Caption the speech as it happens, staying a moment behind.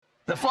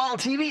The fall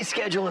TV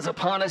schedule is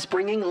upon us,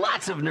 bringing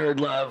lots of nerd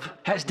love.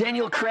 Has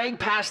Daniel Craig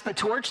passed the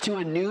torch to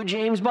a new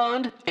James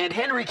Bond? And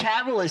Henry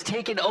Cavill has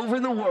taken over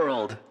the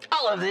world.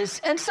 All of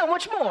this and so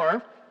much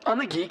more on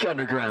the Geek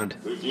Underground.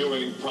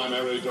 Reviewing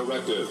primary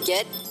directive.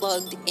 Get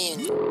plugged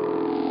in.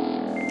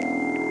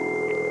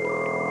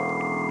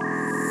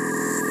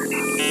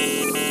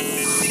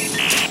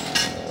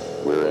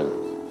 We're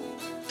in.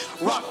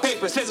 Rock,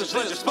 paper, scissors,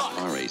 splinter, spot.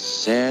 Are a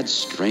sad,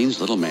 strange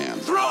little man.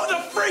 Throw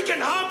the freaking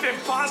hump,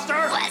 imposter!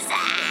 What's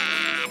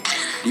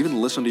that? Do you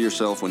even listen to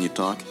yourself when you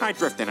talk? I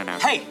drift in and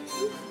out. Hey,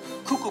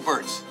 cuckoo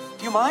birds,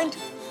 do you mind?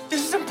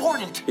 This is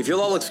important. If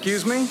you'll all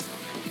excuse me,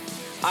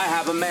 I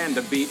have a man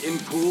to beat in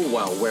pool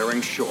while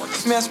wearing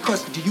shorts. Let me ask a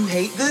question. Do you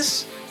hate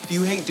this? Do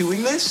you hate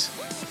doing this?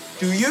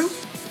 Do you?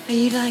 Are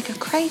you like a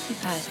crazy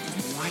person?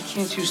 Why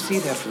can't you see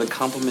that for the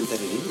compliment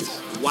that it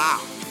is?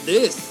 Wow,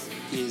 this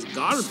is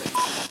garbage.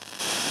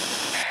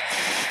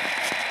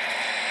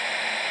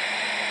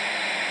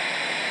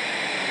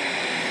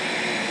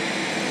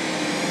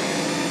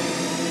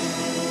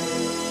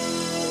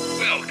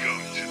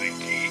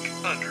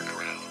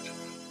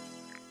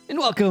 And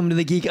welcome to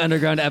the Geek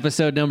Underground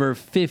episode number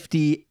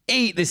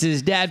 58. This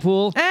is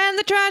Dadpool. And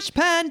the Trash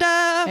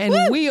Panda.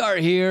 And we are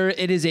here.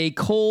 It is a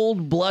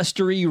cold,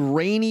 blustery,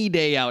 rainy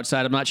day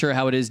outside. I'm not sure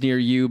how it is near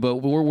you, but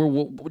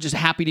we're just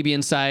happy to be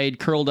inside,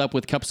 curled up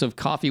with cups of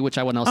coffee, which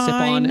I will now sip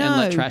on and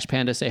let Trash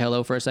Panda say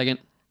hello for a second.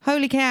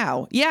 Holy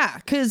cow. Yeah,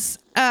 because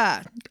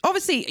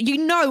obviously,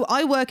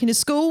 I work in a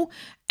school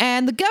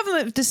and the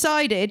government have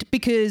decided,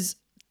 because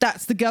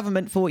that's the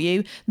government for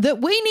you, that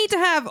we need to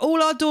have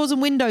all our doors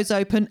and windows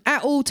open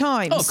at all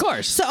times. Oh, of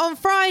course. So on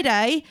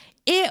Friday,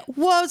 it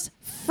was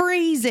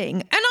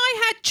freezing. And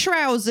I had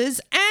trousers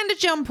and a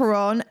jumper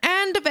on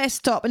and a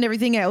vest top and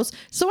everything else.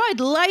 So I'd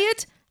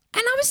layered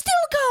and I was still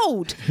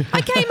cold.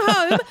 I came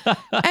home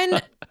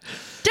and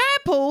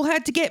Dadpool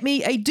had to get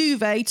me a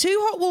duvet, 2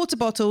 hot water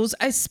bottles,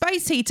 a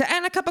space heater,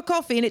 and a cup of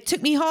coffee, and it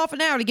took me half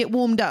an hour to get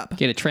warmed up.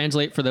 Okay, to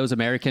translate for those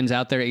Americans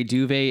out there, a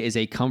duvet is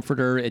a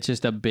comforter. It's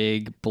just a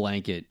big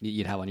blanket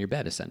you'd have on your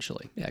bed,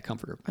 essentially. Yeah,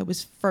 comforter. I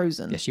was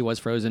frozen. Yeah, she was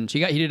frozen. She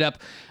got heated up.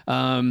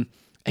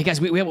 Hey, guys,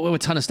 we have a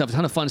ton of stuff, a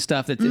ton of fun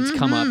stuff that's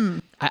come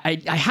up.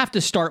 I have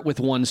to start with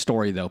one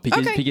story, though,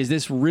 because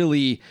this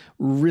really,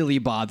 really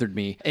bothered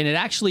me. And it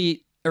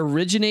actually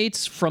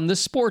originates from the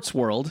sports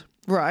world.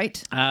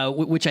 Right.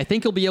 Which I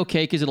think will be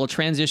okay because it'll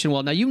transition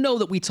well. Now, you know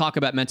that we talk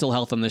about mental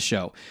health on this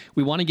show.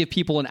 We want to give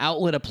people an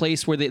outlet, a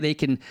place where they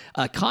can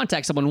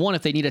contact someone. One,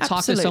 if they need to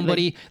talk to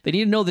somebody, they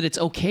need to know that it's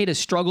okay to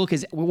struggle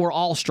because we're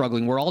all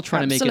struggling. We're all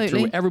trying to make it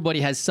through. Everybody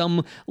has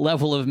some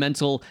level of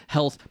mental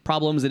health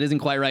problems that isn't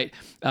quite right.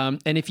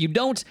 And if you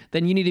don't,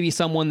 then you need to be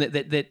someone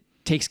that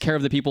takes care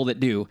of the people that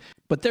do.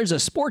 But there's a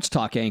sports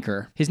talk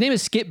anchor. His name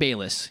is Skip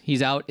Bayless.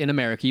 He's out in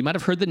America. You might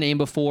have heard the name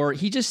before.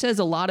 He just says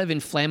a lot of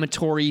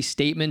inflammatory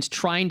statements,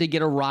 trying to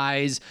get a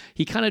rise.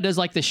 He kind of does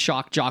like the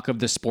shock jock of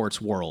the sports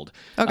world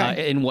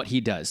in what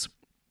he does.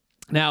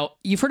 Now,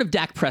 you've heard of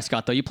Dak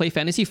Prescott, though. You play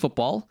fantasy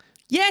football.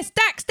 Yes,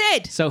 Dak's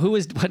dead. So who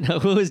is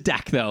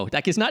Dak, though?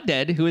 Dak is not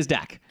dead. Who is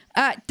Dak?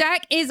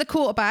 Dak is a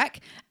quarterback,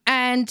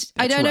 and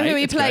I don't know who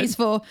he plays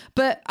for,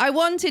 but I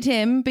wanted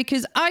him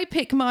because I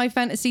pick my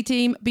fantasy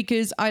team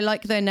because I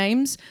like their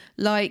names,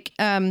 like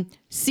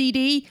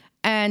CD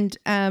and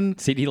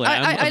CD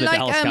Lamb of the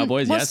Dallas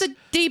Cowboys. What's the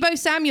Deebo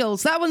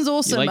Samuels? That one's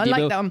awesome. I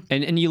like them.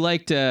 And you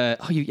liked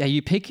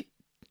you pick.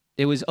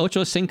 It was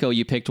Ocho Cinco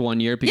you picked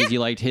one year because you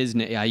liked his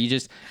name. Yeah, you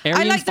just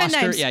Arian I like Foster.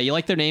 Their names. Yeah, you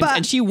like their names, but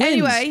and she wins.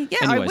 Anyway,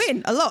 I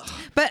win a lot.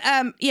 But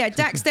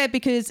Dak's dead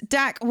because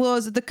Dak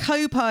was the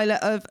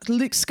co-pilot of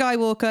Luke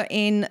Skywalker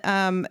in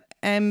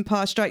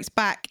Empire Strikes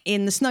Back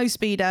in the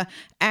Snowspeeder,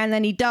 and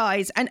then he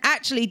dies. And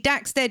actually,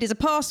 Dak's dead is a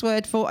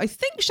password for, I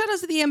think,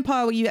 Shadows of the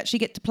Empire, where you actually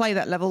get to play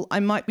that level. I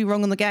might be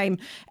wrong on the game.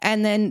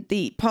 And then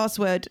the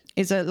password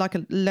is like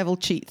a level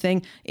cheat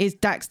thing, is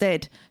Dak's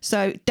dead.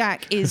 So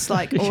Dak is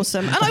like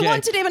awesome. And I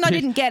wanted him and I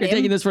didn't get him. You're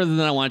taking this further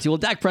than I wanted to. Well,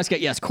 Dak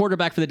Prescott, yes,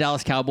 quarterback for the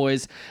Dallas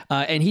Cowboys.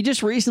 And he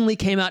just recently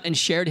came out and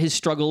shared his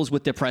struggles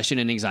with depression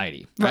and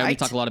anxiety. Right. We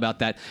talk a lot about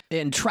that.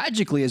 And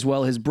tragically as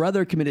well, his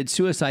brother committed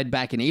suicide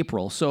back in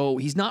April. So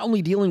he's not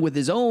only dealing with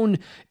his own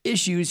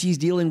issues, he's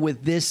dealing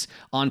with this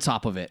on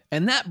top of it.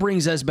 And that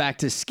brings us back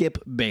to Skip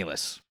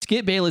Bayless.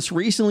 Skip Bayless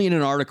recently in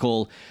an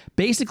article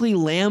basically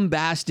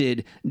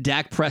lambasted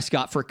Dak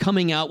Prescott for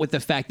coming out with the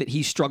fact that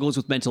he struggles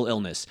with mental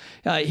illness.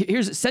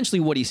 Here's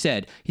essentially what he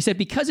said. He said,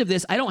 because of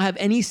this, I don't have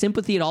any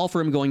sympathy at all for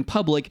him going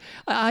public.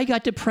 I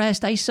got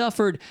depressed. I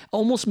suffered,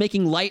 almost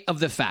making light of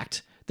the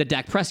fact that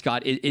Dak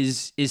Prescott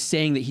is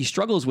saying that he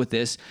struggles with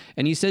this.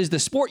 And he says, the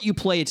sport you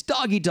play, it's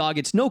dog eat dog.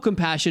 It's no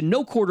compassion,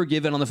 no quarter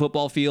given on the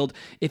football field.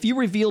 If you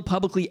reveal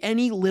publicly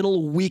any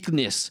little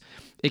weakness,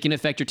 it can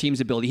affect your team's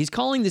ability. He's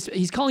calling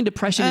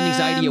depression and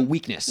anxiety a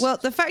weakness. Well,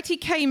 the fact he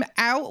came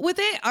out with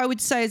it, I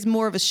would say, is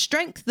more of a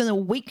strength than a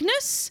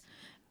weakness.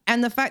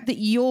 And the fact that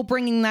you're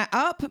bringing that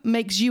up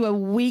makes you a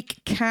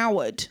weak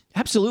coward.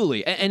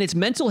 Absolutely. And it's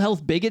mental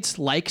health bigots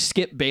like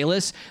Skip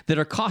Bayless that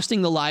are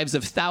costing the lives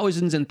of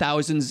thousands and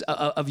thousands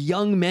of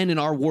young men in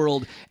our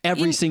world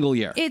every single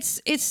year.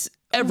 It's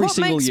every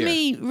single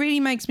year. What really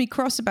makes me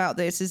cross about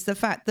this is the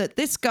fact that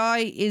this guy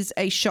is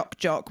a shock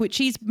jock, which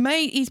he's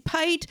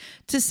paid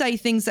to say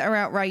things that are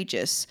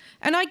outrageous.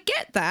 And I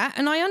get that,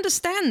 and I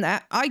understand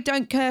that. I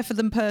don't care for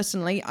them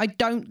personally. I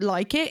don't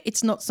like it.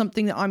 It's not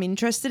something that I'm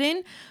interested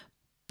in.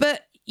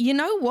 But you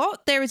know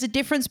what? There is a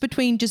difference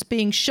between just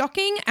being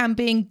shocking and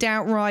being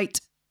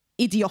downright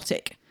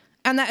idiotic.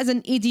 And that is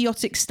an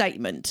idiotic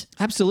statement.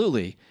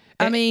 Absolutely.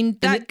 I mean,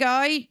 that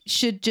guy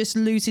should just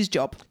lose his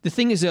job. The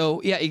thing is,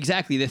 though, yeah,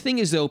 exactly. The thing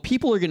is, though,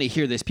 people are going to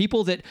hear this.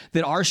 People that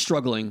are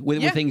struggling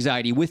with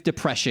anxiety, with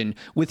depression,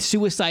 with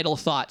suicidal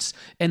thoughts,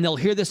 and they'll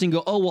hear this and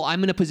go, oh, well,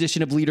 I'm in a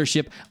position of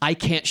leadership. I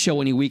can't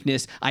show any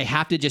weakness. I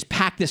have to just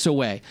pack this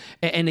away.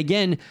 And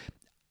again,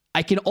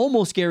 I can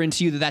almost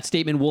guarantee you that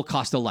statement will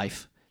cost a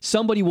life.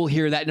 Somebody will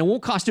hear that, and it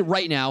won't cost it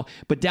right now,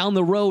 but down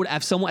the road,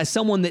 as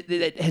someone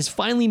that has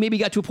finally maybe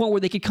got to a point where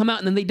they could come out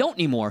and then they don't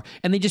anymore,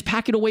 and they just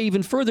pack it away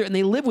even further, and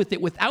they live with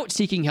it without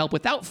seeking help,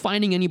 without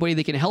finding anybody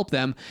that can help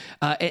them,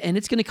 and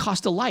it's going to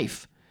cost a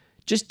life.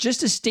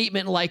 Just a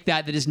statement like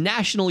that is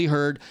nationally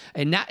heard,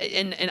 and I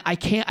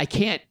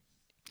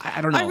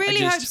don't know. I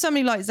really hope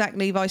somebody like Zach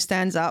Levi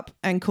stands up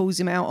and calls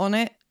him out on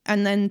it.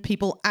 And then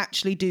people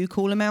actually do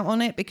call him out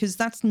on it, because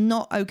that's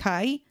not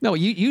okay. No,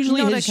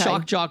 usually his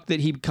shock jock that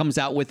he comes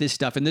out with this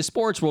stuff in the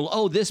sports world.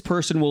 Oh, this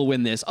person will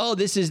win this. Oh,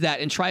 this is that,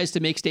 and tries to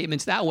make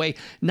statements that way,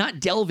 not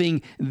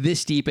delving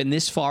this deep and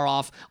this far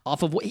off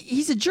of what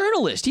he's a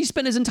journalist. He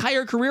spent his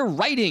entire career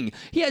writing.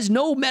 He has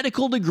no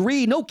medical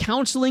degree, no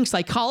counseling,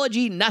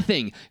 psychology,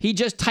 nothing. He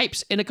just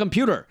types in a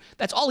computer.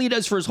 That's all he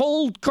does for his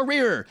whole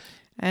career.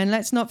 And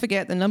let's not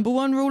forget the number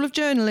one rule of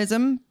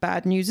journalism: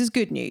 bad news is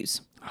good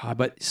news.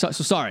 But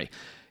sorry,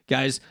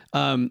 guys.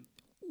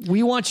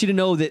 We want you to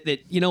know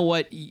that you know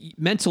what,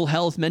 mental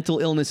health, mental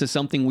illness is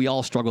something we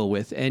all struggle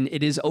with, and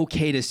it is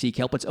okay to seek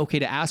help. It's okay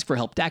to ask for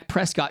help. Dak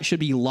Prescott should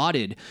be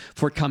lauded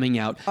for coming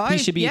out. He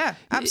should be. Yeah,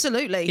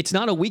 absolutely. It's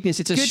not a weakness.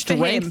 It's a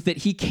strength that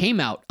he came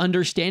out,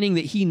 understanding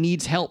that he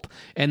needs help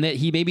and that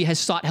he maybe has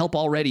sought help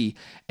already,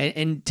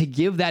 and to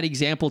give that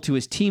example to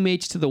his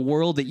teammates, to the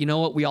world, that you know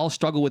what, we all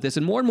struggle with this,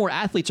 and more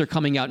athletes are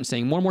coming out and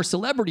saying, more and more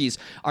celebrities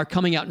are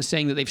coming out and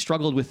saying that they've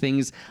struggled with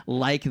things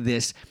like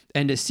this.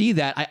 And to see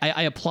that,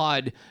 I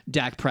applaud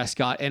Dak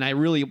Prescott, and I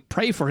really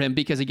pray for him,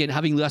 because, again,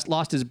 having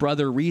lost his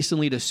brother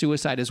recently to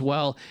suicide as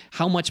well,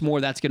 how much more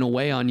that's going to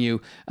weigh on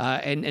you.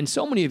 And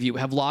so many of you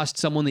have lost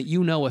someone that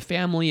you know, a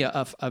family,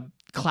 a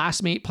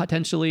classmate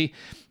potentially,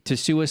 to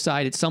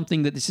suicide. It's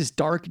something that this is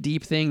dark,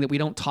 deep thing that we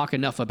don't talk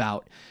enough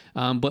about.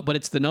 But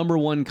it's the number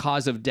one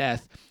cause of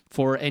death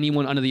for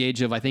anyone under the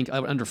age of, I think,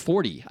 under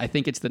 40. I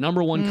think it's the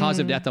number one cause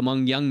of death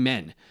among young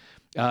men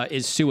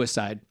is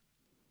suicide.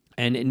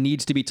 And it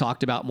needs to be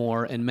talked about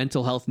more, and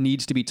mental health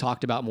needs to be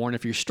talked about more. And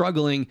if you're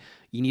struggling,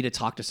 you need to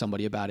talk to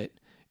somebody about it.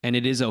 And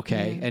it is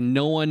okay. And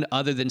no one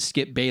other than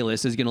Skip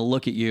Bayless is going to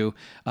look at you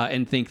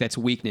and think that's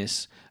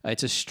weakness.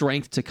 It's a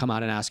strength to come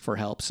out and ask for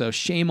help. So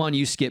shame on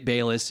you, Skip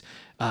Bayless.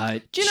 Do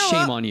you know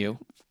shame what? on you.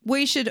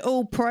 We should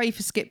all pray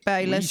for Skip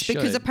Bayless,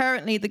 because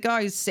apparently the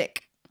guy's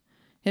sick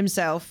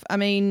himself. I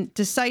mean,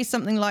 to say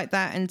something like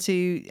that and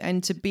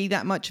to be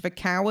that much of a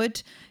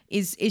coward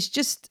is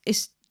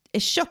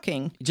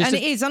shocking. And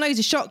it is. I know he's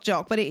a shock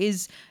jock, but it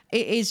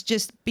is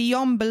just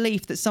beyond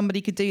belief that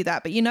somebody could do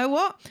that. But you know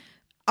what?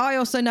 I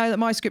also know that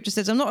my scripture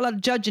says I'm not allowed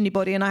to judge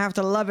anybody, and I have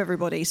to love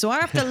everybody. So I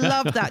have to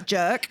love that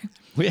jerk.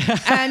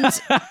 And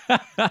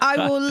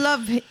I will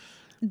love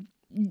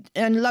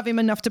him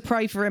enough to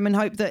pray for him and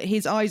hope that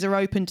his eyes are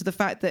open to the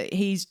fact that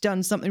he's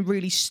done something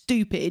really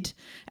stupid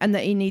and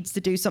that he needs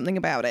to do something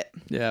about it.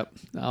 Yeah.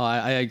 Oh,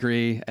 I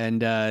agree.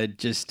 And I'm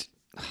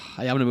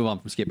going to move on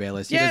from Skip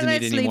Bayless. He doesn't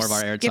need any more of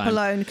our airtime. Skip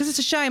alone, because it's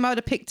a shame. I would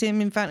have picked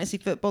him in fantasy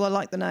football. I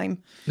like the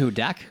name. Who,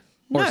 Dak?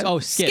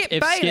 Skip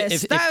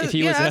Bayless. If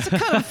he was that's a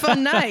kind of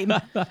fun name.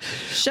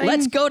 Shame.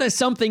 Let's go to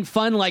something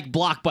fun like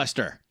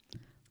Blockbuster.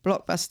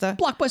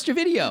 Blockbuster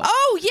Video.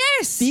 Oh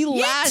yes, tell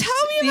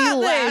me about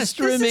this.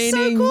 This is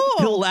so cool.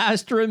 The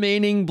last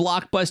remaining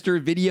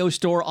Blockbuster video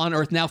store on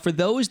Earth. Now, for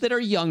those that are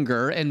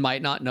younger and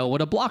might not know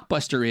what a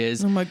Blockbuster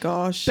is, oh my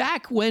gosh,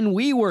 back when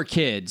we were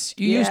kids,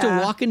 you used to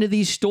walk into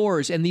these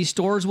stores, and these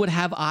stores would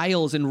have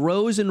aisles and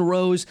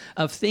rows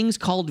of things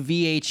called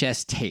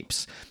VHS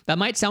tapes. That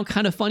might sound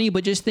kind of funny,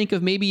 but just think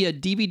of maybe a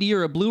DVD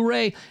or a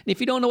Blu-ray. And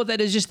if you don't know what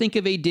that is, just think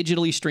of a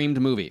digitally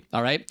streamed movie.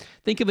 All right,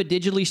 think of a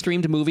digitally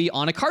streamed movie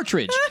on a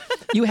cartridge.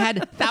 You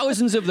had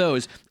thousands of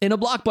those in a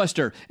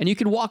Blockbuster, and you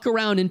could walk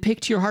around and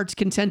pick to your heart's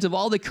content of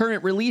all the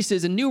current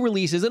releases and new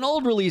releases and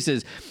old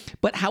releases.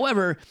 But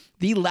however,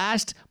 the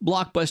last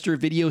Blockbuster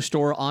video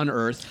store on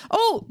Earth.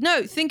 Oh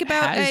no! Think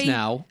about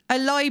a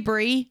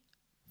library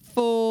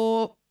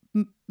for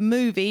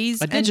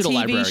movies, a digital and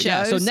TV library, shows.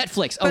 yeah. So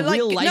Netflix,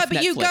 real life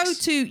Netflix. You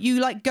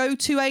go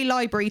to a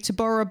library to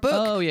borrow a book.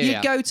 Oh, yeah,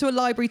 you'd go to a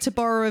library to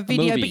borrow a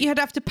video, but you'd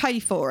have to pay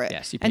for it.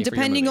 Yes, you pay and for your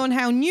depending movie. on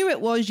how new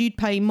it was, you'd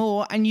pay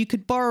more, and you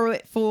could borrow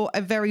it for a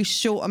very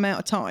short amount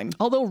of time.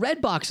 Although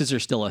red boxes are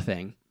still a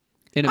thing.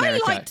 in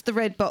America. I liked the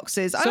red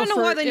boxes. I don't know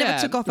why they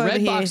never took off over here.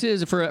 Red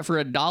boxes for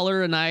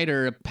 $1 a night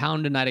or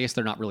 £1 a night. I guess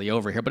they're not really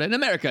over here, but in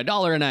America,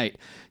 $1 a night.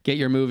 Get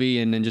your movie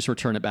and then just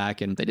return it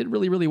back. And they did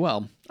really, really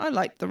well. I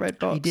liked the red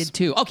box. I did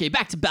too. Okay,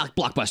 back to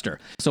Blockbuster.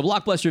 So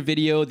Blockbuster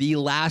Video, the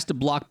last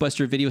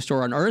Blockbuster video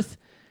store on Earth,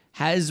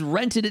 has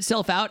rented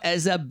itself out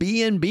as a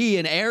B&B,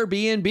 an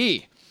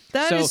Airbnb.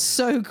 That is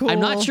so cool.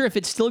 I'm not sure if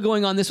it's still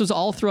going on. This was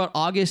all throughout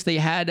August. They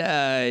had,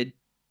 I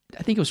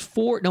think it was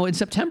in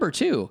September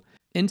too.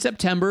 In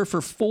September for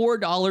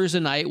 $4 a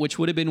night, which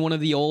would have been one of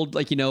the old, a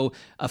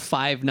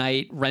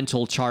 5-night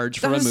rental charge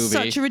for a movie. That's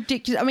such a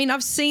ridiculous. I mean,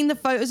 I've seen the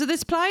photos of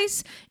this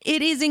place.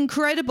 It is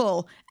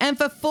incredible. And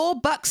for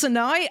 $4 a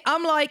night,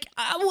 I'm like,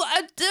 I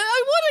want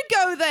to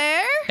go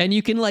there. And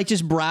you can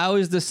just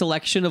browse the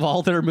selection of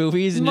all their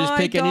movies and just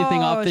pick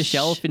anything off the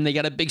shelf. And they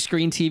got a big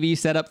screen TV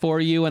set up for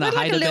you and a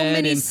hide-a-bed. Like a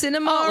little mini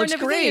cinema and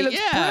everything. Great. It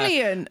looks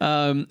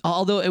brilliant.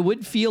 Although it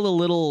would feel a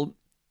little...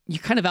 You're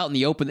kind of out in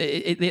the open.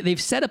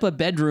 They've set up a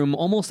bedroom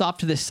almost off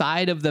to the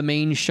side of the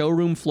main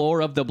showroom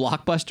floor of the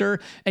Blockbuster,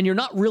 and you're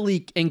not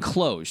really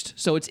enclosed.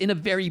 So it's in a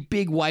very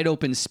big, wide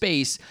open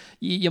space.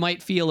 You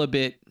might feel a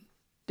bit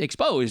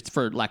exposed,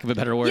 for lack of a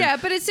better word. Yeah,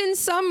 but it's in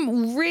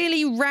some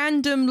really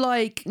random,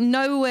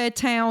 nowhere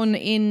town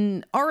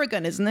in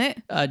Oregon, isn't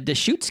it?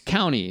 Deschutes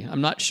County.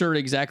 I'm not sure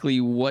exactly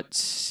what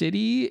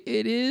city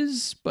it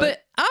is,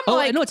 but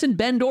I know it's in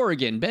Bend,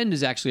 Oregon. Bend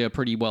is actually a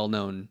pretty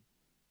well-known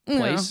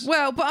place. Yeah.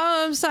 Well, but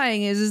all I'm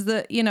saying is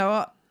that,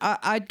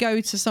 I'd go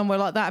to somewhere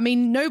like that. I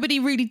mean, nobody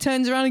really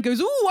turns around and goes,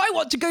 "Oh, I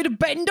want to go to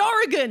Bend,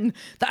 Oregon.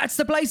 That's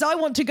the place I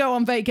want to go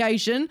on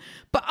vacation."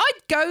 But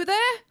I'd go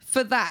there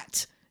for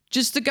that,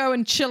 just to go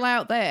and chill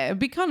out there. It'd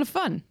be kind of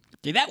fun.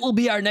 Okay, that will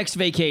be our next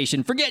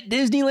vacation. Forget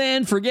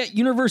Disneyland, forget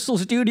Universal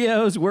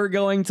Studios. We're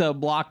going to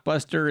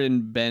Blockbuster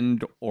in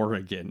Bend,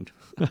 Oregon.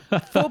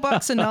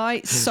 $4 a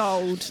night,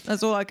 sold.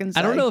 That's all I can say.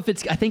 I don't know if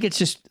I think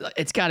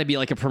it's got to be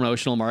like a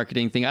promotional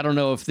marketing thing. I don't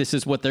know if this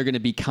is what they're going to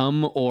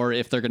become or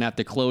if they're going to have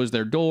to close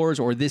their doors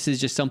or this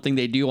is just something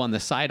they do on the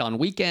side on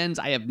weekends.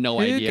 I have no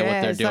idea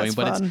what they're doing,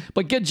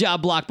 but good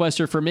job,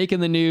 Blockbuster, for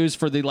making the news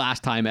for the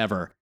last time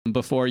ever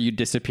before you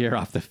disappear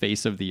off the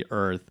face of the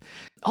earth.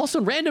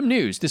 Also, random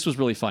news. This was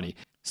really funny.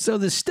 So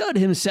the stud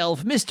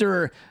himself,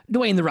 Mr.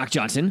 Dwayne "The Rock"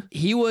 Johnson,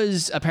 he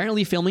was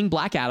apparently filming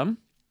Black Adam.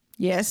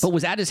 Yes. But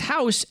was at his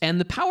house and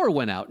the power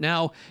went out.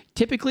 Now,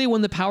 typically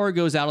when the power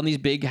goes out on these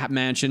big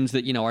mansions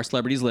that, our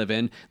celebrities live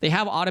in, they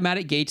have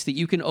automatic gates that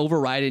you can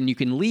override and you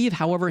can leave.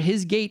 However,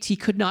 his gates, he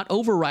could not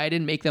override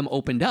and make them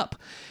opened up.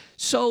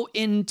 So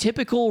in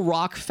typical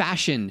Rock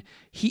fashion,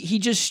 he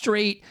just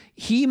straight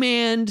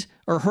He-Manned,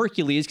 or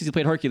Hercules, because he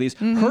played Hercules,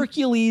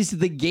 Hercules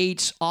the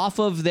gates off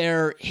of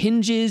their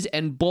hinges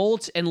and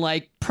bolts and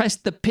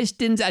pressed the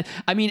pistons.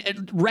 I mean,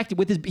 wrecked it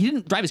with he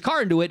didn't drive his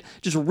car into it,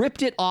 just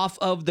ripped it off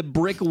of the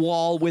brick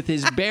wall with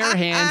his bare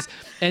hands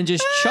and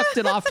just chucked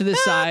it off to the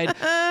side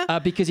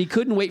because he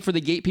couldn't wait for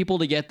the gate people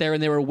to get there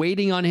and they were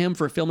waiting on him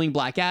for filming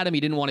Black Adam. He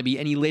didn't want to be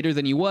any later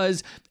than he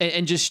was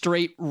and just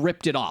straight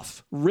ripped it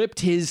off. Ripped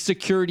his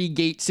security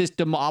gate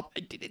system off.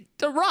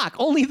 The Rock,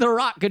 only The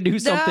Rock could do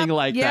something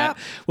like that.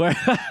 Where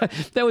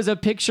there was a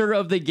picture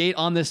of the gate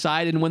on the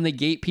side, and when the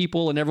gate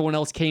people and everyone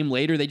else came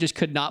later, they just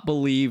could not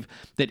believe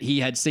that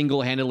he had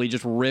single-handedly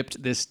just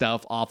ripped this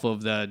stuff off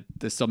of the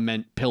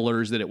cement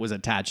pillars that it was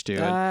attached to.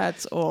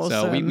 That's awesome.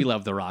 So we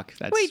love The Rock.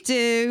 We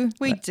do.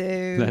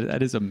 That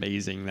is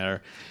amazing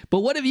there. But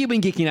what have you been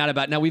geeking out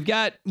about? Now, we've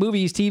got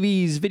movies,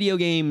 TVs, video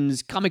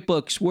games, comic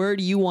books. Where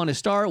do you want to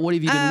start? What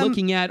have you been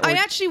looking at? I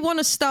actually want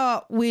to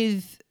start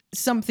with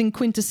something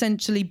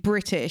quintessentially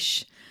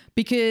British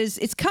because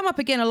it's come up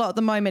again a lot at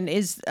the moment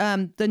is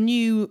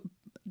the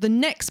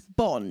next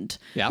Bond.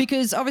 Yeah.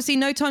 Because obviously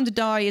No Time to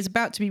Die is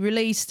about to be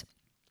released.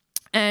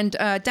 And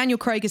Daniel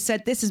Craig has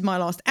said, this is my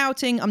last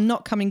outing. I'm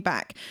not coming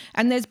back.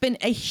 And there's been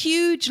a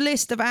huge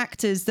list of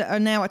actors that are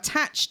now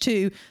attached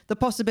to the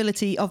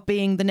possibility of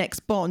being the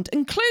next Bond,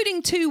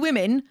 including 2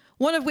 women,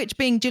 one of which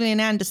being Gillian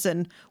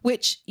Anderson,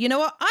 which, you know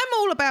what? I'm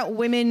all about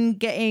women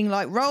getting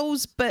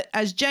roles, but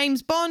as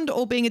James Bond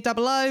or being a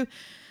 00,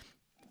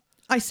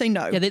 I say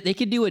no. Yeah, they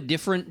could do a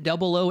different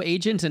 00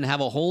 agent and have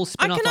a whole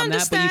spin-off on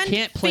that, but you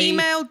can't play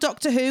female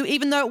Doctor Who,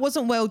 even though it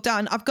wasn't well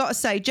done. I've got to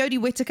say, Jodie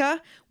Whittaker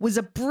was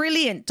a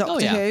brilliant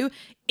Doctor Who.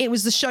 It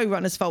was the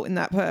showrunner's fault in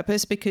that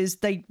purpose because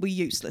they were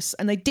useless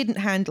and they didn't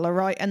handle her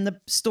right and the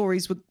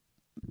stories were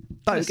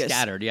bogus.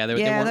 Scattered, yeah. They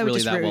weren't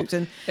really that well.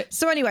 And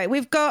so anyway,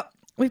 we've got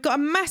a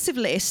massive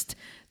list.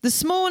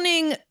 This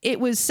morning, it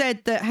was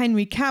said that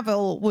Henry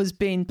Cavill was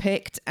being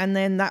picked, and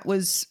then that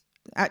was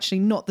actually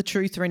not the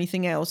truth or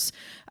anything else.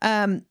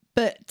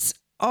 But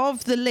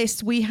of the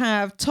list, we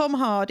have Tom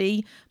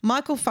Hardy,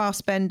 Michael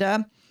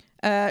Fassbender,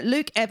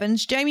 Luke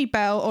Evans, Jamie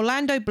Bell,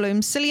 Orlando Bloom,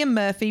 Cillian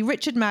Murphy,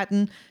 Richard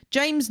Madden,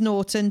 James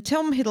Norton,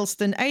 Tom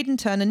Hiddleston, Aidan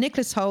Turner,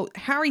 Nicholas Hoult,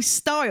 Harry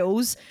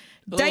Styles,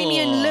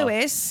 Damian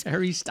Lewis.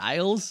 Harry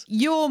Styles?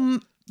 Your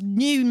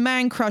new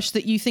man crush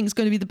that you think is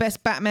going to be the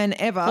best Batman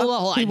ever. Hold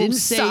on. I didn't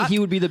say he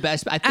would be the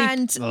best. I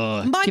think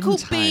Michael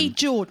B.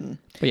 Jordan.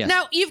 Yes.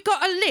 Now, you've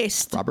got a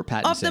list Robert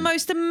of the Pattinson.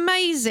 most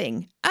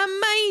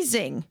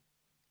amazing,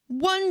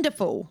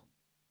 wonderful,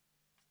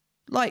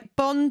 like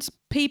Bond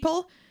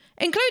people,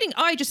 including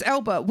Idris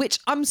Elba, which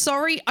I'm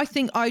sorry, I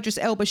think Idris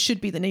Elba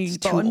should be the new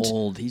Bond. Too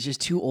old. He's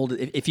just too old.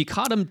 If you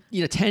caught him,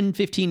 10,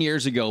 15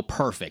 years ago,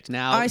 perfect.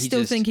 Now I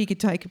still think he could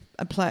take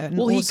a player.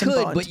 Well, he could,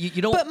 Bond. but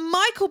you don't. But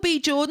Michael B.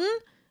 Jordan,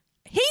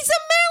 he's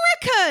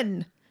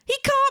American. He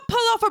can't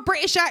pull off a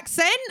British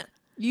accent.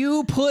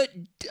 You put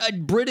a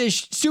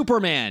British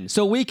Superman,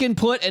 so we can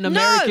put an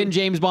American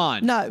James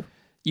Bond. No.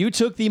 You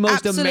took the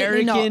most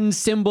Absolutely American not.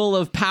 symbol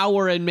of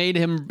power and made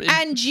him.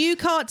 And you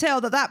can't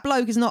tell that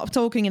bloke is not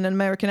talking in an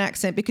American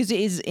accent because it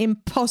is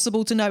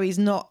impossible to know he's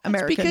not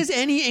American. Because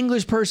any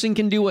English person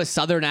can do a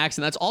Southern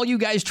accent. That's all you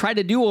guys try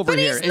to do over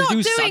here is do Southern accent. But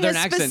he's not doing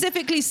a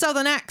specifically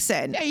Southern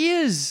accent. Yeah, he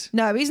is.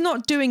 No, he's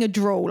not doing a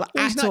drawl at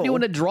all. He's not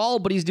doing a drawl,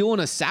 but he's doing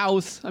a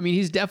South. I mean,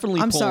 he's definitely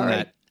pulling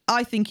that.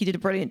 I think he did a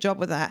brilliant job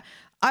with that.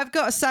 I've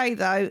got to say,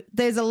 though,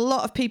 there's a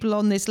lot of people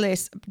on this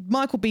list.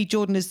 Michael B.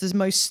 Jordan is the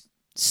most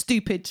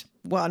stupid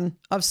one.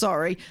 I'm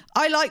sorry.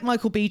 I like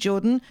Michael B.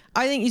 Jordan.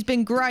 I think he's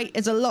been great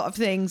as a lot of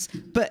things,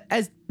 but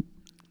as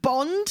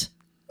Bond,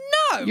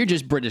 no. You're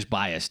just British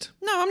biased.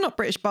 No, I'm not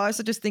British biased.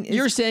 I just think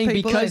you're saying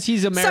because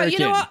he's American. So you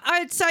know what?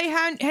 I'd say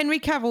Henry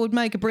Cavill would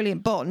make a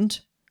brilliant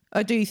Bond.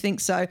 I do think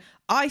so.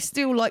 I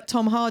still like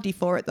Tom Hardy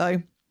for it,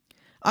 though.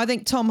 I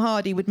think Tom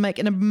Hardy would make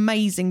an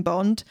amazing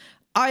Bond.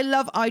 I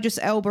love Idris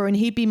Elba, and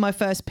he'd be my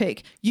first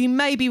pick. You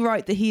may be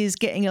right that he is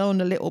getting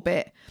on a little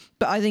bit,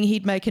 but I think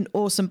he'd make an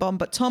awesome Bond.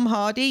 But Tom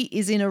Hardy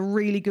is in a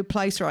really good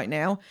place right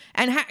now.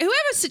 And whoever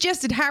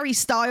suggested Harry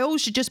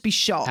Styles should just be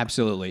shot.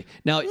 Absolutely.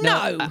 Now,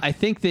 No. I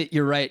think that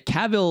you're right.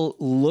 Cavill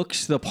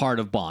looks the part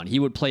of Bond. He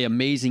would play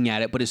amazing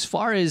at it. But as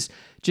far as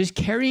just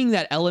carrying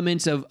that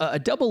element of a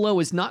 00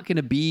 is not going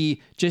to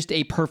be just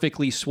a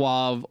perfectly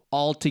suave,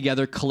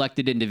 altogether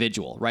collected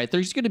individual, right?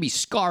 There's going to be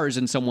scars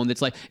in someone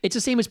that's like, it's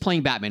the same as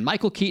playing Batman.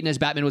 Michael Keaton as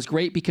Batman was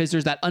great because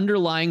there's that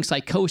underlying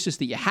psychosis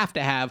that you have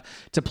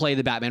to play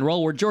the Batman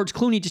role, where George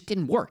Clooney just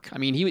didn't work. I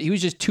mean, he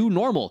was just too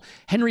normal.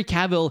 Henry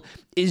Cavill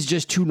is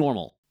just too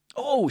normal.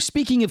 Oh,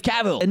 speaking of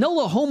Cavill,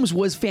 Enola Holmes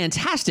was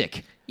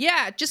fantastic.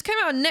 Yeah, just came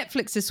out on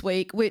Netflix this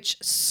week, which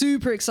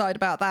super excited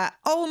about that.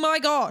 Oh my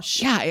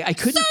gosh. Yeah, I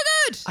couldn't.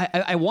 So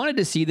good. I wanted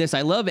to see this.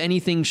 I love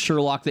anything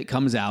Sherlock that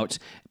comes out,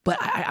 but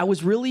I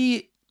was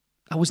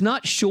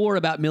not sure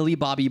about Millie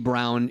Bobby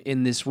Brown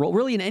in this role,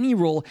 really in any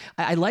role.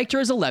 I liked her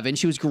as 11.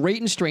 She was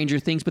great in Stranger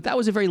Things, but that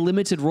was a very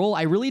limited role.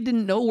 I really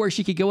didn't know where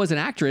she could go as an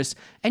actress,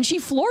 and she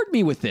floored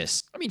me with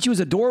this. I mean, she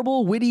was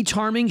adorable, witty,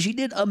 charming. She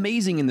did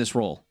amazing in this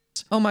role.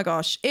 Oh my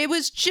gosh, it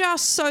was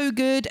just so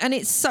good, and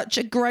it's such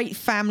a great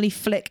family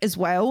flick as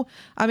well.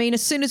 I mean,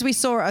 as soon as we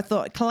saw it, I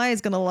thought,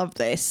 Claire's going to love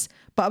this.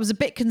 But I was a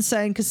bit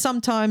concerned because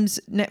sometimes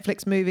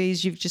Netflix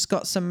movies, you've just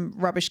got some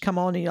rubbish come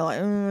on and you're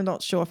like,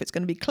 not sure if it's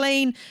going to be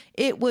clean.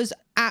 It was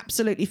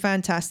absolutely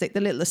fantastic. The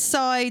little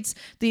asides,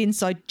 the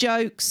inside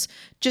jokes,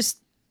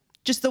 just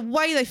the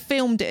way they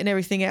filmed it and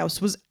everything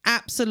else was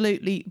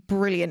absolutely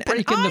brilliant.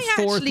 Breaking and the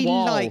fourth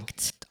wall. I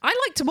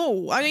liked them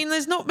all. I mean,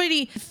 there's not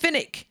really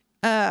Finnick.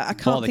 I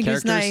can't think of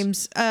his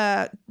names.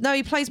 No,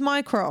 he plays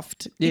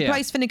Mycroft. He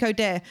plays Finnick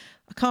O'Dare.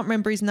 I can't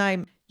remember his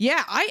name.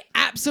 Yeah, I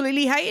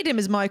absolutely hated him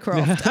as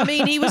Mycroft. I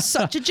mean, he was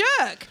such a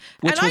jerk.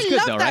 Which and was I good,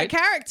 love though, that right?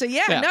 character.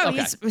 Yeah, no,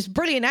 okay. it's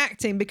brilliant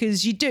acting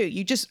because you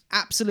just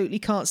absolutely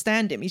can't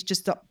stand him. He's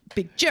just a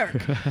big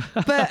jerk.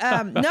 But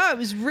no, it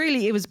was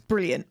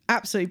brilliant.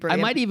 Absolutely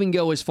brilliant. I might even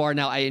go as far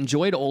now. I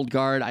enjoyed Old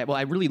Guard.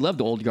 I really loved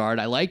Old Guard.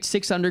 I liked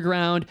Six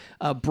Underground.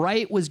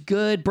 Bright was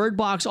good. Bird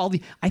Box,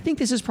 I think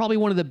this is probably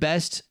one of the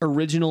best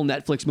original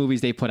Netflix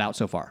movies they put out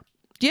so far.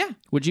 Yeah.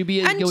 Would you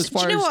go as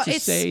far as to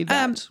say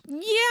that?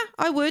 Yeah,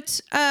 I would.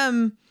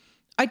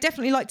 I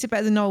definitely liked it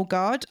better than Old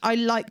Guard. I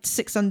liked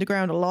Six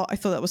Underground a lot. I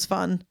thought that was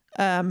fun.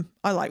 I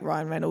like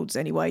Ryan Reynolds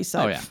anyway.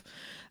 So,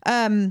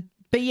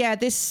 but yeah,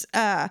 this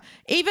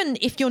even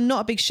if you're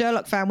not a big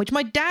Sherlock fan, which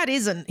my dad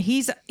isn't,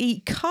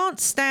 he can't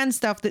stand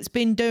stuff that's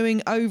been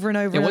doing over and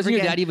over and over wasn't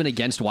again. Your dad even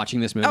against watching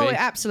this movie? Oh,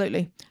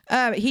 absolutely.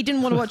 He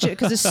didn't want to watch it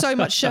because there's so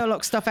much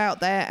Sherlock stuff out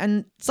there,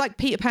 and it's like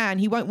Peter Pan.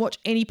 He won't watch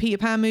any Peter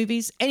Pan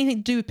movies, anything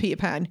to do with Peter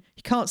Pan.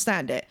 He can't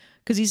stand it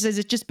because he says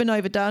it's just been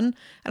overdone.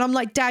 And I'm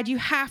like, Dad, you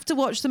have to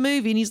watch the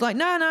movie. And he's like,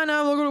 no, I'm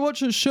not going to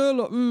watch a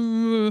Sherlock.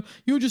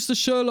 You're just a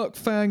Sherlock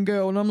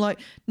fangirl. And I'm like,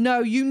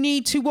 no, you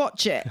need to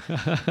watch it.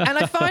 And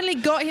I finally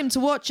got him to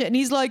watch it. And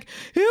he's like,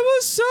 it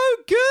was so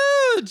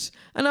good.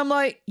 And I'm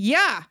like,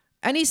 yeah.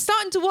 And he's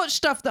starting to watch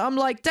stuff that I'm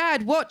like,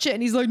 Dad, watch it.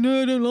 And he's like,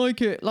 no, I don't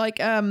like it. Like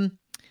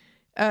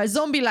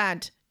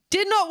Zombieland.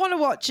 Did not want to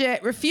watch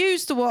it,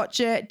 refused to watch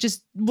it,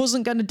 just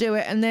wasn't going to do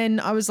it. And then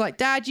I was like,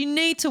 Dad, you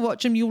need to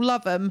watch them. You'll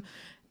love them.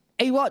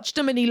 He watched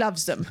them and he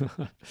loves them.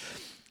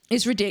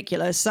 It's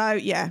ridiculous. So,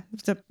 yeah,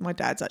 my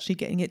dad's actually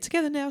getting it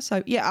together now.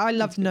 So, yeah, I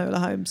love Enola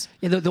Holmes.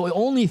 Yeah, the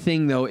only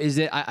thing, though, is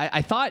that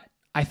I thought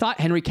I thought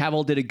Henry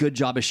Cavill did a good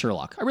job as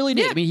Sherlock. I really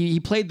did. I mean, he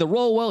played the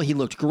role well. He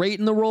looked great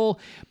in the role,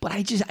 but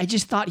I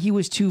just thought he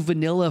was too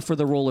vanilla for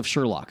the role of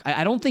Sherlock.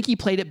 I don't think he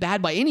played it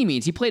bad by any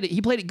means. He played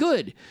it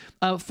good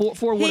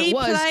for what it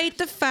was. He played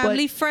the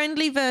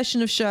family-friendly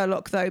version of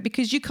Sherlock, though,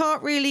 because you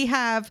can't really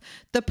have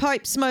the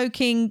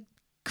pipe-smoking,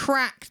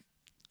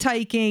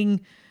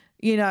 crack-taking,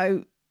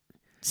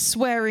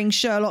 swearing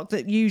Sherlock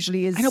that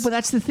usually is. I know, but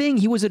that's the thing.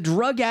 He was a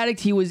drug addict.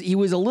 He was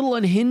a little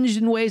unhinged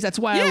in ways. That's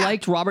why I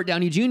liked Robert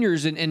Downey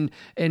Jr.'s and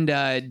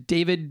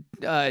David.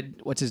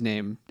 What's his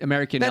name?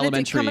 American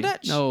Benedict Elementary.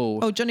 Cumberbatch? No.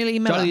 Oh, Johnny Lee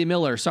Miller. Johnny Lee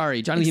Miller.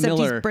 Sorry, Johnny Except Lee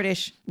Miller. He's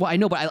British. Well, I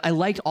know, but I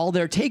liked all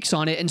their takes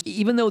on it. And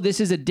even though this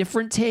is a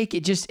different take,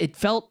 it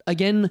felt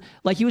again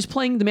like he was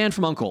playing the man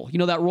from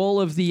U.N.C.L.E. That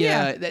role of the.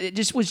 It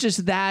just was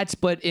just that,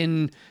 but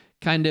in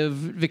kind of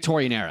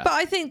Victorian era. But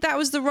I think that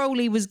was the role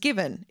he was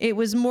given. It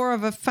was more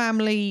of a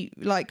family,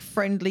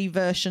 friendly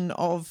version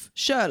of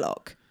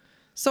Sherlock.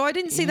 So I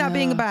didn't see that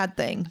being a bad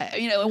thing.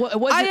 It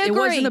wasn't, I agree. It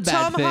wasn't a bad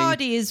Tom thing.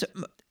 Hardy is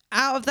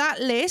out of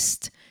that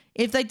list.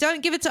 If they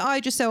don't give it to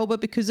Idris Elba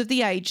because of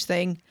the age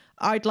thing,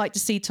 I'd like to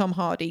see Tom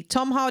Hardy.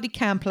 Tom Hardy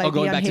can play the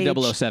going back unhinged.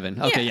 to 007.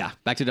 Okay, yeah,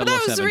 back to 007. But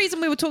that was the reason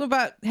we were talking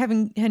about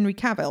having Henry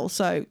Cavill.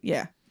 So,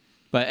 yeah.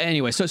 But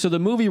anyway, so the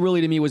movie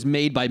really to me was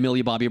made by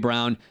Millie Bobby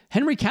Brown.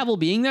 Henry Cavill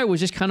being there was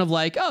just kind of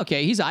like,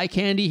 okay, he's eye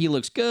candy. He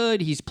looks good.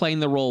 He's playing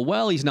the role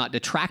well. He's not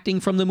detracting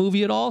from the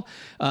movie at all.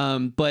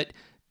 And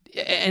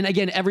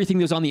again, everything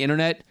that was on the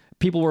internet,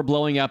 people were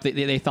blowing up.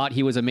 They thought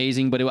he was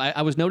amazing. But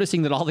I was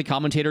noticing that all the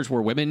commentators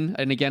were women.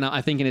 And again,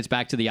 I think it's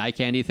back to the eye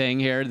candy thing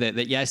here.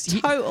 That yes,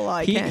 total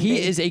eye candy.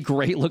 He is a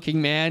great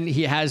looking man.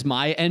 He has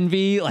my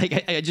envy.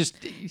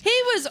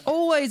 He was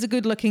always a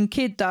good looking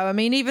kid, though. I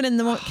mean, even in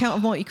the Count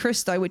of Monte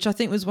Cristo, which I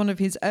think was one of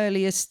his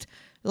earliest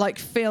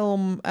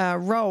film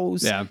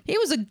roles. Yeah. He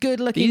was a good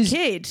looking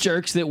kid.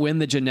 Jerks that win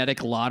the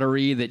genetic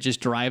lottery that just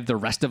drive the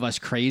rest of us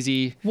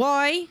crazy.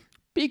 Why?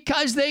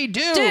 Because they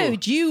do.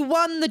 Dude, you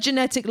won the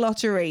genetic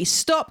lottery.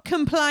 Stop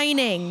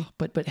complaining.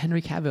 But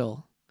Henry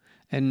Cavill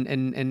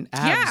and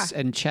abs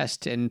and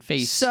chest and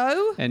face.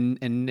 So?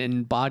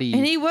 And body.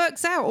 And he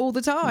works out all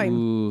the time.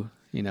 Ooh,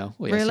 well,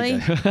 yes, really? he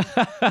does.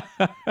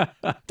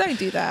 Don't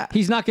do that.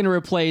 He's not going to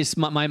replace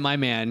my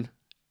man,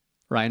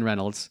 Ryan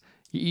Reynolds.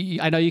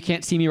 I know you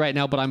can't see me right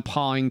now, but I'm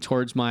pawing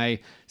towards my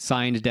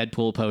signed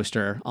Deadpool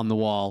poster on the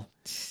wall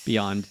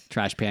beyond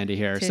Trash Panda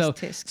here. So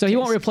he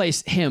won't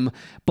replace him,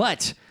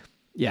 but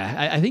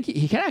yeah, I think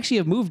he can actually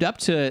have moved up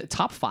to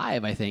top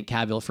 5, I think,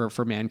 Cavill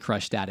for man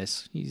crush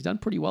status. He's done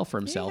pretty well for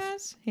himself.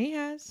 He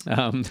has. So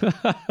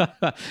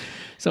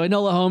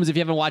Enola Holmes, if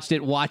you haven't watched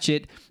it, watch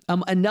it.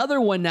 Another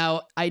one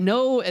now, I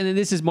know, and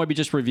this is more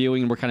just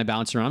reviewing and we're kind of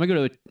bouncing around. I'm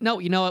going to go, no,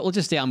 you know what? We'll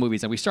just stay on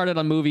movies. And we started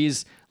on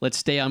movies. Let's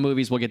stay on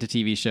movies. We'll get to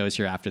TV shows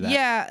here after that.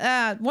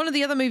 Yeah. One of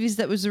the other movies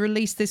that was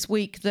released this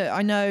week that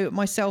I know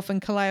myself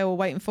and Kaleo were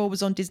waiting for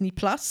was on Disney+.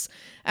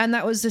 And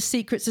that was The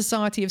Secret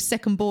Society of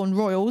Second Born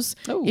Royals.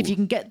 Oh. If you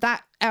can get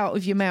that out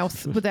of your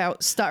mouth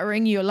without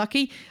stuttering, you're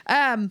lucky.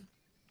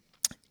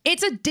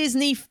 It's a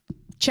Disney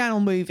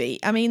Channel movie.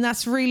 I mean,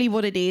 that's really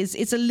what it is.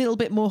 It's a little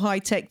bit more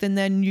high-tech than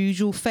their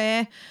usual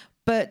fare,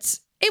 but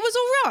it was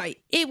all right.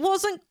 It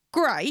wasn't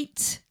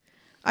great.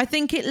 I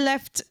think it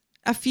left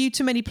a few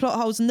too many plot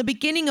holes, and the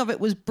beginning of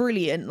it was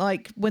brilliant,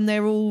 like when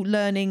they're all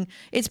learning.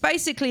 It's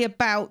basically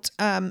about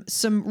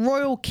some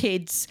royal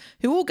kids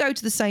who all go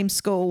to the same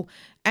school,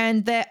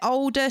 and their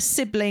older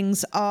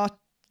siblings are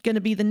going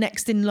to be the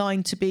next in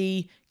line to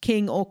be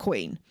king or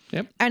queen.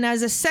 Yep. And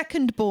as a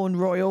second-born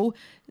royal,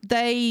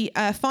 they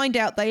find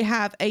out they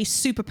have a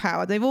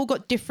superpower. They've all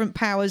got different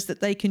powers that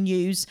they can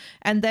use,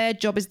 and their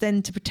job is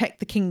then to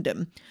protect the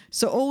kingdom.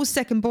 So all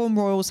second-born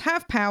royals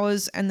have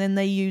powers, and then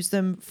they use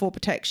them for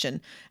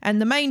protection. And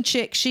the main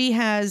chick, she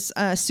has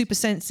super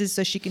senses,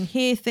 so she can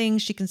hear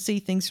things, she can see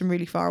things from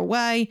really far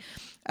away.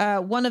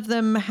 One of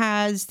them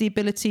has the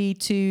ability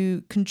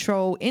to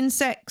control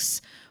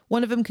insects.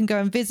 One of them can go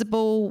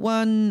invisible.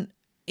 One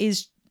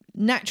is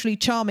naturally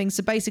charming,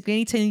 so basically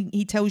anything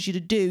he tells you to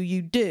do,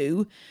 you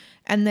do.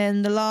 And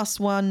then the last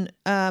one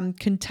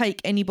can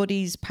take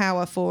anybody's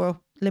power for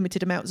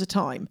limited amounts of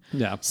time.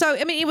 Yeah. So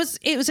I mean,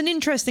 it was an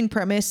interesting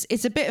premise.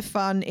 It's a bit of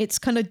fun. It's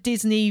kind of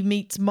Disney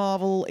meets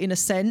Marvel in a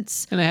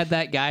sense. And I had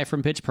that guy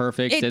from Pitch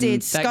Perfect. It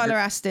did, Skylar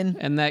Astin.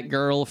 And that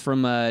girl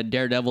from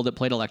Daredevil that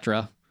played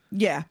Elektra.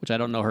 Yeah. Which I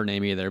don't know her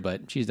name either,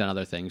 but she's done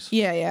other things.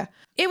 Yeah.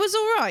 It was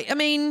all right. I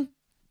mean,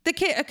 the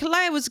kid,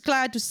 Kalea was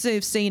glad to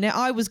have seen it.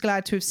 I was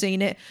glad to have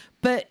seen it.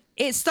 But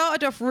it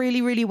started off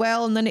really, really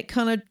well, and then it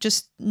kind of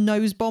just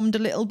nose-bombed a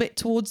little bit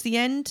towards the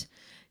end.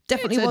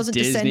 Definitely wasn't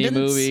Disney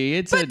Descendants.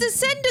 Movie.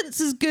 Descendants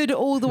is good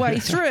all the way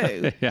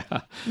through. Yeah.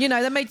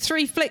 They made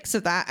 3 flicks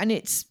of that, and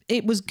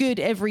it was good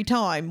every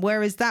time.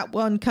 Whereas that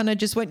one kind of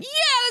just went, yeah,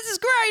 this is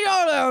great.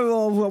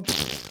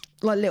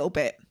 Like a little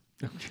bit.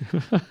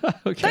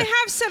 Okay. They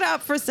have set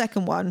up for a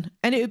second one,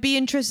 and it would be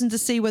interesting to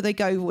see where they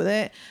go with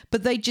it,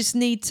 but they just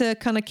need to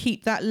kind of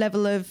keep that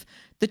level of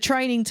The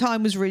training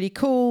time was really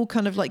cool,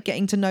 kind of like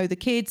getting to know the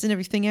kids and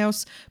everything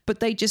else,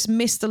 but they just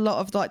missed a lot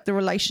of like the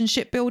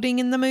relationship building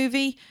in the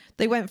movie.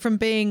 They went from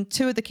being,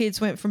 two of the kids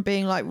went from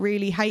being like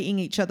really hating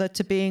each other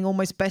to being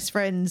almost best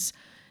friends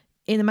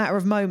in a matter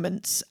of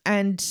moments.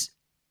 And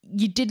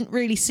you didn't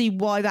really see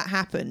why that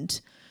happened.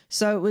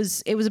 So it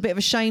was a bit of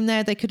a shame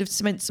there. They could have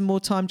spent some more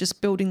time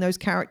just building those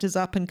characters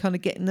up and kind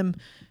of getting them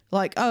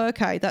like, oh,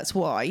 okay, that's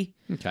why.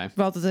 Okay.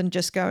 Rather than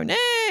just going,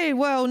 hey,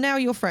 well, now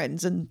you're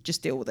friends and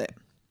just deal with it.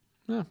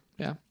 Oh,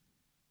 yeah.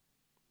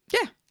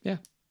 Yeah. Yeah.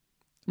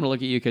 I'm going to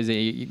look at you because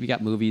you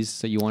got movies,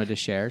 so you wanted to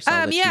share. So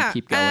let's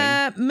keep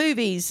going.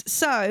 Movies.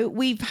 So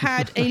we've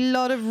had a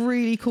lot of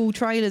really cool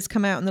trailers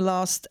come out in the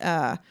last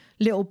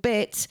little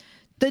bit.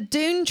 The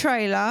Dune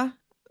trailer,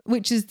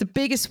 which is the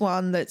biggest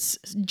one that's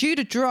due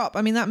to drop.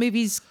 I mean, that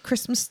movie's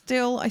Christmas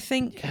still, I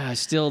think. Yeah,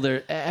 still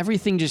there.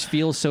 Everything just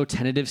feels so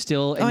tentative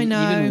still. And I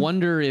know. You even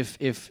wonder if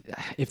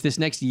this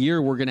next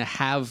year we're going to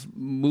have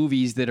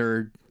movies that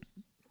are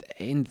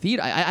in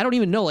theater. I don't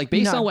even know, like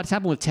based on what's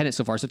happened with Tenet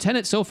so far. So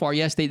Tenet so far,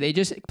 yes, they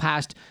just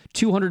passed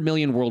 200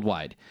 million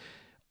worldwide.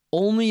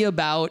 Only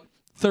about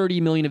 30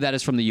 million of that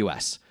is from the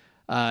US.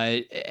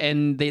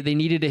 And they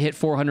needed to hit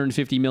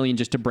 450 million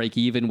just to break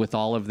even with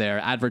all of their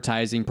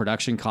advertising,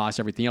 production costs,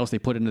 everything else they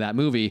put into that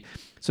movie.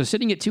 So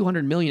sitting at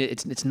 200 million,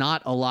 it's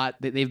not a lot.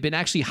 They've been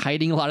actually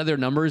hiding a lot of their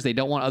numbers. They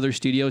don't want other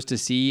studios to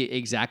see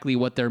exactly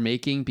what they're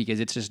making because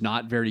it's just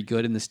not very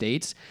good in the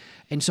States.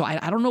 And so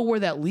I don't know where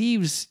that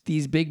leaves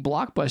these big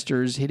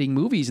blockbusters hitting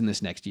movies in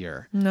this next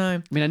year. No.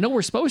 I mean, I know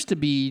we're supposed to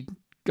be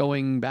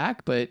going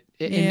back, but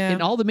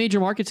in all the major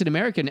markets in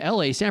America, in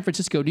LA, San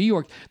Francisco, New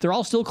York, they're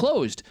all still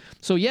closed.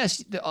 So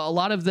yes, a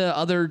lot of the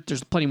other,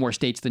 there's plenty more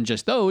states than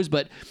just those,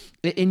 but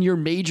in your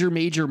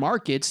major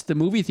markets, the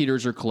movie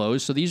theaters are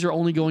closed. So these are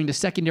only going to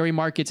secondary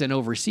markets and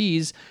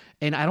overseas.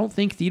 And I don't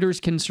think theaters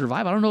can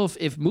survive. I don't know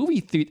if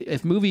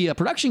movie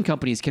production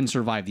companies can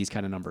survive these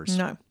kind of numbers.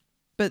 No,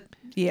 but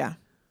yeah.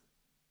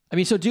 I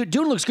mean, so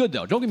Dune looks good,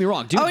 though. Don't get me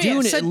wrong.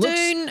 Dune, So it looks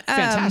Dune,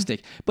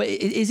 fantastic. But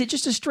is it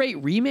just a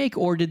straight remake,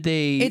 or did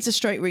they... It's a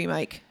straight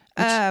remake.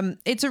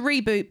 It's a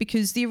reboot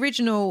because the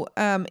original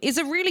is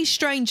a really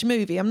strange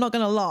movie. I'm not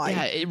going to lie.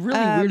 Yeah, it really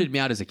weirded me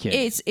out as a kid.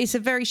 It's a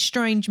very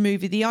strange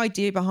movie. The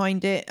idea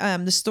behind it,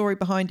 the story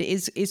behind it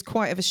is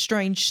quite of a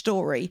strange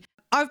story.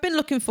 I've been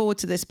looking forward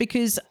to this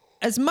because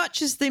as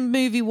much as the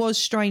movie was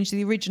strange,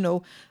 the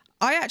original,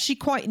 I actually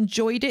quite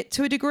enjoyed it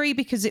to a degree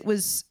because it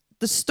was...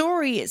 The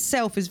story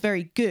itself is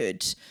very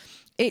good.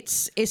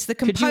 It's the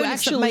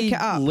components that make it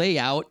up. Could you actually lay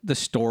out the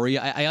story?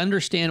 I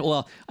understand.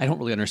 Well, I don't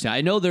really understand.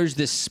 I know there's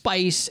this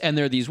spice and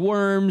there are these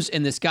worms,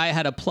 and this guy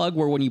had a plug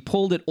where when you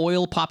pulled it,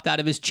 oil popped out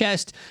of his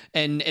chest,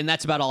 and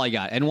that's about all I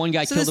got. And one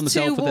guy killed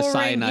himself with a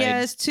cyanide. Yeah,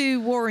 there's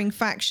two warring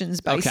factions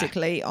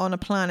basically on a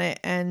planet,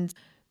 and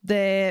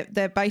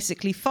they're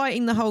basically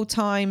fighting the whole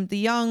time. The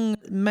young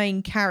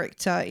main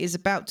character is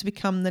about to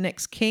become the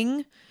next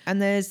king, and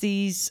there's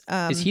these...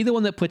 is he the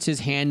one that puts his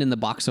hand in the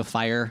box of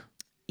fire?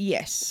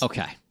 Yes.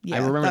 Okay. Yeah, I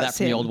remember that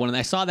from the old one, and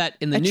I saw that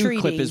in the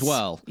new clip as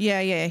well.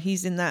 Yeah,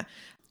 he's in that.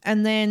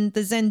 And then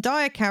the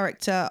Zendaya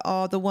character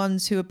are the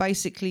ones who are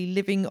basically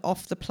living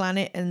off the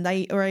planet, and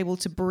they are able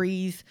to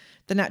breathe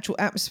the natural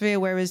atmosphere,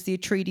 whereas the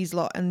Atreides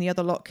lot and the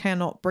other lot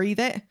cannot breathe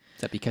it.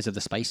 Is that because of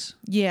the spice?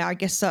 Yeah, I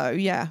guess so,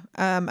 yeah.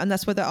 And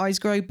that's why their eyes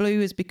grow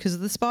blue, is because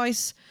of the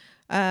spice.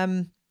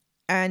 And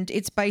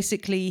it's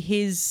basically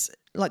his...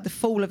 like the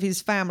fall of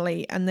his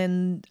family, and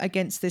then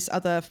against this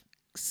other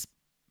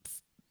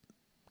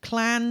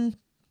clan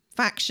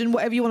faction,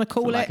 whatever you want to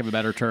call it. For lack of a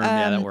better term,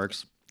 yeah, that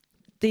works.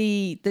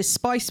 The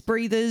spice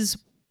breathers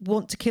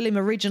want to kill him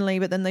originally,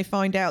 but then they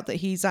find out that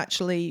he's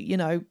actually,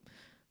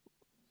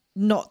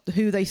 not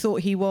who they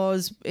thought he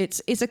was.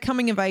 It's a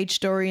coming of age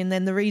story, and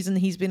then the reason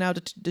he's been able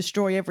to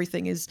destroy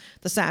everything is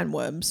the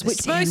sandworms,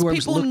 which most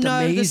people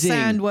know amazing. The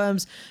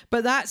sandworms.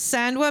 But that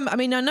sandworm, I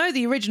mean, I know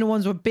the original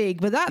ones were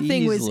big, but that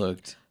thing was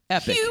looked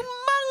epic.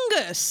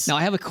 Humongous. Now,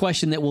 I have a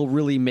question that will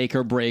really make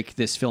or break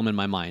this film in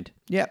my mind.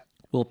 Yep.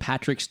 Will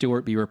Patrick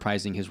Stewart be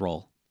reprising his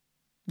role?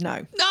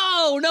 No.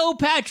 No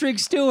Patrick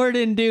Stewart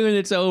in Dune.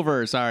 It's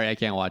over. Sorry, I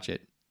can't watch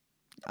it.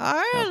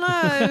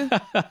 I don't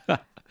know.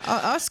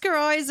 Oscar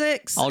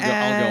Isaacs. I'll go.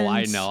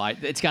 I know.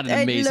 It's got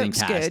an amazing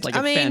cast. Good. Like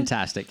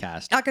fantastic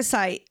cast. Like I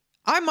say,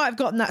 I might have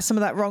gotten some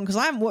of that wrong because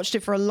I haven't watched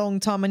it for a long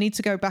time. I need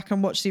to go back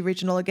and watch the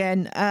original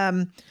again.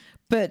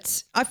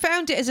 But I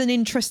found it as an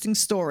interesting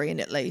story,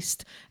 at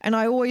least. And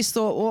I always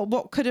thought, well,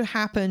 what could have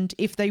happened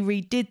if they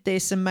redid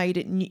this and made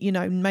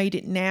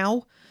it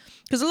now?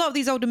 Because a lot of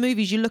these older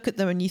movies, you look at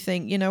them and you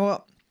think, you know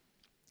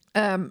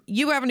what?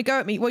 You were having a go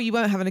at me. Well, you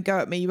weren't having a go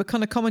at me. You were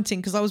kind of commenting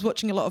because I was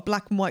watching a lot of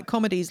black and white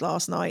comedies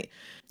last night.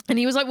 And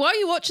he was like, why are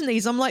you watching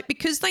these? I'm like,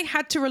 because they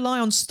had to rely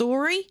on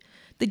story.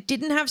 They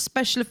didn't have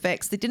special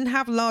effects. They didn't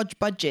have large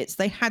budgets.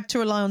 They had to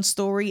rely on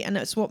story, and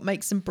that's what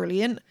makes them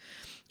brilliant.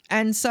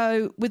 And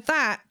so with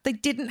that, they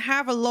didn't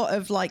have a lot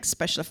of like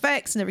special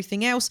effects and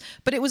everything else,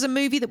 but it was a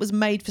movie that was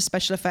made for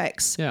special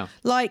effects. Yeah.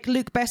 Like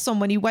Luc Besson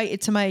when he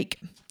waited to make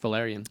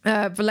Valerian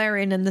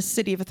and the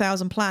City of a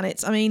Thousand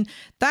Planets. I mean,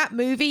 that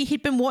movie,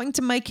 he'd been wanting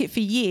to make it for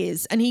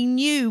years, and he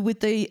knew with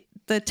the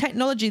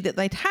technology that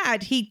they'd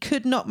had, he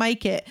could not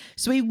make it.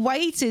 So he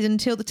waited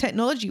until the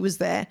technology was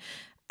there.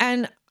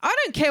 And I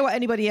don't care what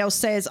anybody else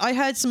says. I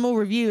heard some more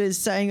reviewers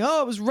saying,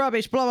 oh, it was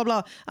rubbish, blah, blah,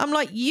 blah. I'm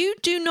like, you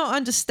do not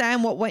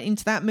understand what went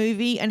into that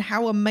movie and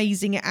how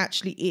amazing it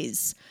actually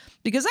is.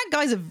 Because that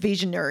guy's a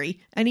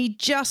visionary and he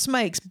just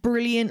makes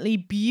brilliantly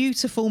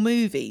beautiful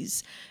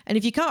movies. And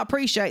if you can't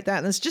appreciate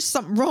that, there's just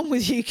something wrong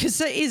with you,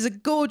 because it is a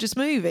gorgeous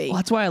movie. Well,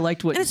 that's why I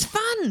liked what... And it's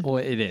fun. Well,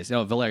 it is.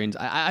 Oh, Valerian's.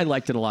 I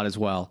liked it a lot as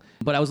well.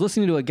 But I was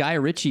listening to a Guy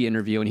Ritchie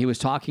interview, and he was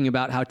talking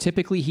about how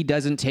typically he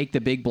doesn't take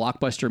the big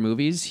blockbuster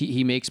movies.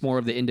 He makes more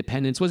of the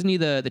independents. Wasn't he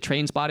the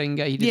Train Spotting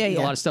guy? He did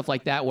a lot of stuff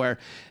like that.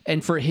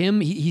 And for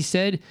him, he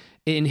said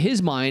in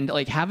his mind,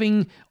 like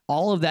having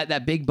all of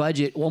that big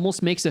budget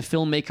almost makes a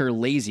filmmaker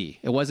lazy.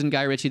 It wasn't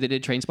Guy Ritchie that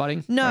did Train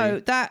Spotting? No,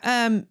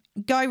 that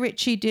Guy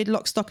Ritchie did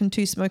Lock, Stock and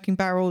Two Smoking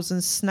Barrels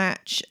and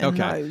Snatch and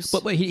those.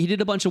 But he did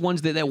a bunch of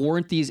ones that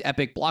weren't these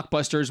epic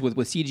blockbusters with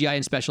CGI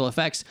and special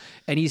effects.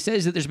 And he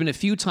says that there's been a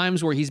few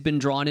times where he's been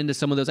drawn into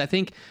some of those. I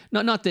think,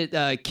 not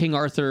that King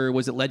Arthur,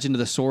 was it Legend of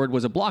the Sword,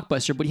 was a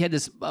blockbuster, but he had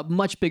this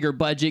much bigger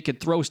budget,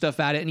 could throw stuff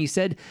at it. And he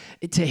said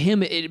to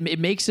him, it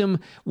makes him,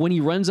 when he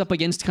runs up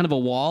against kind of a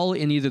wall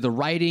in either the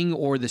writing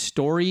or the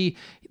story,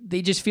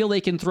 they just feel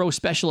they can throw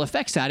special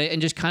effects at it and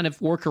just kind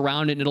of work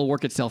around it and it'll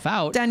work itself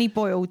out. Danny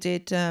Boyle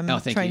did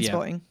Train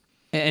Spotting.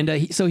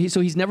 And so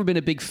he's never been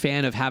a big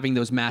fan of having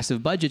those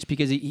massive budgets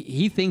because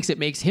he thinks it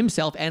makes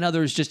himself and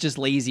others just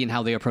lazy in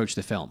how they approach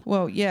the film.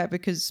 Well, yeah,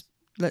 because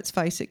let's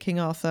face it, King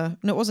Arthur.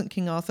 No, it wasn't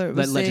King Arthur. It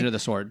was Legend of the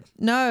Sword.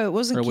 No, it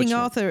wasn't King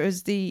Arthur. It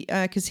was the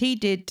because he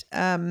did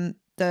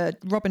the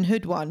Robin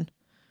Hood one.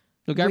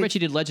 No, Guy Ritchie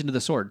did Legend of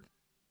the Sword,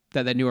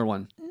 that newer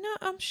one. No,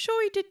 I'm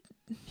sure he did.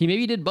 He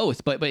maybe did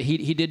both, but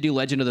he did do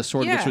Legend of the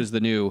Sword, which was the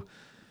new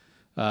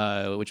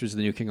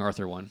King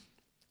Arthur one.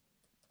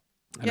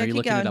 I know you're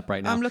looking it up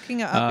right now. I'm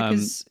looking it up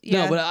because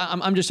no, but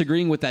I'm just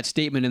agreeing with that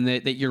statement, and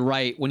that you're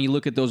right. When you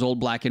look at those old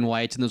black and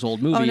whites and those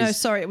old movies. Oh no,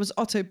 sorry, it was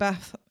Otto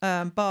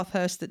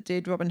Bathurst that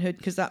did Robin Hood,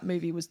 because that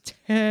movie was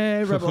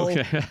terrible.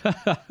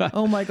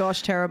 Oh my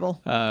gosh,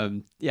 terrible.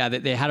 Yeah,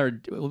 they had her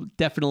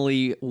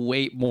definitely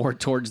weight more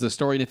towards the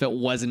story, and if it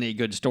wasn't a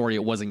good story,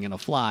 it wasn't going to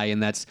fly.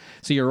 And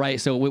so you're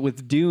right. So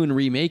with Dune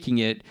remaking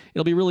it,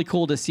 it'll be really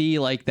cool to see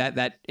like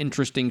that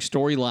interesting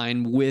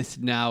storyline with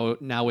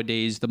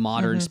nowadays the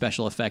modern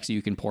special effects that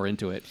you can pour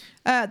into it.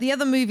 The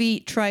other movie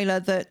trailer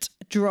that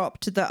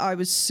dropped that I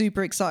was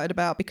super excited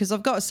about, because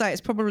I've got to say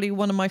it's probably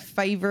one of my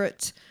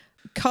favorite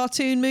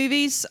cartoon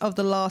movies of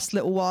the last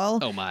little while.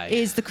 Oh my.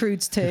 Is The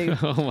Croods 2.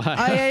 Oh my.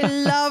 I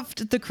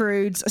loved The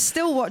Croods. I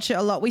still watch it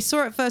a lot. We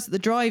saw it first at the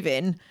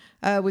drive-in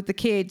with the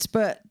kids,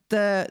 but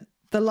the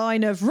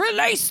line of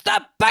 "release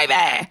the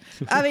baby,"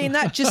 I mean,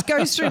 that just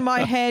goes through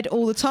my head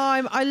all the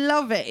time. I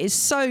love it. It's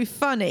so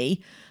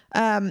funny.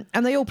 And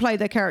they all play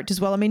their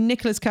characters well. I mean,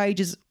 Nicolas Cage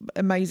is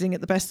amazing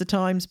at the best of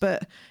times,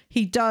 but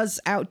he does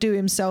outdo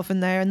himself in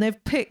there. And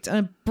they've picked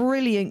a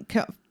brilliant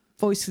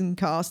voicing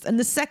cast. And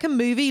the second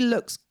movie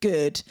looks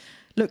good.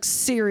 Looks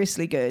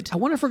seriously good. I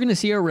wonder if we're going to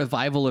see a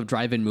revival of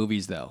drive-in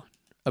movies, though.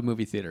 Of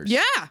movie theaters.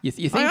 Yeah. You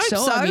think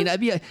so? I mean,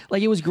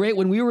 it was great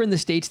when we were in the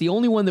States. The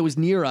only one that was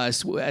near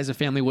us as a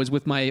family was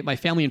with my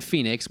family in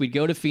Phoenix. We'd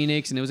go to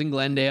Phoenix and it was in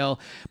Glendale,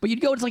 but you'd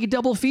go, it's like a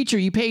double feature.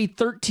 You pay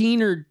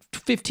 $13 or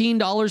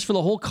 $15 for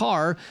the whole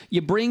car.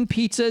 You bring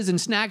pizzas and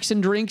snacks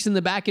and drinks in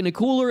the back in a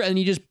cooler, and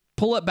you just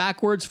pull it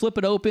backwards, flip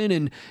it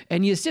open,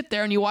 and you sit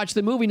there and you watch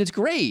the movie, and it's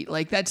great.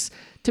 Like that's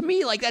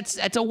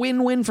a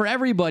win-win for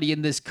everybody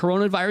in this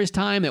coronavirus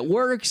time. It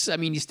works. I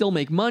mean, you still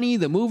make money.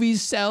 The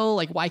movies sell.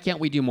 Like, why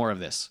can't we do more of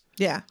this?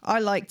 Yeah, I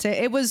liked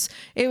it. It was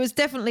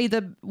definitely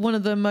one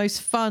of the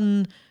most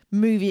fun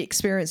movie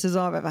experiences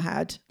I've ever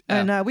had.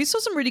 And we saw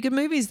some really good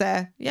movies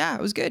there. Yeah,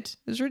 it was good. It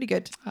was really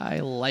good. I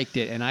liked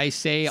it. And I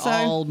say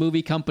all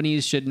movie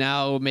companies should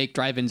now make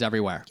drive-ins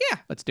everywhere. Yeah.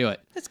 Let's do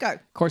it. Let's go.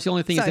 Of course, the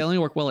only thing is they only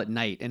work well at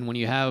night. And when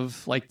you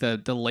have like the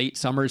late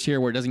summers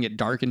here where it doesn't get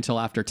dark until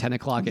after 10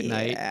 o'clock at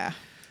night. Yeah.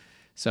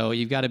 So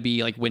you've got to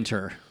be like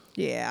winter.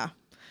 Yeah.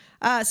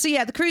 So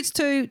yeah, The Croods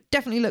 2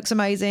 definitely looks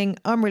amazing.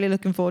 I'm really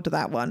looking forward to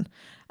that one.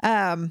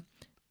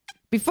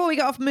 Before we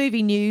get off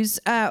movie news,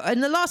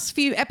 in the last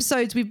few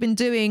episodes, we've been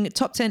doing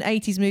top 10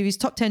 80s movies,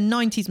 top 10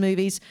 90s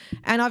movies,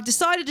 and I've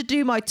decided to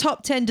do my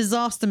top 10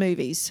 disaster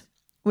movies,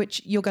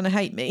 which you're going to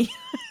hate me.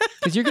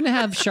 Because you're going to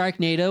have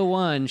Sharknado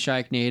 1,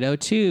 Sharknado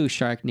 2,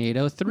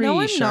 Sharknado 3, no,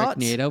 I'm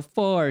Sharknado not.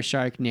 4,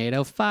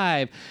 Sharknado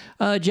 5,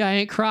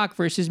 Giant Croc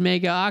versus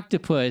Mega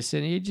Octopus,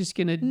 and you're just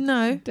going to...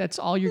 No. That's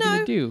all you're going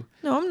to do.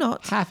 No, I'm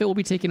not. Half it will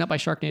be taken up by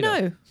Sharknado.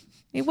 No,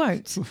 it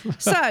won't.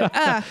 So,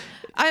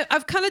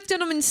 I've kind of done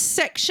them in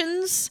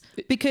sections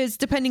because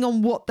depending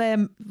on what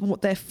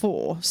they're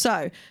for.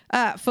 So,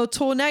 for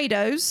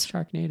tornadoes...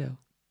 Sharknado.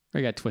 Or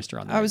you got Twister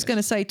on there. I was going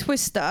to say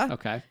Twister.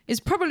 Okay. Is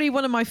probably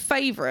one of my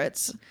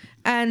favorites.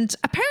 And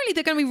apparently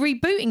they're going to be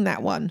rebooting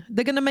that one.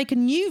 They're going to make a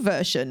new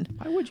version.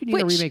 Why would you need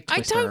to remake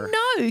Twister? I don't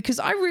know, because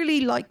I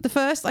really like the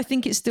first. I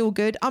think it's still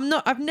good.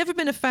 I've never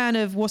been a fan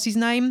of, what's his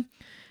name?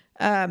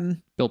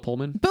 Bill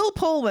Pullman? Bill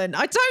Pullman.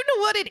 I don't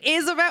know what it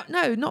is about.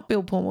 No, not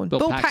Bill Pullman.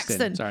 Bill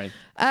Paxton. Sorry.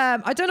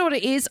 I don't know what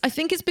it is. I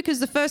think it's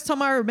because the first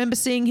time I remember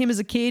seeing him as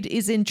a kid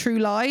is in True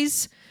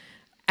Lies.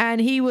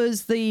 And he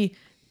was the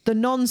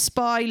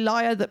non-spy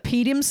liar that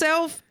peed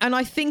himself, and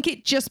I think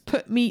it just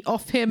put me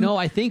off him. No,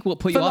 I think what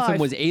put you off him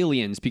was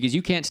Aliens, because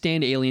you can't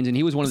stand aliens, and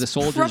he was one of the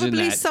soldiers in that.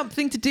 Probably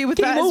something to do with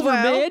Game that over,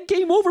 as well. man.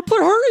 Game over.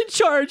 Put her in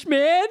charge,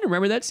 man.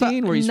 Remember that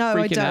scene where he's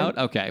freaking I out?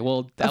 don't. Okay,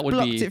 well, that I've would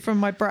blocked be... it from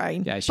my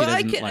brain. Yeah, she but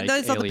doesn't like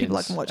there's other people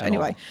I can watch. at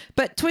Anyway, all.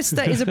 but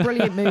Twister is a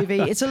brilliant movie.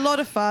 It's a lot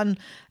of fun.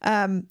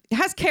 It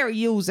has Carrie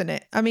Yules in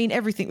it. I mean,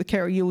 everything with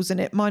Carrie Yules in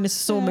it, minus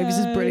the Saw movies,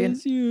 is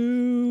brilliant.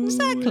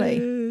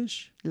 Exactly.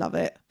 Love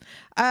it.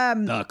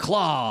 The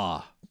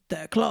Claw.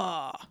 The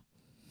Claw.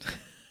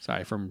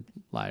 Sorry, from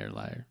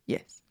Liar.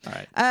 Yes. All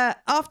right.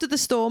 After the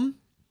Storm,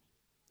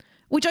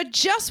 which I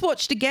just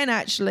watched again,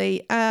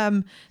 actually.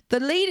 The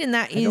lead in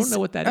that is... I don't know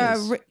what that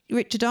is.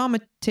 Richard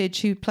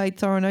Armitage, who played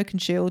Thorin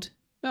Oakenshield.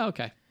 Oh,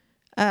 okay.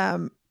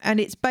 And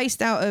it's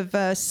based out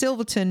of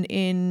Silverton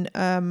in...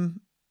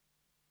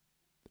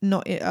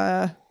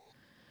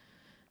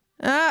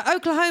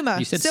 Oklahoma.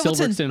 You said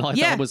Silverton. Silverton. I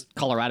thought it was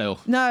Colorado.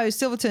 No,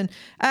 Silverton.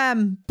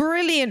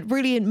 Brilliant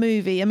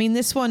movie. I mean,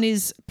 this one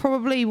is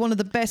probably one of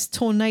the best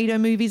tornado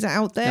movies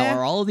out there. Now,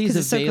 are all of these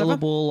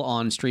available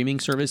on streaming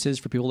services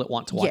for people that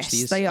want to watch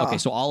these? Yes, they are. Okay,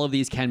 so all of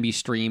these can be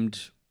streamed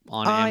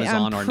on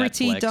Amazon or Netflix. I'm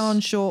pretty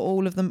darn sure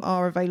all of them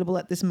are available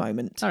at this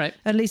moment. All right.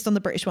 At least on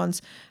the British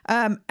ones.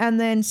 And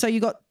then, so you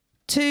got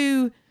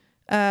 2...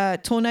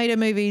 tornado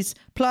movies,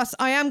 plus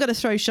I am going to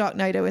throw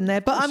Sharknado in there,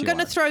 but I'm going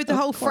to throw the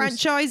whole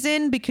franchise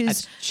in because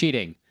that's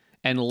cheating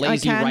and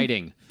lazy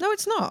writing. No,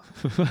 it's not.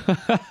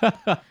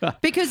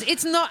 Because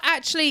it's not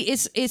actually,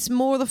 it's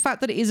more the fact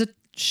that it is a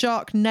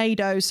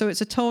Sharknado, so it's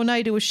a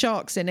tornado with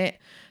sharks in it.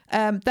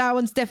 That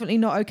one's definitely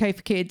not okay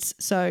for kids,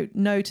 so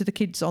no to the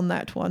kids on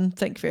that one.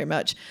 Thank you very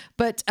much.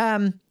 But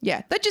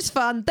yeah, they're just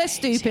fun. They're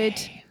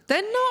stupid.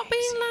 They're not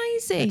being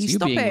lazy. That's you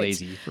Stop being it.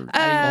 lazy for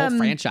adding the whole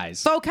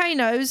franchise.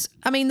 Volcanoes.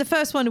 I mean, the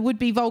first one would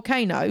be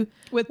Volcano.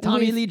 With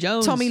Tommy Lee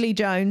Jones. Tommy Lee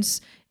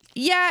Jones.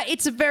 Yeah,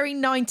 it's a very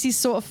 90s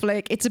sort of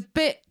flick. It's a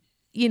bit,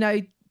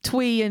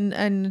 twee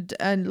and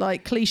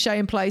like cliche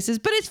in places,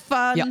 but it's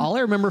fun. Yeah, all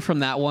I remember from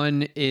that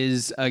one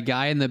is a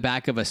guy in the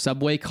back of a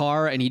subway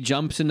car and he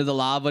jumps into the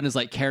lava and is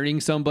like carrying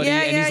somebody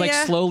and he's like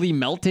slowly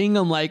melting.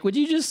 I'm like, would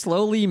you just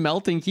slowly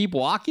melt and keep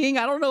walking?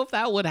 I don't know if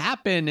that would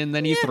happen. And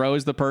then he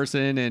throws the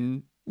person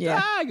and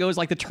it goes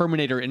like the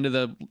Terminator into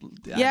the...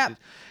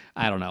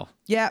 I don't know.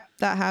 Yeah,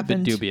 that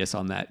happened. A bit dubious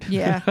on that.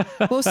 Yeah.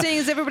 Well, seeing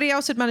as everybody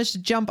else had managed to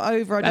jump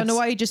over, I don't know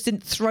why he just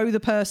didn't throw the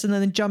person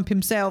and then jump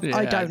himself.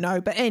 I don't know.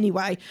 But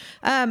anyway.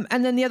 And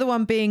then the other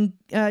one being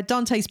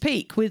Dante's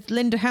Peak with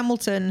Linda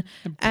Hamilton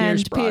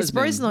and Pierce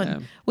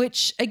Brosnan,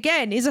 which,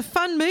 again, is a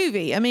fun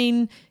movie. I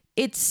mean,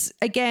 it's,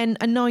 again,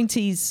 a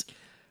 90s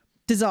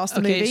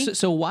disaster movie.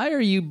 So why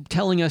are you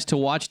telling us to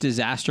watch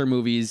disaster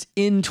movies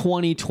in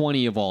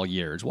 2020 of all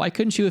years? Why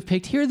couldn't you have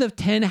picked, here are the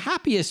 10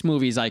 happiest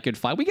movies I could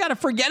find? We got to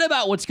forget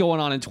about what's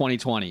going on in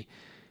 2020.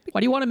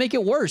 Why do you want to make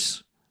it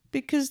worse?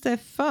 Because they're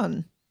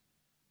fun.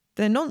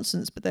 They're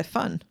nonsense, but they're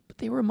fun. But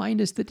they remind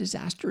us that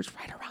disaster is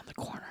right around the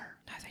corner.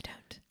 No, they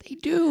don't. They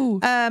do.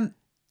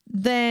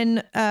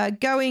 Then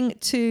going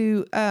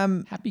to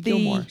Happy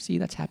Gilmore. See,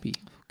 that's happy.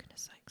 Oh,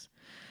 goodness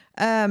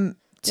sakes.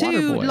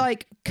 To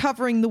like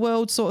covering the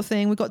world sort of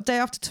thing. We've got Day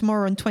After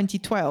Tomorrow in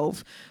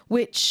 2012,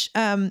 which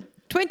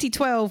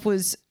 2012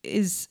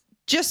 is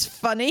just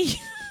funny.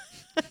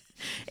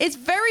 It's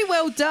very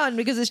well done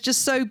because it's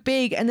just so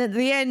big, and at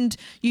the end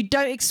you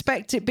don't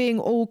expect it being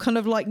all kind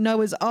of like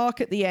Noah's Ark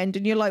at the end,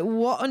 and you're like,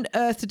 what on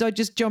earth did I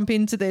just jump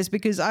into this?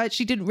 Because I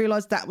actually didn't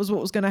realize that was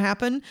what was going to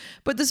happen.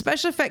 But the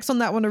special effects on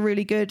that one are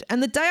really good,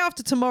 and the Day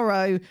After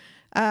Tomorrow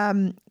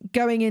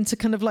going into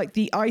kind of like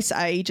the Ice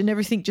Age and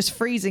everything just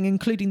freezing,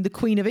 including the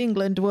Queen of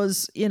England,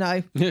 was, you're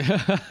like,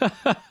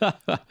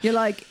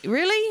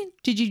 really?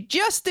 Did you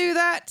just do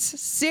that?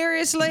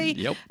 Seriously?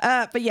 Yep.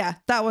 But yeah,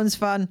 that one's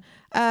fun.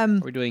 Are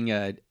we doing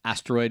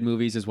asteroid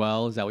movies as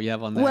well? Is that what you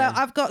have on there? Well,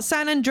 I've got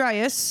San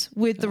Andreas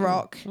with The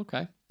Rock.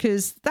 Okay.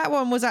 Because that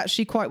one was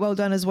actually quite well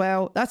done as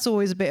well. That's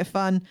always a bit of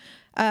fun.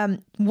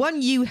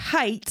 One you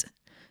hate,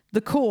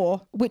 The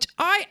Core, which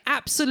I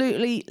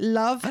absolutely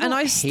love, and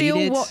I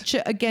still watch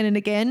it again and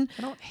again.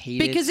 I don't hate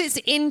because it. It's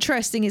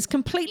interesting. It's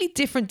completely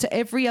different to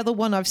every other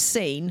one I've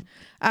seen.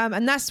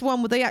 And that's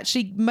one where they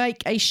actually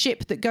make a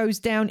ship that goes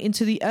down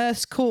into the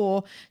Earth's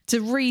core to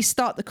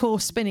restart the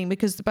core spinning,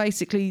 because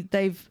basically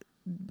they've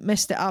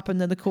messed it up and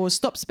then the core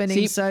stops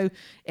spinning, so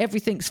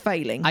everything's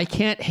failing. I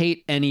can't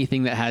hate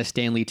anything that has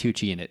Stanley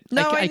Tucci in it.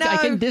 No, I know. I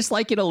can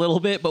dislike it a little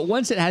bit, but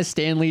once it has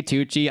Stanley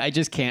Tucci, I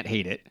just can't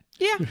hate it.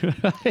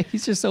 Yeah.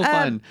 He's just so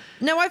fun.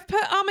 Now, I've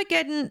put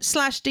Armageddon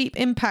 / Deep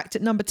Impact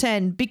at number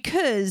 10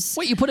 because...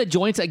 Wait, you put a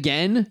joint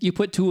again? You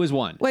put 2 as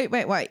 1. Wait.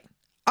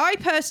 I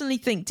personally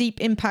think Deep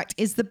Impact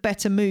is the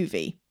better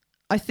movie.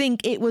 I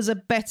think it was a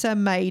better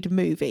made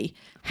movie.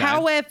 Okay.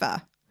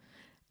 However,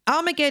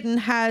 Armageddon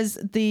has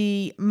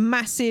the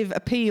massive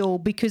appeal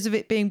because of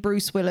it being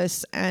Bruce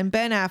Willis and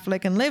Ben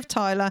Affleck and Liv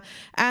Tyler,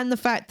 and the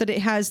fact that it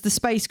has the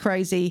space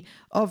crazy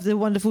of the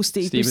wonderful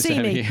Steve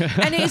Buscemi.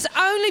 And it is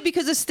only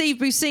because of Steve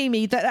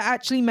Buscemi that it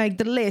actually made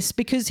the list,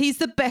 because he's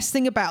the best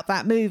thing about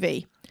that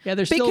movie. Yeah,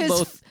 they're still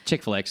both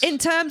chick flicks. In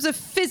terms of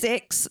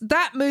physics,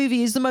 that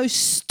movie is the most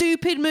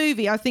stupid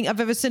movie I think I've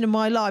ever seen in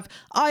my life.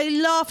 I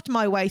laughed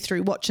my way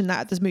through watching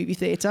that at the movie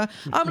theatre.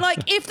 I'm like,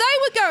 if they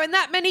were going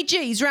that many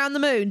G's around the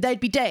moon,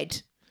 they'd be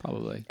dead.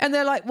 Probably. And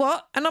they're like,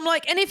 what? And I'm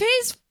like, and if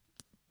his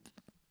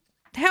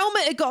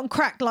helmet had gotten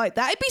cracked like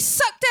that, it'd be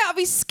sucked out of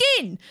his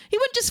skin. He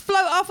wouldn't just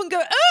float off and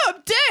go, oh,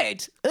 I'm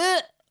dead.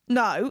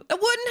 No, it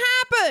wouldn't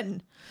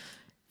happen.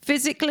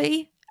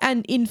 Physically...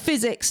 And in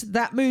physics,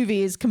 that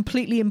movie is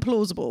completely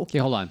implausible. Okay,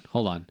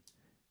 hold on.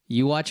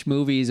 You watch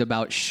movies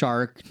about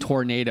shark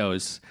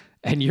tornadoes,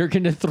 and you're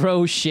going to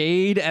throw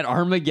shade at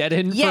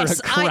Armageddon for a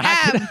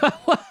crack? Yes, I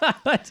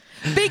am.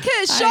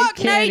 Because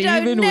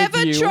Sharknado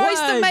never tries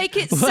to make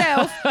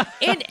itself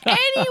in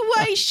any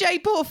way,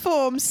 shape, or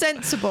form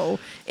sensible.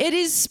 It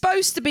is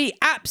supposed to be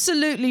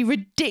absolutely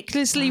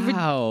ridiculously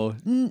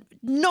nonsense.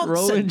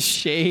 Throwing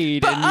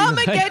shade. But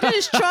Armageddon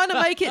is trying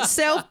to make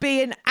itself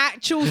be an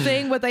actual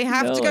thing where they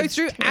have to go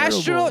through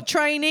astronaut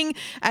training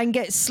and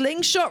get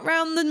slingshot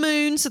around the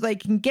moon so they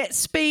can get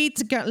speed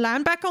to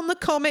land back on the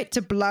comet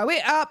to blow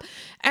it up.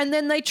 And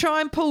then they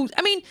try and pull...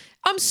 I mean,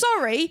 I'm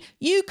sorry,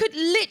 you could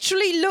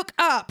literally look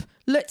up...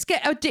 Let's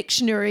get a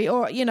dictionary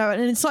or, an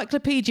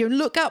encyclopedia and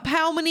look up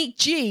how many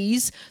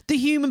G's the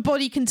human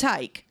body can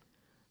take.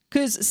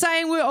 Because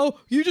saying,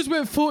 you just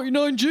went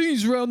 49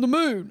 G's around the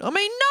moon. I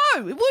mean,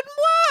 no, it wouldn't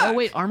work. Oh,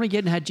 wait,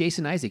 Armageddon had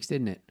Jason Isaacs,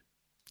 didn't it?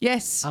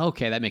 Yes.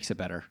 Okay, that makes it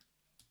better.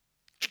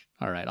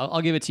 All right,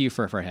 I'll give it to you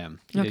for him.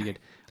 He did good.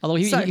 Although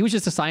he was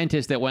just a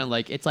scientist that went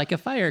like, it's like a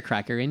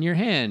firecracker in your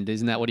hand.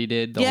 Isn't that what he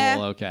did?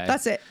 Okay.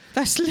 That's it.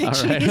 That's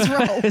literally his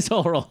role. His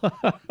whole role.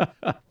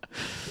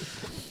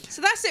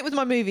 So that's it with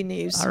my movie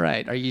news. All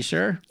right. Are you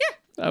sure?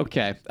 Yeah.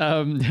 Okay.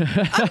 I'm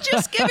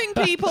just giving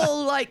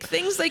people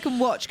things they can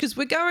watch, because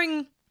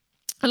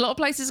a lot of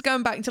places are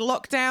going back into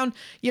lockdown.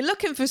 You're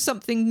looking for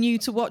something new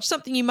to watch,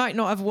 something you might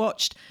not have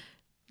watched.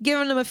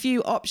 Giving them a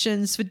few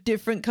options for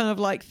different kind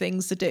of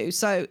things to do.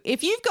 So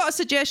if you've got a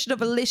suggestion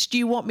of a list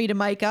you want me to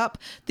make up,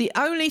 the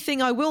only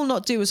thing I will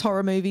not do is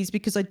horror movies,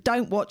 because I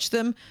don't watch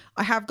them.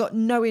 I have got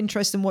no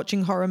interest in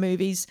watching horror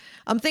movies.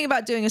 I'm thinking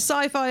about doing a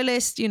sci-fi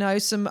list,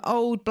 some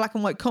old black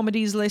and white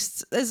comedies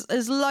lists.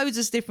 There's loads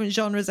of different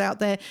genres out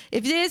there.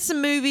 If there's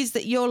some movies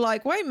that you're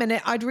like, wait a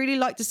minute, I'd really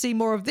like to see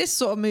more of this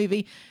sort of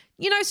movie,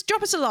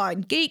 drop us a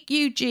line, Geek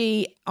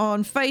UG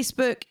on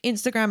Facebook,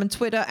 Instagram, and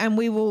Twitter, and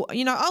we will,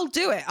 I'll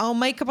do it. I'll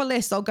make up a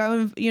list. I'll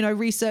go and,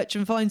 research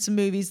and find some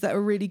movies that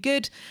are really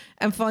good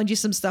and find you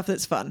some stuff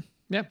that's fun.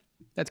 Yeah,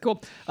 that's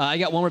cool. I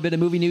got one more bit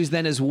of movie news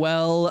then as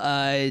well.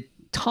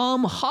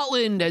 Tom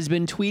Holland has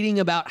been tweeting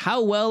about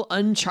how well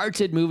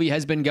Uncharted movie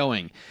has been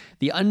going.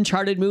 The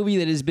Uncharted movie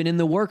that has been in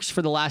the works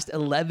for the last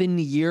 11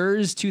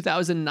 years.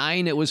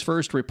 2009, it was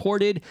first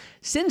reported.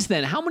 Since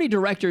then, how many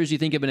directors do you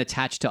think have been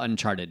attached to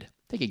Uncharted?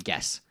 Take a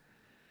guess.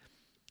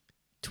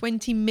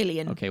 20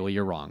 million. Okay, well,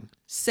 you're wrong.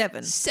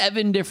 7.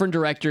 7 different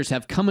directors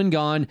have come and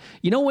gone.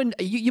 When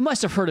you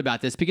must have heard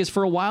about this, because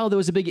for a while there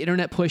was a big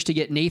internet push to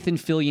get Nathan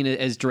Fillion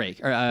as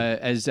Drake, or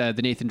as the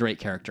Nathan Drake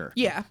character.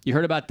 Yeah. You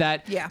heard about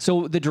that? Yeah.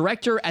 So the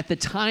director at the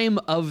time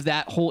of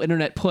that whole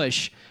internet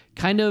push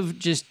kind of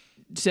just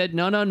said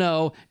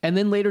no, and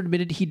then later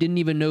admitted he didn't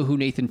even know who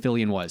Nathan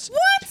Fillion was.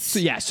 What? So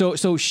yeah,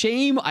 so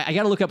shame. I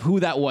got to look up who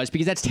that was,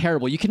 because that's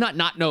terrible. You cannot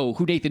not know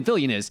who Nathan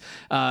Fillion is.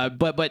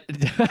 But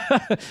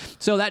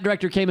so that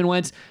director came and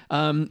went.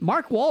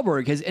 Mark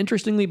Wahlberg has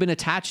interestingly been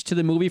attached to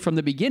the movie from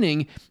the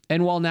beginning,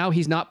 and while now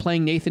he's not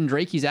playing Nathan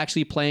Drake, he's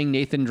actually playing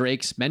Nathan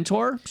Drake's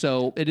mentor.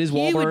 So it is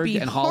Wahlberg he would be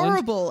and Holland.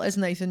 Horrible as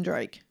Nathan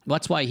Drake.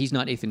 That's why he's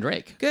not Nathan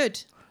Drake.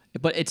 Good.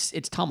 But it's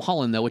Tom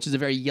Holland, though, which is a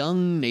very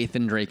young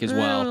Nathan Drake as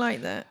well. I don't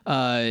like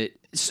that.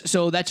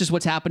 So that's just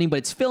what's happening, but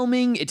it's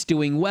filming. It's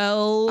doing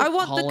well. I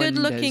want the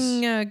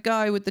good-looking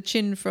guy with the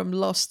chin from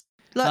Lost.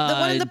 Like the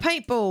one in the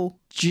paintball.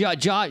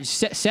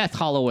 Seth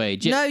Holloway.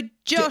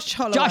 Josh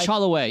Holloway. Josh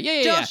Holloway.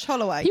 Yeah. Josh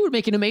Holloway. He would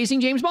make an amazing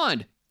James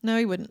Bond. No,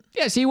 he wouldn't.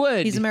 Yes, he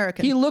would. He's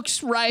American. He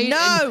looks right.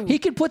 No. He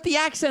could put the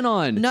accent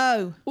on.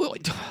 No.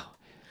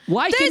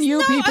 Why can you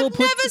people I've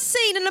never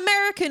seen an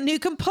American who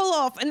can pull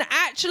off an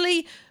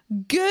actually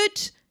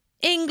good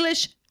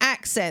English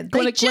accent.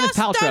 They just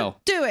don't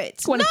do it.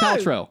 Gwyneth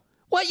Paltrow.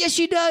 Well, yes,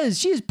 she does.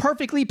 She is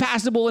perfectly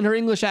passable in her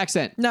English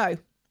accent. No.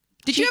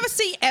 Did you ever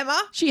see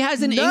Emma? She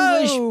has an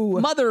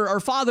English mother or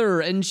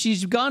father, and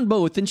she's gone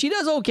both, and she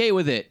does okay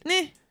with it.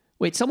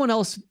 Wait, someone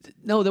else?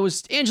 No, there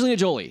was Angelina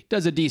Jolie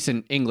does a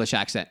decent English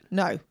accent.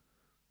 No.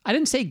 I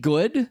didn't say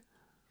good.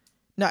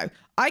 No.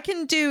 I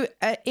can do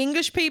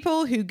English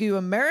people who do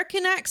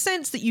American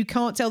accents that you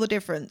can't tell the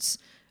difference.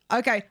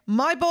 Okay,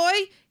 my boy,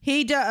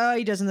 he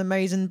does an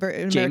amazing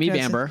American Jamie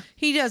accent. Bamber.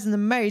 He does an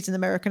amazing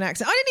American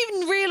accent. I didn't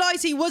even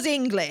realize he was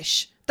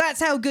English. That's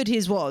how good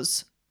his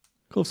was.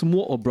 Go some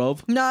water, bro.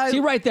 No. See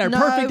right there,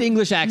 perfect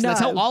English accent. That's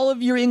how all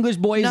of your English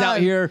boys out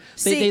here,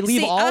 they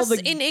leave all us the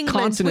in England,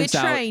 consonants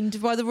out. we're trained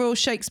by the Royal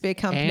Shakespeare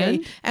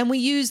Company, and we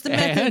use the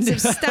methods of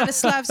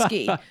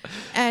Stanislavski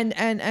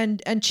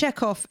and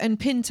Chekhov and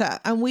Pinter,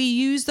 and we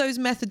use those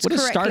methods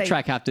correctly. What does Star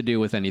Trek have to do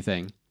with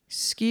anything?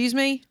 Excuse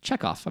me?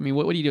 Chekhov. I mean,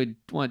 what do you do?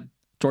 Want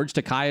George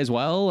Takei as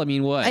well? I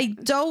mean, what? A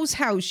doll's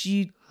house,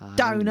 you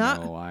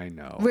donut. I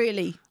know.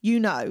 Really,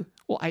 you know.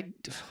 Well,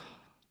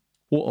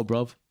 water,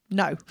 bruv.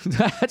 No.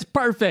 That's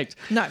perfect.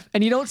 No.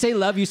 And you don't say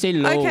love, you say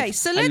love. Okay,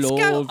 so let's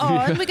go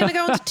on. We're going to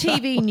go on to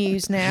TV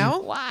news now.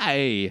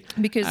 Why?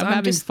 Because I'm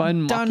having just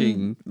fun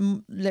done.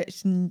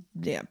 mocking.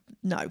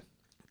 No.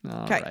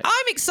 All Okay, right.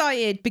 I'm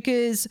excited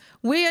because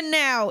we are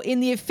now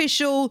in the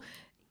official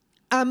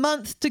a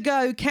month to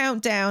go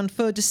countdown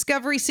for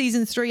Discovery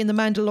Season 3 and The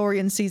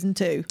Mandalorian Season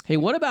 2. Hey,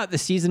 what about the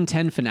Season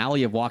 10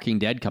 finale of Walking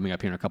Dead coming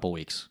up here in a couple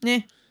weeks? Yeah.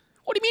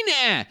 What do you mean,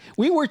 eh?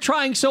 We were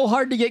trying so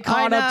hard to get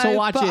caught up to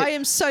watch but it. I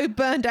am so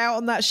burned out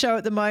on that show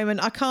at the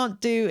moment. I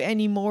can't do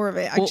any more of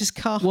it. I just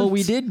can't. Well,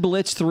 we did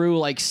blitz through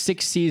like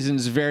 6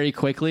 seasons very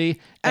quickly.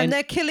 And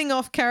they're killing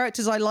off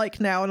characters I like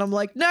now, and I'm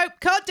like, nope,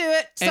 can't do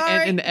it.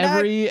 Sorry.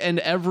 And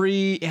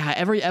every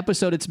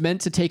episode, it's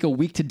meant to take a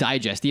week to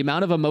digest. The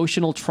amount of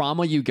emotional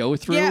trauma you go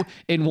through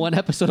in one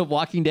episode of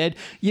Walking Dead,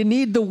 you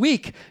need the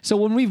week. So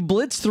when we've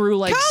blitzed through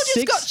like Carl just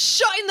 6... got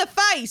shot in the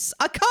face.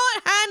 I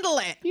can't handle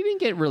it. He didn't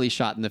get really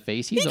shot in the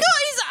face. He got his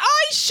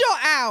eye shot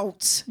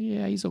out.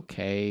 Yeah, he's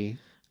okay.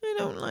 I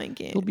don't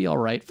like it. He'll be all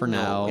right for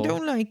now. I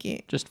don't like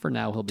it. Just for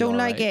now, he'll be Don't all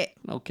like right. it.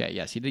 Okay,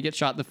 yes, he did get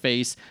shot in the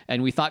face,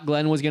 and we thought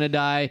Glenn was going to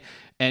die,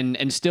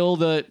 and still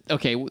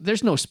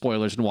there's no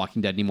spoilers in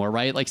Walking Dead anymore,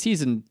 right? Like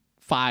season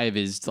 5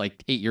 is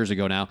like 8 years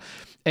ago now.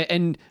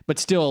 But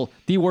still,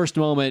 the worst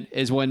moment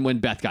is when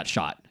Beth got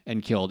shot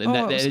and killed, and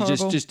that is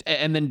just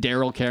and then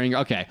Daryl carrying her.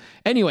 Okay.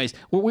 Anyways,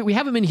 we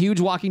haven't been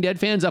huge Walking Dead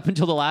fans up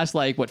until the last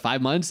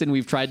 5 months, and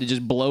we've tried to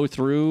just blow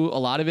through a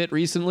lot of it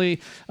recently.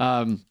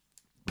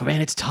 But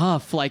man, it's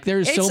tough. Like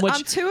there's so much.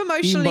 I'm too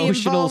emotionally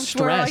involved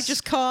stress. where I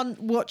just can't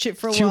watch it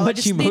for a Too while. much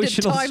I just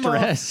emotional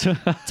needed stress.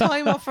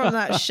 time off from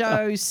that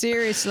show.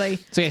 Seriously.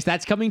 So yes,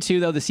 that's coming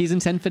too, though, the season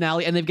 10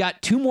 finale, and they've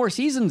got 2 more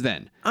seasons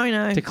then. I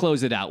know. To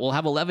close it out. We'll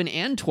have 11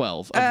 and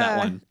 12 of that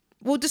one.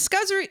 Well,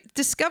 Discovery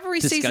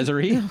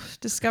season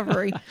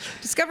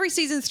Discovery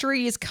season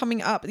 3 is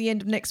coming up at the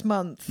end of next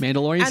month.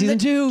 Mandalorian season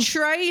 2. The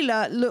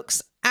trailer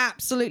looks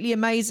absolutely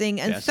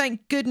amazing, and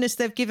thank goodness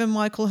they've given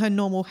Michael her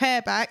normal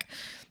hair back.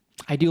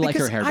 I do like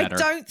her hair better. I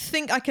don't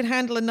think I can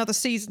handle another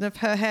season of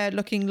her hair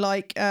looking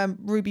like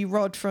Ruby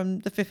Rod from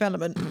The Fifth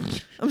Element.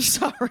 I'm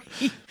sorry.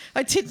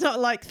 I did not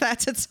like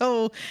that at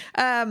all.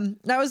 That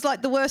was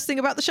like the worst thing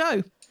about the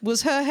show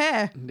was her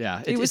hair.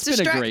 Yeah, it was been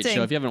distracting. a great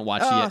show. If you haven't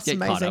watched it yet,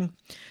 get caught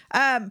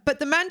up. But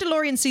The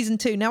Mandalorian season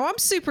 2. Now, I'm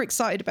super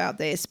excited about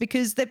this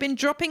because they've been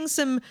dropping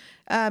some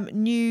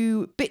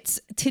new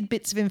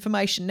tidbits of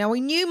information. Now, we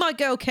knew my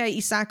girl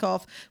Katie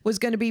Sackhoff was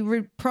going to be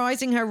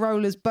reprising her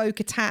role as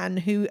Bo-Katan,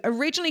 who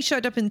originally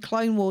showed up in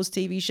Clone Wars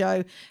TV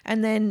show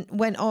and then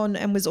went on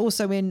and was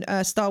also in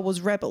Star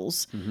Wars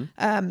Rebels.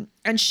 Mm-hmm.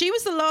 And she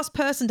was the last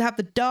person to have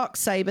the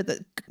Darksaber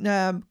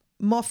that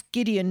Moff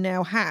Gideon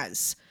now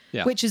has.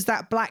 Yeah. Which is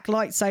that black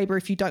lightsaber,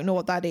 if you don't know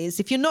what that is.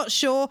 If you're not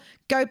sure,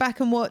 go back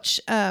and watch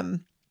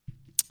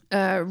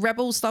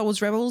Rebels, Star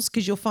Wars Rebels,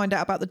 because you'll find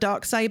out about the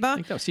Darksaber. I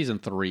think that was season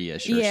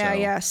 3-ish or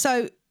Yeah.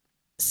 So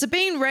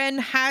Sabine Wren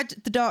had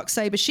the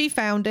Darksaber. She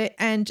found it,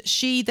 and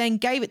she then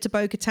gave it to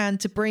Bo-Katan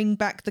to bring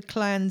back the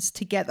clans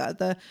together,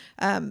 the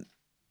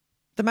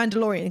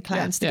Mandalorian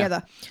clans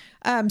together.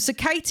 So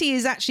Katie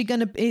is actually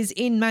is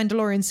in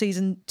Mandalorian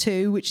season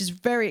 2, which is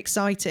very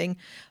exciting.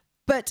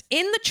 But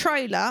in the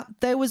trailer,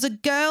 there was a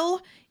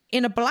girl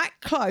in a black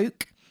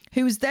cloak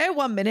who was there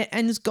 1 minute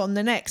and is gone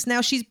the next.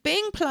 Now, she's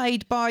being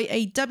played by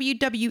a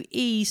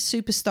WWE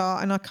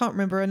superstar, and I can't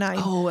remember her name.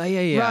 Oh,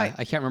 yeah. Right.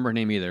 I can't remember her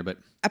name either, but...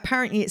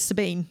 Apparently, it's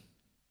Sabine.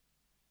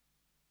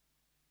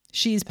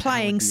 She's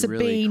playing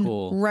Sabine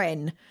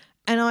Wren.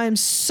 And I am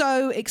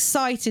so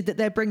excited that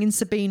they're bringing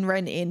Sabine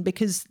Wren in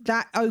because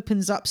that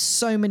opens up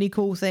so many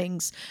cool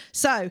things.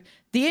 So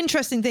the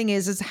interesting thing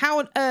is how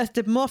on earth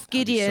did Moff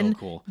Gideon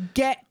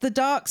get the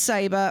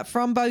Darksaber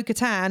from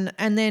Bo-Katan?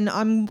 And then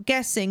I'm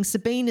guessing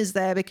Sabine is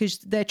there because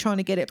they're trying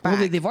to get it back.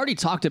 Well, they've already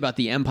talked about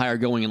the Empire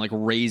going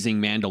and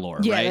raising Mandalore,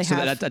 right? They so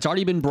have. that's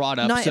already been brought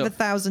up. Night of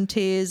 1,000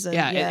 Tears. And,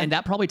 and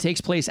that probably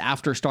takes place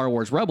after Star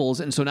Wars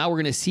Rebels. And so now we're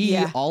going to see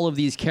all of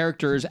these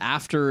characters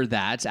after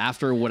that,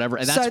 after whatever.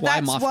 And that's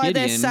why Moff Gideon...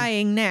 they're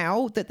saying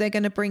now that they're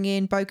going to bring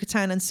in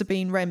Bo-Katan and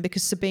Sabine Wren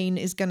because Sabine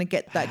is going to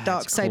get that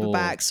Darksaber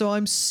back. So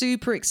I'm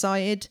super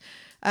excited.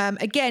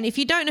 Again, if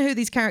you don't know who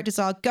these characters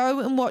are,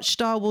 go and watch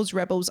Star Wars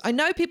Rebels. I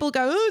know people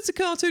go, oh, it's a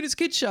cartoon, it's a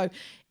kid's show.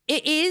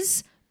 It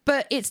is,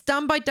 But it's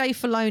done by Dave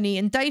Filoni,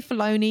 and Dave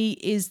Filoni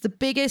is the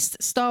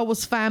biggest Star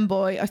Wars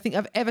fanboy I think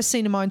I've ever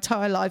seen in my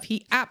entire life.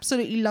 He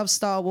absolutely loves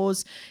Star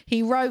Wars.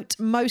 He wrote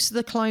most of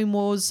the Clone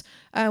Wars,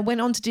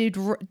 went on to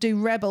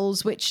do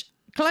Rebels, which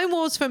Clone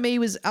Wars for me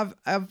was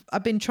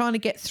I've been trying to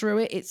get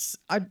through it.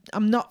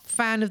 I'm not a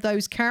fan of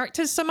those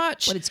characters so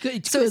much. But it's good.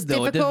 It's good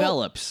though. Difficult. It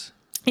develops.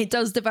 It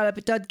does develop.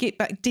 It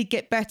did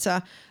get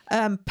better.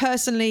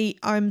 Personally,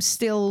 I'm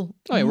still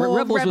more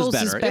Rebels was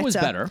better. Is better. It was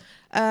better.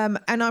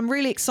 And I'm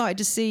really excited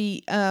to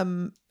see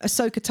Ahsoka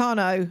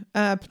Tano,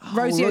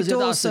 Rosie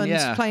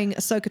Dawson playing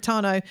Ahsoka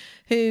Tano,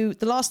 who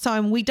the last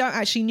time we don't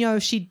actually know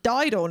if she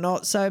died or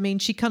not. So I mean,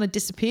 she kind of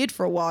disappeared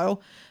for a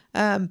while,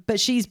 but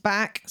she's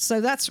back.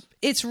 So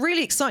it's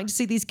really exciting to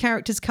see these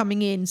characters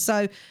coming in.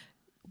 So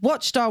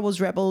watch Star Wars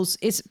Rebels.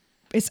 It's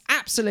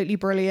absolutely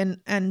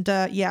brilliant, and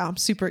I'm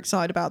super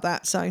excited about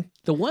that. So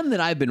the one that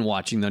I've been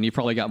watching, though, and you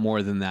probably got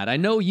more than that. I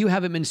know you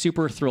haven't been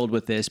super thrilled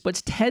with this, but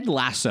it's Ted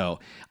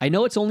Lasso. I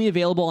know it's only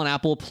available on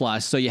Apple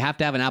Plus, so you have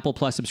to have an Apple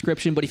Plus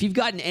subscription. But if you've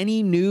gotten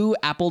any new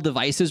Apple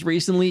devices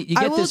recently, you get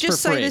this for free. I will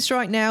just say this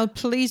right now: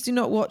 please do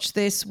not watch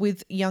this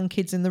with young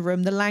kids in the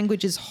room. The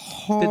language is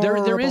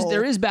horrible.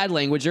 There is bad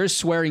language. There is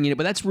swearing in it,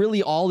 but that's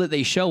really all that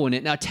they show in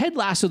it. Now, Ted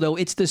Lasso, though,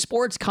 it's the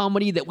sports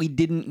comedy that we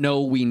didn't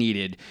know we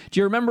needed. Do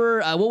you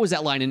remember what was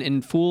that line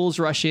in Fools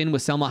Rush In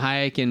with Selma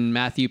Hayek and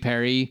Matthew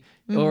Perry?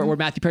 Or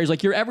Matthew Perry's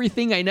like, you're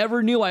everything I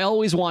never knew I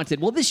always wanted.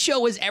 Well, this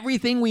show is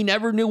everything we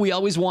never knew we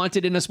always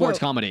wanted in a sports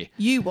comedy.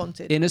 You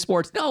wanted. In a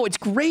sports. No, it's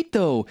great,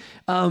 though.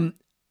 I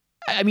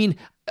mean,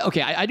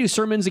 okay, I do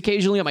sermons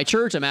occasionally at my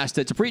church. I'm asked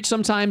to preach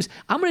sometimes.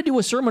 I'm going to do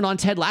a sermon on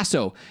Ted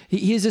Lasso.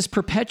 He is this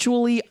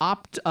perpetually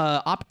optimism.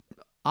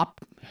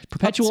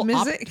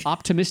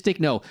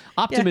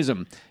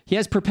 Yeah. He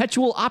has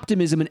perpetual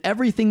optimism in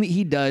everything that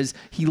he does.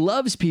 He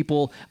loves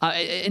people,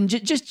 and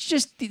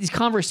just these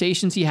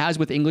conversations he has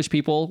with English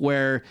people,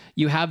 where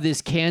you have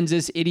this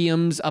Kansas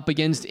idioms up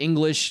against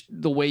English,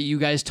 the way you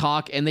guys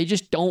talk, and they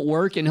just don't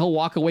work. And he'll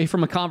walk away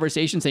from a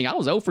conversation saying, "I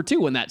was 0 for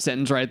 2 in that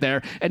sentence right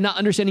there," and not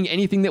understanding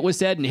anything that was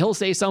said. And he'll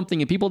say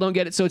something, and people don't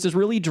get it. So it's this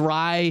really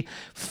dry,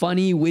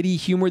 funny, witty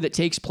humor that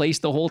takes place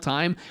the whole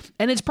time.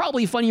 And it's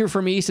probably funnier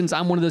for me since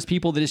I'm one of those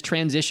people that has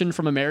transitioned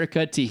from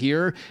America to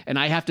here, and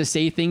I have to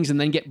say things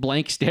and then get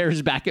blank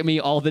stares back at me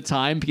all the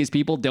time because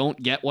people don't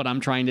get what I'm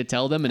trying to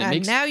tell them,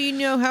 and now you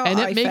know how and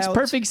I it makes felt.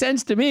 Perfect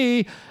sense to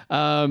me.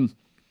 No,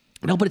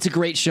 but it's a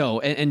great show,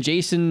 and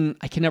Jason,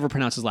 I can never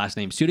pronounce his last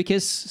name,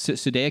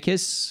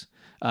 Sudeikis.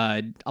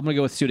 I'm gonna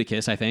go with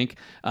Sudeikis. I think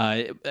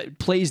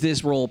plays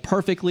this role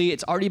perfectly.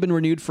 It's already been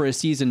renewed for a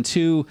season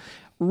 2.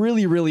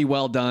 Really, really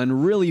well done.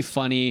 Really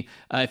funny.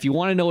 If you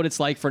want to know what it's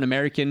like for an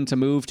American to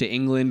move to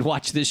England,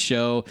 watch this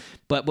show.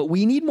 But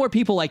we need more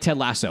people like Ted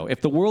Lasso.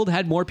 If the world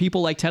had more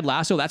people like Ted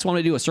Lasso, that's why I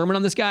want to do a sermon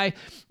on this guy.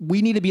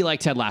 We need to be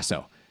like Ted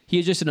Lasso. He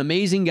is just an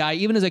amazing guy.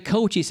 Even as a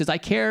coach, he says, I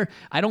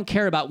don't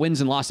care about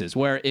wins and losses.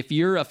 Where if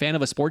you're a fan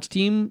of a sports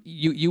team,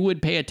 you would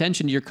pay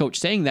attention to your coach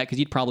saying that because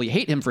you'd probably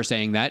hate him for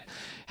saying that.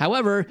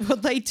 However,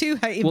 they do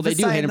hate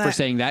him for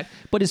saying that.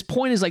 But his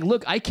point is like,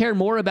 look, I care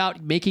more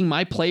about making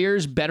my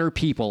players better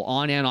people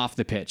on and off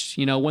the pitch.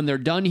 You know, when they're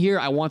done here,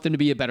 I want them to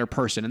be a better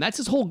person. And that's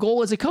his whole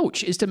goal as a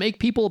coach, is to make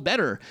people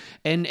better.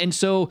 And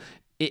so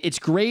it's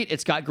great.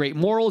 It's got great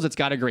morals. It's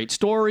got a great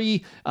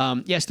story.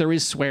 Yes, there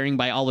is swearing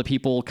by all the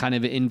people kind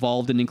of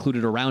involved and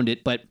included around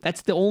it, but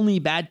that's the only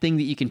bad thing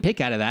that you can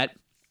pick out of that.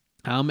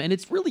 And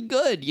it's really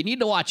good. You need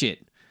to watch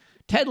it.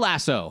 Ted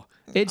Lasso.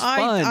 It's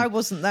fun. I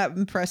wasn't that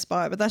impressed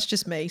by it, but that's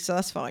just me, so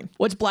that's fine.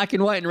 What's black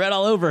and white and red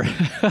all over?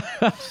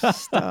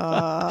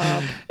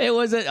 Stop. It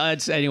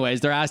wasn't.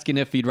 Anyways, they're asking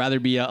if he'd rather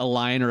be a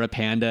lion or a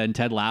panda, and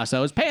Ted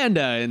Lasso is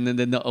panda. And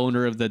then the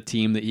owner of the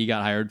team that he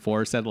got hired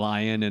for said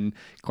lion. And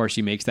of course,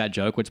 she makes that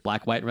joke, what's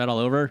black, white, and red all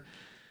over?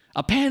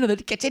 A panda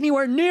that gets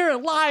anywhere near a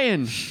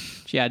lion.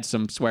 She had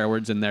some swear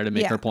words in there to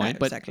make her point.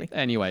 But exactly.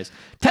 Anyways,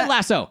 Ted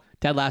Lasso.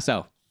 Ted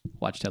Lasso.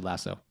 Watch Ted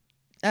Lasso.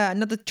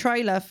 Another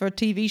trailer for a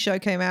TV show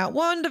came out.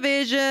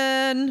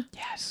 WandaVision.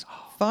 Yes.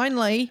 Oh.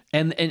 Finally.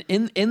 And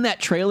in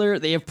that trailer,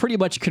 they have pretty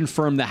much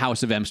confirmed the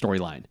House of M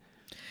storyline.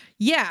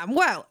 Yeah,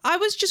 well, I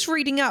was just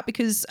reading up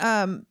because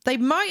they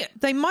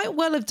might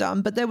well have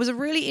done, but there was a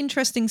really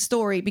interesting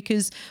story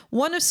because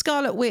one of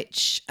Scarlet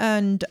Witch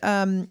and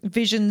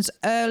Vision's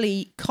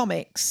early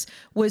comics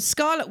was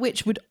Scarlet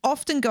Witch would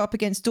often go up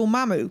against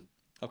Dormammu.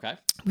 Okay.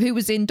 Who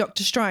was in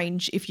Doctor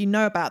Strange, if you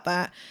know about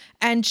that.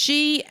 And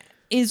she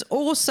is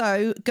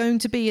also going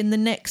to be in the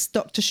next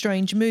Doctor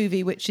Strange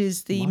movie, which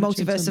is the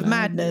Multiverse of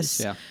Madness.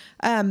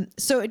 Yeah.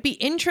 So it'd be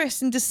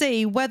interesting to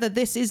see whether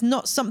this is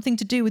not something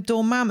to do with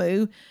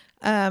Dormammu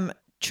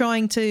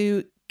trying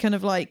to kind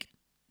of like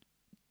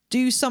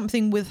do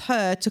something with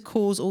her to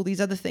cause all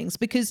these other things.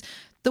 Because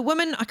the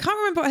woman, I can't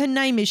remember what her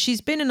name is. She's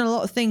been in a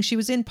lot of things. She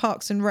was in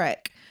Parks and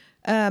Rec,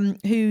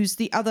 who's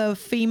the other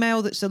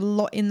female that's a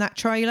lot in that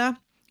trailer.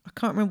 I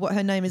can't remember what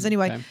her name is.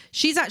 Anyway,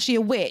 she's actually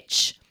a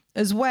witch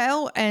as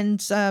well,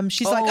 and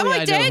she's like, "Am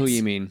I dead?" I know who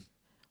you mean.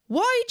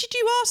 why did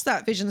you ask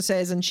that? Vision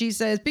says, and she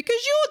says, because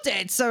you're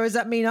dead. So does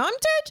that mean I'm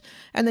dead?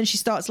 And then she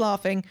starts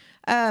laughing.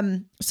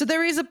 So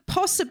there is a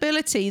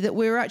possibility that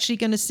we're actually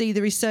going to see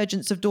the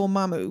resurgence of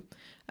Dormammu.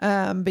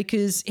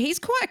 Because he's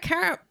quite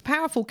a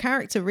powerful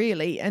character,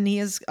 really, and he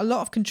has a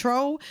lot of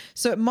control.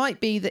 So it might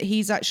be that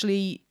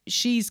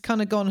she's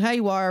kind of gone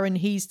haywire and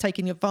he's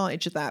taking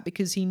advantage of that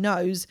because he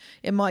knows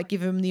it might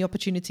give him the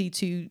opportunity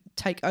to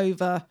take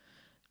over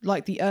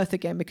like the Earth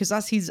again, because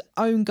that's his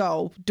own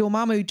goal.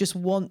 Dormammu just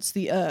wants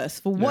the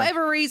Earth. For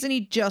whatever reason, he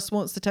just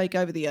wants to take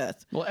over the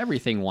Earth. Well,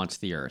 everything wants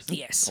the Earth.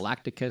 Yes.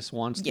 Galacticus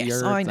wants the Yes,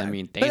 Earth. I know. I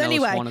mean, Thanos but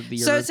anyway, wanted the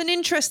Earth. So it's an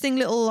interesting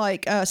little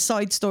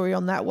side story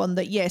on that one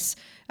that, yes,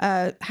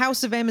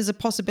 House of M is a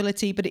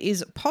possibility, but it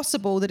is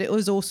possible that it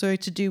was also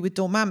to do with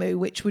Dormammu,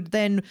 which would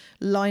then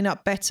line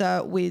up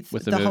better with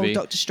the whole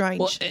Doctor Strange.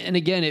 Well, and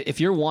again, if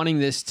you're wanting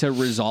this to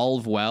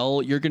resolve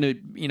well, you're going to,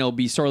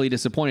 be sorely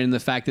disappointed in the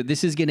fact that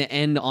this is going to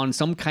end on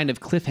some kind of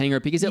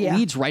cliffhanger because it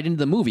leads right into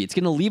the movie. It's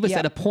going to leave us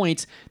at a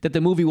point that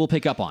the movie will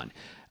pick up on.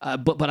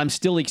 But I'm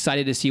still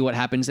excited to see what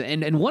happens.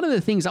 And one of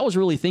the things I was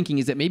really thinking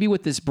is that maybe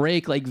with this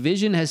break, like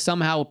Vision has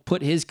somehow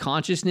put his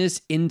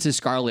consciousness into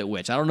Scarlet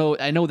Witch. I don't know.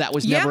 I know that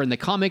was never in the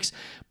comics,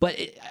 but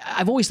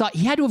I've always thought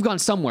he had to have gone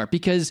somewhere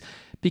because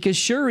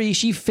Shuri,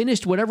 she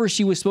finished whatever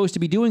she was supposed to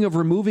be doing of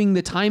removing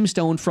the time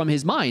stone from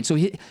his mind. So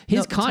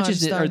his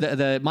consciousness, or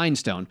the mind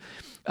stone,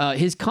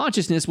 his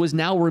consciousness was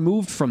now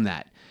removed from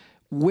that.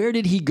 Where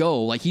did he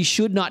go? Like, he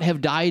should not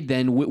have died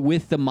then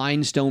with the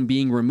Mind Stone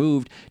being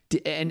removed.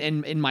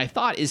 And my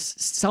thought is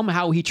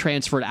somehow he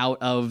transferred out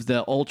of the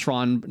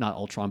not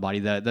Ultron body,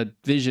 the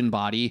Vision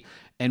body,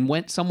 and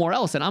went somewhere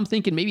else. And I'm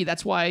thinking maybe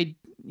that's why,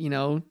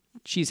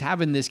 she's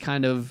having this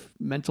kind of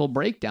mental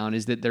breakdown,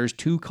 is that there's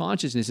two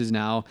consciousnesses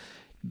now,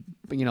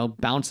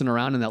 bouncing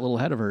around in that little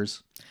head of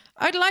hers.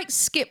 I'd like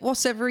Skip,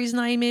 whatever his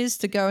name is,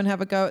 to go and have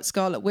a go at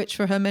Scarlet Witch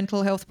for her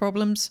mental health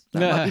problems.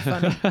 That might be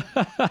funny.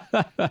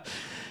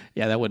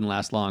 Yeah, that wouldn't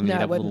last long. No,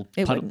 You'd have a little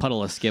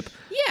puddle of Skip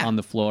on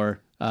the floor.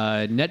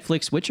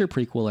 Netflix Witcher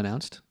prequel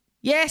announced.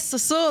 Yes, I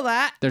saw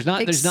that. There's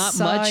not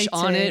much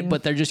on it,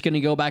 but they're just going to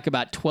go back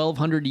about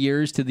 1,200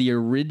 years to the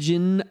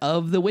origin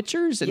of the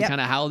Witchers and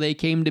kind of how they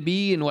came to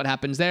be and what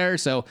happens there.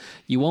 So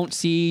you won't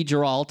see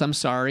Geralt. I'm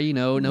sorry,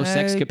 no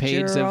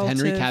sexcapades of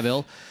Henry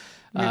Cavill.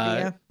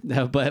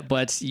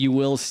 But you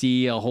will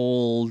see a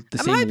whole the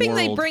same world. I'm hoping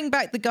they bring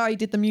back the guy who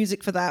did the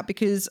music for that,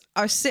 because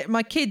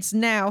my kids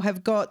now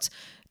have got.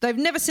 They've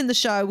never seen the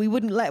show. We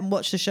wouldn't let them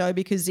watch the show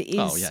because it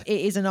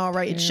is an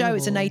R-rated show.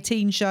 It's an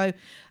 18 show.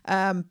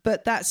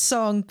 But that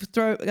song,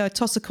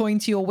 Toss a Coin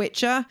to Your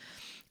Witcher,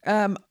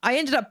 I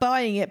ended up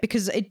buying it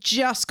because it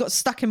just got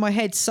stuck in my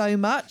head so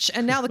much.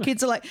 And now the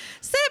kids are like, put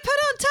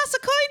on Toss a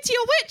Coin to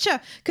Your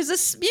Witcher. Because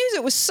the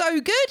music was so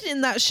good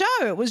in that show.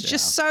 It was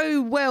just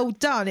so well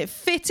done. It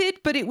fitted,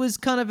 but it was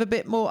kind of a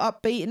bit more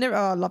upbeat. And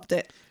I loved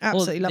it.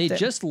 Absolutely loved it. They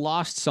just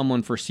lost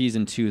someone for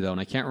season 2, though.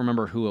 And I can't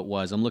remember who it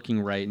was. I'm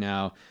looking right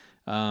now.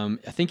 I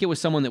think it was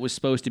someone that was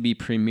supposed to be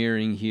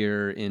premiering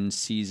here in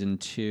season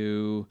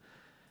 2.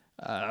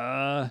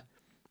 Eskil,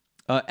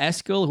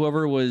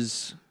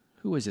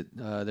 who was it?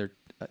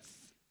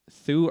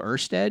 Thu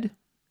Ørsted?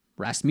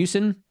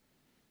 Rasmussen?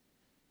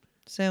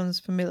 Sounds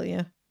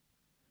familiar.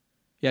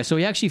 Yeah, so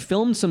he actually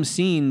filmed some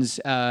scenes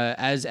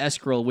as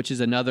Eskril, which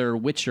is another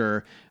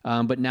Witcher,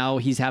 but now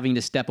he's having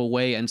to step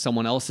away and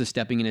someone else is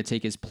stepping in to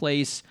take his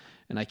place,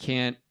 and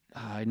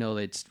I know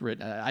that it's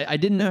written. I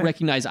didn't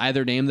recognize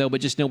either name, though,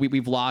 but just know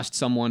we've lost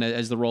someone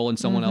as the role and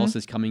someone else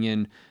is coming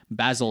in.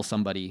 Basil.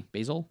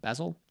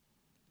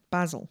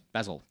 I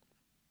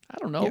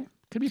don't know. Yep.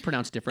 Could be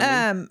pronounced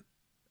differently.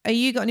 Are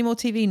you got any more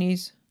TV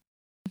news?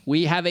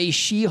 We have a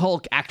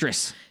She-Hulk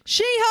actress.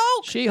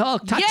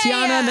 She-Hulk,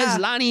 Tatiana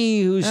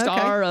Maslany, who's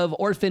star of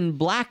Orphan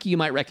Black. You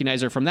might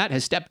recognize her from that,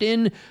 has stepped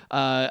in.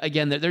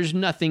 Again, there's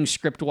nothing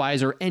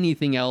script-wise or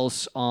anything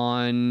else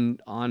on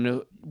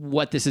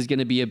what this is going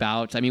to be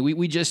about. I mean,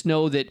 we just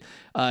know that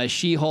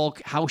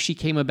She-Hulk, how she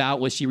came about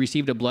was she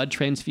received a blood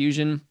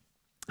transfusion.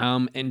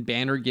 And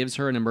Banner gives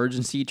her an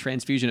emergency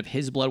transfusion of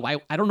his blood. Why?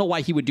 I don't know why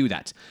he would do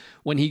that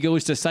when he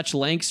goes to such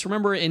lengths.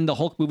 Remember in the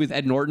Hulk movie with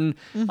Ed Norton,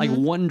 like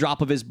one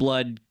drop of his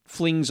blood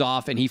flings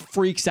off and he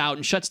freaks out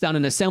and shuts down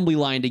an assembly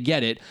line to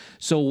get it.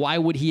 So why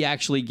would he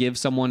actually give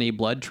someone a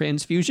blood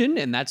transfusion?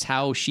 And that's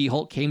how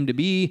She-Hulk came to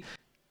be.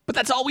 But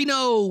that's all we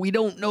know. We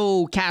don't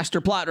know cast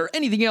or plot or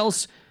anything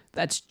else.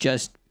 That's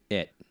just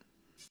it.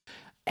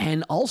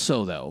 And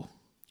also, though,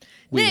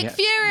 Nick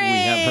Fury! We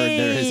have heard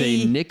there is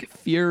a Nick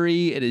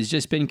Fury. It has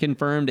just been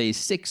confirmed, a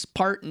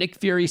 6-part Nick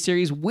Fury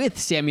series with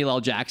Samuel L.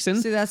 Jackson.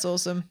 See, that's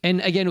awesome.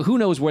 And again, who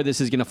knows where this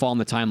is going to fall in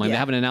the timeline? They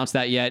haven't announced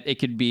that yet. It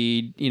could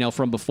be,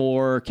 from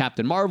before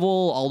Captain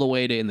Marvel all the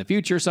way to in the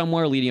future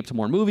somewhere, leading up to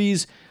more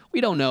movies. We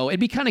don't know. It'd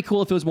be kind of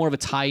cool if it was more of a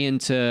tie-in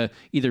to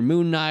either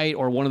Moon Knight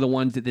or one of the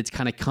ones that's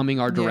kind of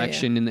coming our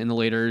direction in the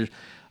later.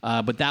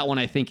 But that one,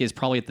 I think, is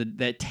probably at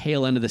that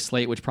tail end of the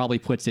slate, which probably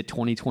puts it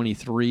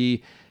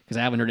 2023. Because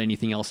I haven't heard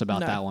anything else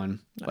about that one.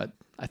 No. But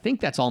I think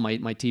that's all my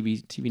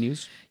TV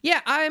news. Yeah,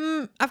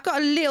 I've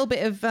got a little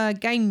bit of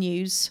game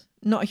news.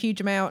 not a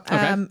huge amount.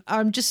 Okay.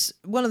 I'm just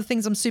one of the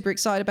things I'm super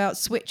excited about.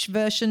 Switch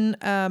version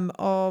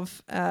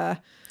of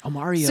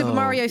Mario. Super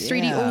Mario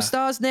 3D Yeah. All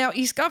Stars. Now,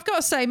 I've got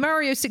to say,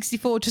 Mario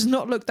 64 does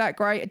not look that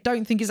great. I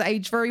don't think it's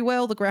aged very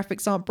well. The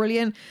graphics aren't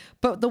brilliant.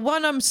 But the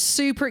one I'm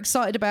super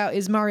excited about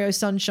is Mario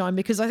Sunshine,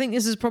 because I think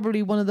this is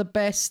probably one of the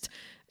best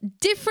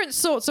different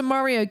sorts of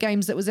Mario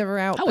games that was ever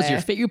out That there. was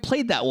your favorite. You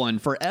played that one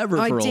forever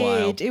for a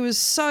while. I did. It was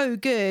so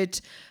good.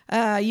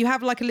 You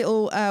have like a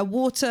little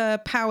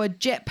water-powered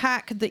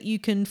jetpack that you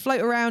can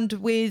float around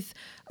with,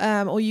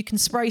 or you can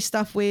spray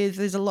stuff with.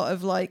 There's a lot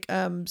of like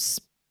the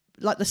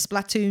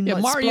Splatoon. Yeah,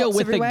 like, Mario splots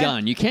with everywhere. the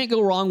gun. You can't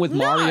go wrong with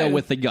Mario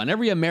with the gun.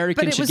 Every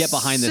American But it should was get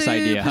behind this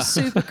idea.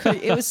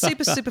 It was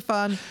super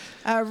fun.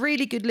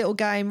 Really good little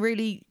game.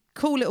 Really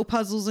cool little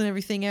puzzles and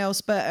everything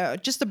else.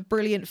 But just a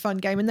brilliant fun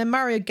game. And then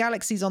Mario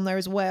Galaxy's on there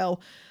as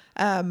well.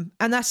 And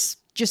that's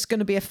just going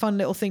to be a fun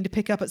little thing to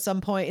pick up at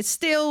some point. It's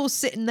still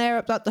sitting there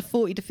at like the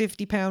 £40 to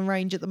 £50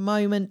 range at the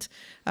moment.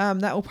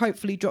 That will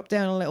hopefully drop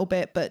down a little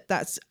bit, but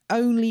that's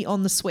only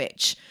on the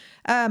Switch.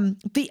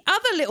 The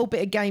other little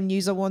bit of game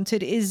news I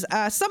wanted is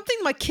something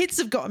my kids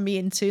have gotten me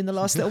into in the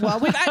last little while.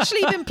 We've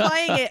actually been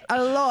playing it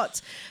a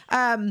lot.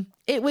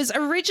 It was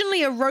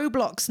originally a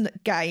Roblox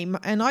game,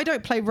 and I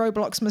don't play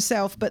Roblox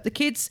myself, but the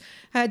kids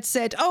had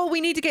said, oh, we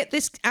need to get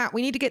this app.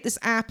 We need to get this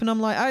app. And I'm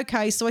like,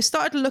 okay. So I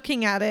started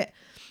looking at it,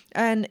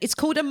 and it's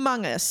called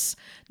Among Us.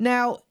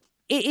 Now,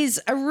 it is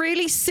a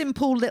really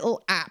simple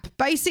little app.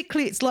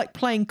 Basically, it's like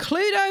playing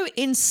Cluedo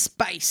in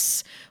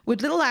space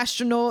with little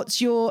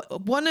astronauts. You're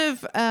one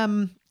of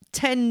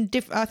 10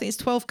 different, I think it's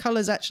 12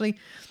 colors actually.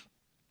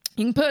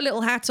 You can put a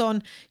little hat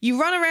on.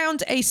 You run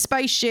around a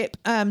spaceship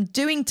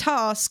doing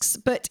tasks,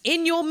 but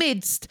in your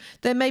midst,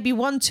 there may be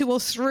 1, 2, or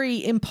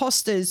 3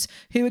 imposters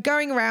who are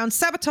going around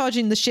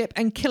sabotaging the ship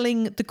and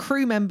killing the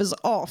crew members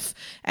off.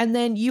 And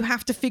then you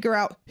have to figure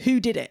out who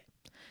did it.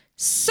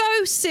 So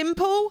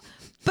simple,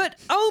 but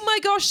oh my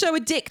gosh, so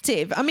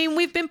addictive. I mean,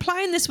 we've been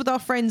playing this with our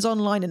friends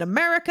online in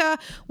America.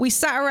 We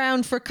sat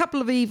around for a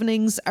couple of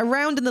evenings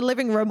around in the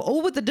living room,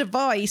 all with the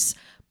device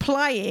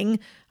playing.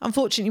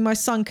 Unfortunately, my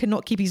son could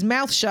not keep his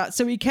mouth shut,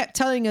 so he kept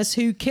telling us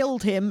who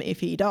killed him if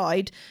he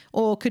died,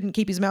 or couldn't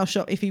keep his mouth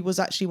shut if he was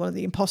actually one of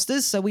the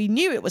imposters. So we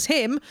knew it was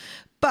him,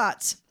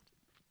 but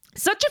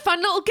such a fun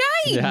little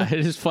game. Yeah, it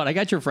is fun. I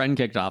got your friend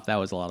kicked off. That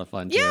was a lot of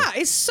fun, too. Yeah,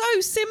 it's so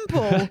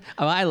simple.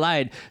 I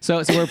lied.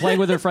 So we're playing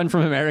with her friend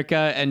from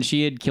America, and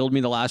she had killed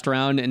me the last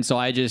round, and so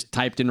I just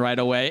typed in right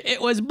away,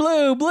 it was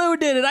Blue. Blue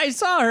did it. I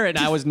saw her, and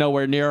I was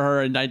nowhere near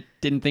her, and I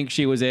didn't think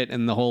she was it,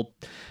 and the whole...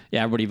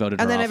 Yeah, everybody voted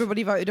her off. And then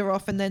everybody voted her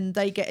off, and then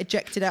they get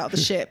ejected out of the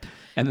ship.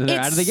 And then they're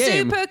out of the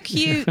game. It's super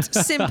cute,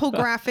 simple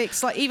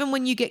graphics. Like, even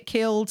when you get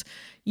killed,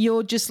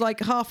 you're just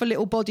like half a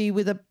little body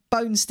with a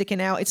bone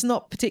sticking out. It's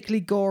not particularly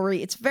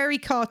gory. It's very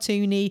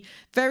cartoony,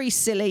 very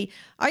silly.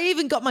 I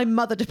even got my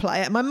mother to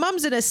play it. My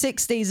mum's in her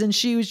 60s, and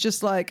she was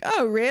just like,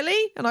 oh,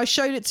 really? And I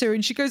showed it to her,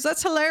 and she goes,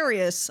 that's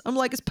hilarious. I'm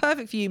like, it's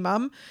perfect for you,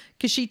 Mum,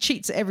 because she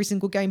cheats at every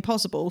single game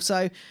possible.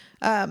 So,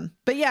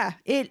 but yeah,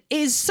 it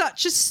is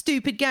such a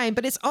stupid game,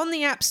 but it's on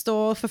the App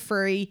Store for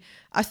free.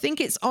 I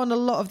think it's on a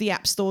lot of the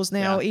app stores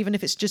now, even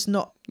if it's just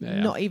not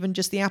even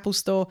just the Apple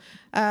Store.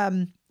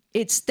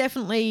 It's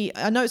definitely,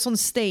 I know it's on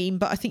Steam,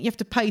 but I think you have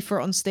to pay for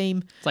it on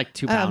Steam. It's like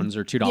 £2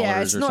 or $2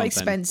 yeah, it's or not something.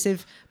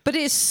 expensive, but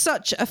it's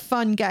such a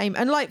fun game.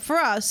 And like for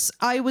us,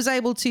 I was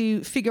able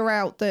to figure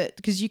out that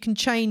because you can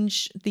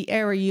change the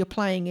area you're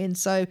playing in.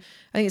 So I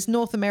think it's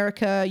North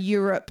America,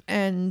 Europe,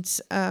 and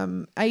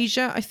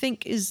Asia, I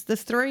think is the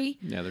 3.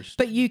 Yeah, there's...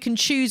 But you can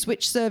choose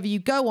which server you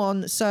go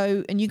on.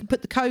 So, and you can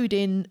put the code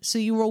in so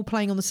you're all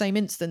playing on the same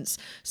instance.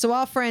 So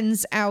our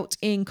friends out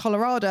in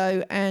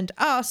Colorado and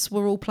us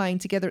were all playing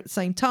together at the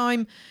same time.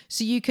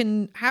 So you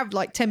can have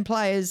like 10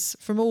 players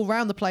from all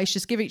around the place,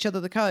 just give each other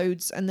the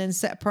codes and then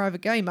set a private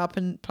game up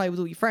and play with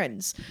all your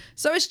friends.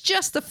 So it's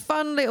just a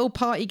fun little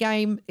party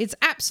game. It's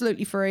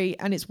absolutely free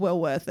and it's well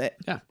worth it.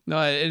 Yeah,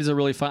 no, it is a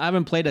really fun. I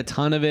haven't played a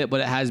ton of it,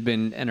 but it has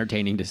been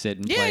entertaining to sit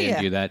and play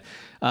and do that.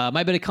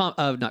 My bit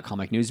of not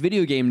comic news,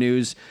 video game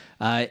news.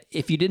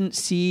 If you didn't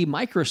see,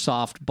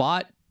 Microsoft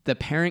bought the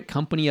parent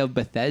company of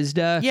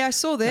Bethesda. Yeah, I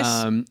saw this.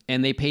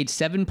 And they paid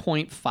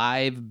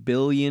 $7.5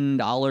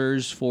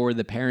 billion for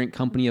the parent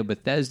company of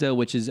Bethesda,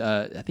 which is,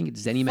 I think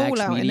it's ZeniMax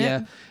Fallout,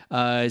 Media.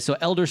 So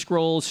Elder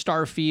Scrolls,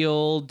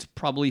 Starfield,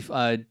 probably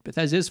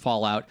Bethesda's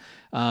Fallout.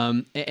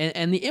 And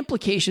the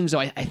implications, though,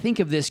 I think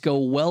of this go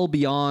well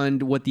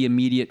beyond what the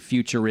immediate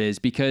future is,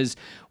 because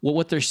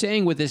what they're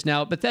saying with this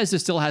now, Bethesda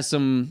still has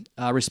some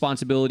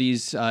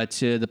responsibilities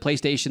to the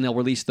PlayStation. They'll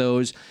release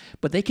those,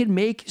 but they can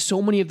make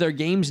so many of their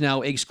games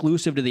now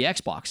exclusive to the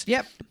Xbox.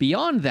 Yep.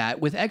 Beyond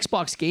that, with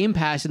Xbox Game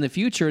Pass in the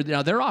future,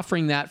 now they're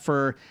offering that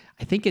for,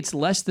 I think it's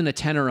less than a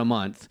 $10 a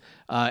month.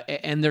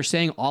 And they're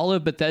saying all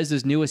of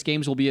Bethesda's newest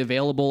games will be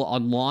available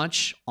on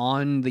launch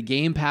on the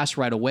Game Pass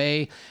right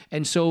away.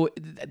 And so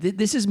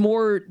this is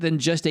more than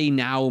just a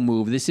now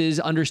move. This is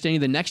understanding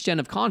the next gen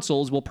of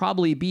consoles will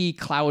probably be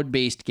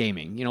cloud-based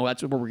gaming.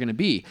 That's where we're going to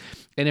be.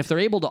 And if they're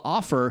able to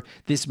offer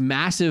this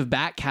massive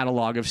back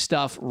catalog of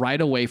stuff right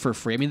away for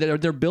free, I mean,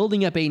 they're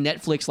building up a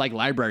Netflix-like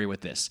library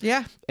with this.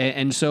 Yeah.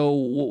 And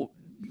so...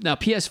 Now,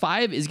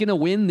 PS5 is going to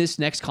win this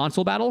next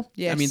console battle.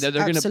 Yes, I mean,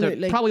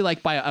 they're probably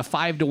like by a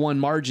 5-1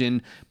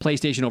 margin,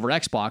 PlayStation over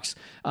Xbox.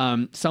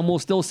 Some will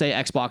still say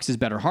Xbox is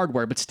better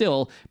hardware, but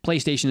still,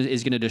 PlayStation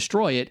is going to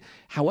destroy it.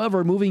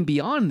 However, moving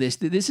beyond this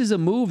is a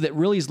move that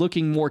really is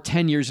looking more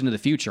 10 years into the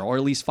future, or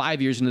at least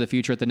 5 years into the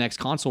future at the next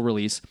console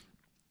release.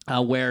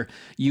 Where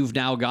you've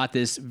now got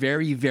this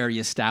very, very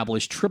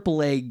established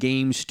AAA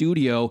game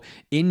studio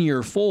in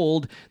your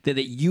fold that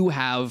you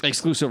have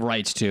exclusive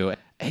rights to.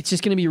 It's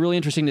just going to be really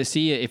interesting to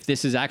see if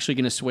this is actually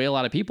going to sway a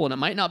lot of people. And it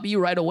might not be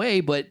right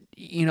away, but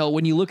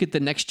when you look at the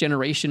next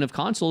generation of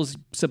consoles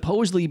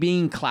supposedly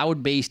being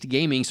cloud-based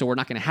gaming, so we're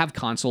not going to have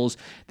consoles,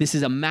 this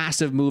is a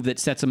massive move that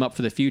sets them up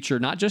for the future,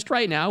 not just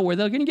right now, where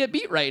they're going to get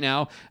beat right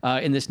now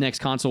in this next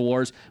console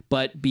wars,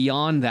 but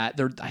beyond that,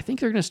 I think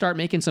they're going to start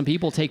making some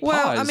people take pause.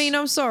 Well, I mean,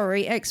 I'm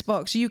sorry,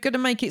 Xbox, you're going to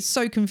make it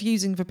so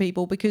confusing for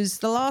people because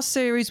the last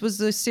series was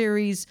the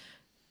Series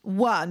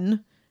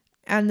 1,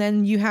 and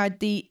then you had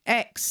the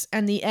X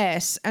and the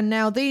S, and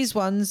now these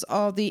ones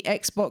are the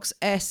Xbox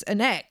S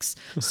and X.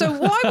 So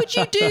why would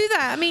you do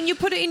that? I mean, you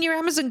put it in your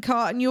Amazon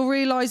cart and you'll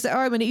realise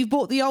that, you've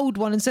bought the old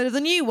one instead of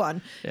the new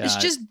one. Yeah, it's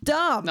just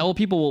dumb. No, well,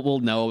 people will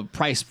know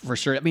price for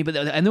sure. I mean,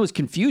 and there was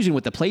confusion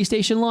with the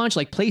PlayStation launch.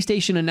 Like,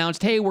 PlayStation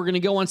announced, hey, we're going to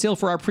go on sale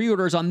for our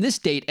pre-orders on this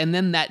date, and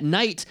then that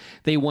night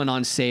they went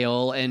on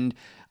sale, and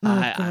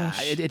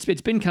it's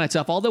been kind of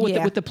tough. Although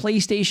with the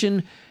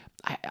PlayStation...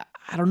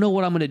 I don't know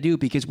what I'm going to do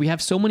because we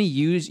have so many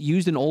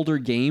used and older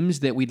games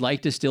that we'd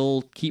like to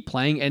still keep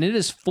playing, and it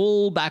is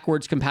full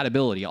backwards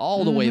compatibility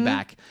all the way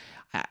back.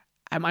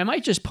 I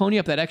might just pony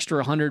up that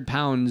extra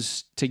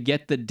 £100 to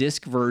get the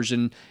disc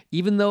version,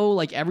 even though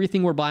like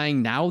everything we're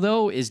buying now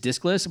though is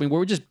discless. I mean,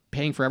 we're just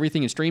paying for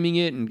everything and streaming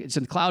it, and it's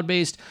in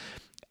cloud-based.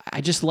 I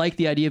just like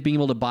the idea of being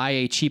able to buy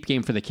a cheap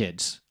game for the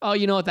kids. Oh,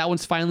 you know what? That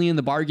one's finally in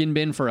the bargain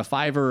bin for a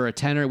 $5 or a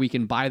 $10. We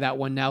can buy that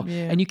one now.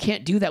 Yeah. And you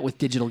can't do that with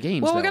digital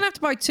games. Well, we're going to have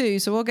to buy two.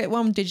 So we'll get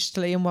one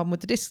digitally and one with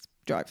the disc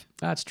drive.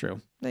 That's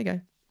true. There you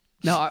go.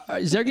 Now,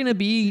 is there going to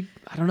be,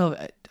 I don't know,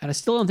 I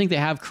still don't think they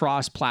have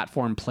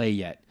cross-platform play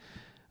yet.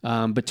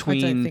 Between,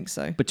 I don't think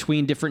so.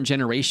 Between different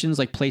generations,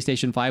 like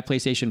PlayStation 5,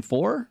 PlayStation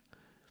 4?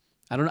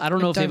 I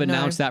don't know if they've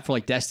announced that for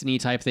like Destiny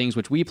type things,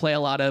 which we play a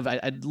lot of.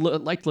 I'd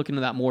like to look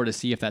into that more to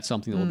see if that's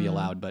something that will be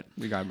allowed, but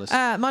regardless.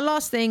 My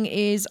last thing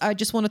is I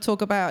just want to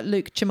talk about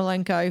Luke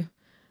Chimolenko.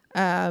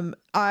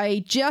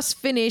 I just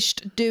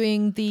finished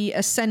doing the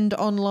Ascend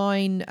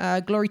Online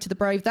Glory to the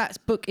Brave. That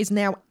book is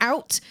now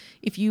out.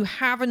 If you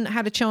haven't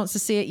had a chance to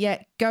see it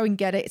yet, go and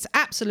get it. It's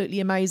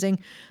absolutely amazing.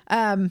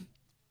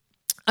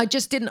 I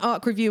just did an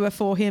ARC reviewer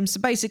for him. So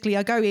basically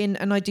I go in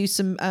and I do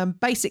some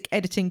basic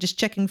editing, just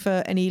checking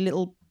for any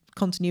little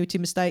continuity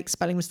mistakes,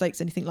 spelling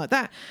mistakes, anything like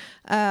that.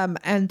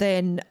 And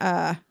then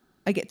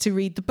I get to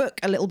read the book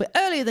a little bit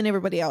earlier than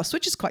everybody else,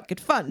 which is quite good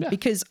fun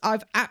because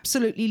I've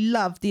absolutely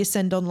loved the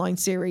Ascend Online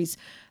series.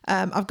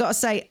 I've got to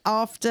say,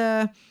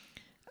 after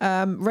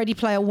Ready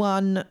Player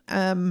One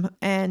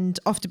and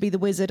Off to Be the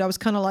Wizard, I was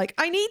kind of like,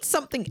 I need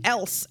something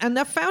else. And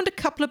I found a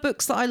couple of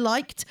books that I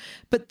liked,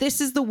 but this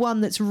is the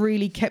one that's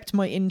really kept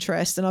my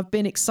interest. And I've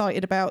been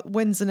excited about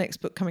when's the next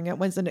book coming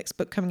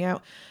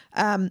out.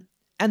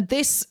 And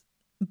this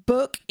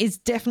book is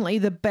definitely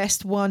the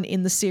best one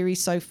in the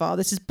series so far.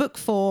 This is book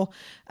 4.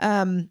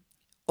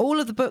 All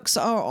of the books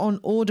are on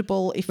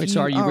Audible.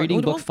 So are you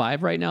reading book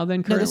 5 right now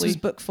then currently? No, this was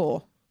book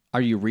 4.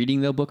 Are you reading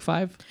the book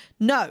 5?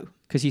 No.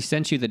 Because he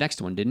sent you the next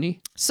one, didn't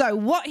he? So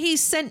what he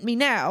sent me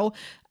now,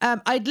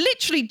 I'd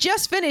literally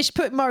just finished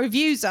putting my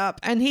reviews up,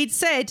 and he'd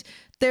said,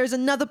 there's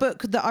another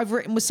book that I've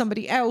written with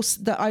somebody else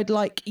that I'd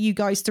like you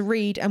guys to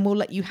read, and we'll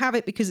let you have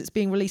it because it's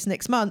being released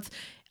next month.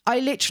 I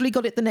literally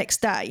got it the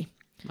next day.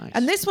 Nice.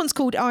 And this one's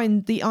called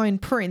The Iron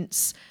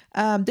Prince.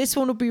 This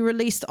one will be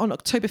released on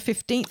October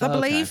 15th, I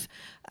believe.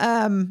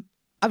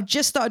 I've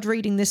just started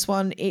reading this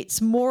one.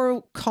 It's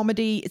more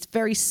comedy. It's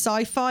very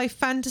sci-fi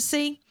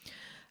fantasy.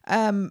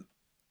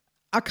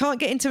 I can't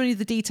get into any of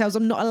the details.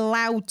 I'm not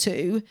allowed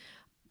to.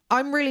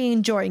 I'm really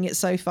enjoying it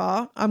so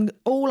far.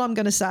 All I'm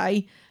going to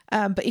say.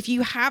 But if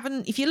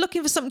you're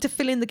looking for something to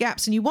fill in the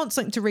gaps and you want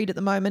something to read at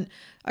the moment,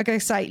 I gotta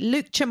say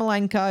Luke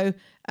Chimolenko,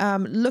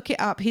 look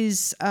it up.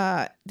 His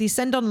the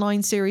Ascend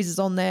Online series is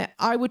on there.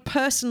 I would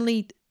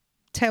personally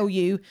tell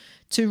you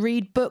to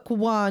read book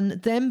 1,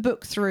 then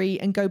book 3,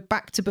 and go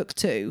back to book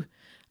 2,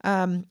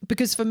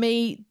 because for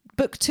me,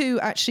 book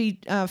 2 actually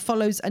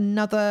follows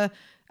another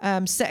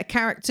set of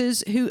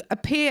characters who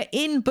appear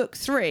in book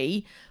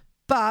 3,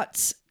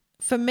 but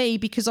for me,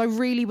 because I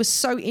really was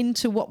so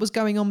into what was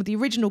going on with the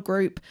original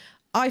group,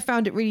 I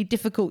found it really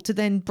difficult to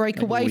then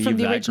break away from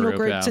the original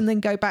groups and then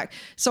go back.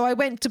 So I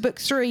went to book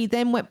 3,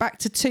 then went back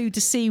to 2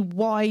 to see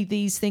why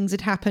these things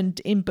had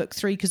happened in book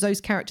 3, because those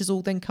characters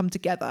all then come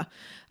together.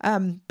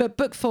 But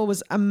book 4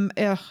 was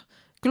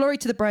Glory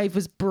to the Brave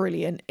was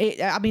brilliant.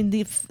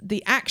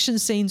 The action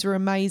scenes were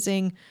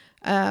amazing.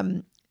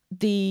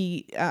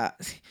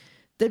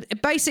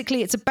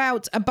 Basically, it's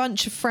about a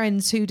bunch of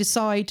friends who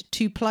decide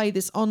to play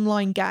this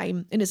online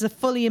game, and it's a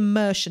fully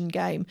immersion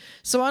game.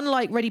 So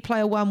unlike Ready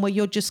Player One, where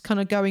you're just kind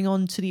of going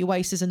on to the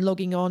Oasis and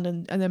logging on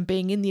and then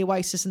being in the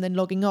Oasis and then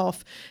logging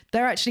off,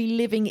 they're actually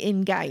living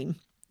in game.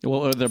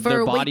 Well, their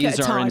bodies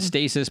are in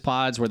stasis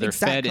pods where they're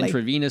fed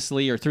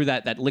intravenously or through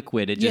that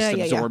liquid. It just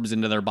absorbs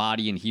into their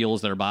body and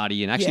heals their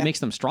body and actually makes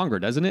them stronger,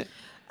 doesn't it?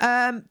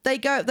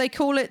 They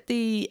call it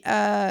the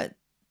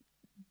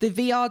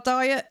VR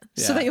diet.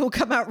 So they all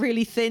come out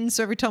really thin.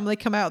 So every time they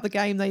come out of the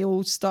game, they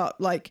all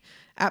start like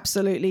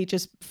absolutely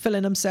just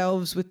filling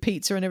themselves with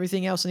pizza and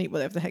everything else and eat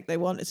whatever the heck they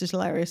want. It's just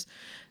hilarious.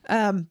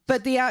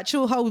 But the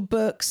actual whole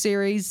book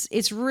series,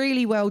 it's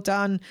really well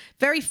done.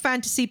 Very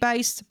fantasy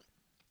based.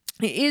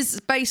 It is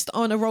based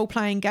on a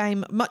role-playing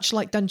game, much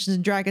like Dungeons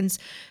and Dragons.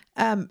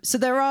 So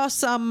there are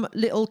some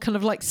little kind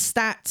of like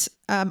stat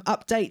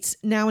updates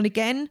now and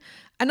again.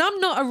 And I'm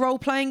not a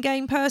role-playing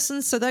game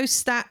person, so those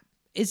stat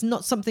is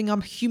not something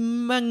I'm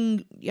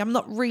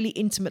not really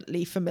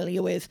intimately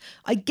familiar with.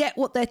 I get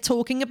what they're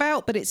talking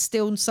about, but it's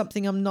still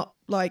something I'm not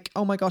like,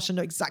 oh my gosh, I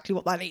know exactly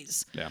what that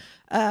is. Yeah.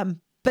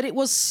 But it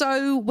was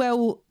so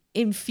well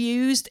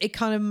infused, it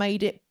kind of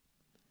made it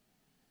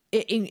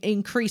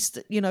increased,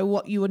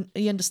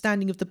 the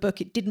understanding of the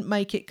book. It didn't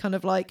make it kind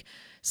of like,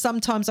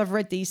 sometimes I've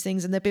read these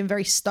things and they've been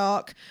very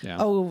stark. Yeah.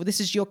 Oh, this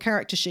is your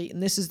character sheet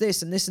and this is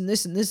this and this and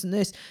this and this and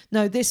this.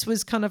 No, this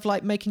was kind of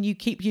like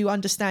keep you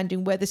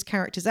understanding where this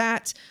character's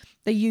at.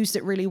 They used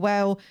it really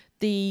well.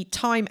 The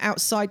time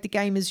outside the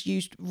game is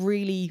used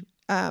really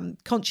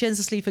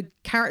conscientiously for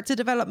character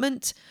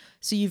development.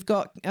 So you've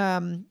got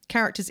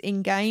characters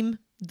in game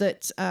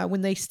that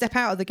when they step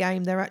out of the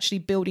game, they're actually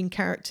building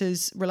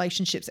characters'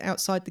 relationships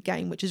outside the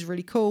game, which is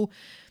really cool.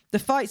 The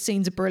fight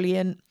scenes are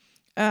brilliant.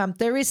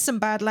 There is some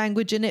bad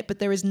language in it, but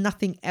there is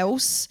nothing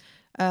else.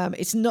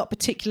 It's not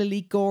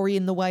particularly gory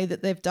in the way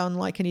that they've done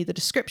like any of the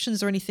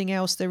descriptions or anything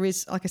else. There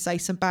is, like I say,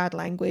 some bad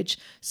language.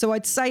 So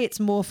I'd say it's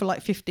more for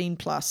like 15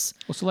 plus.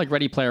 Also like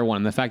Ready Player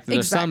One, the fact that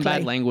there's some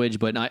bad language,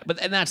 and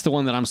that's the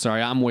one that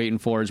I'm waiting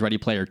for is Ready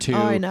Player 2,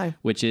 I know.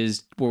 Which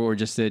is where we're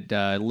just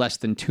at less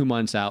than 2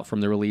 months out from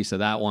the release of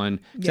that one.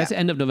 That's the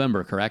end of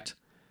November, correct?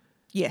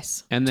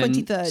 Yes, and then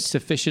 23rd.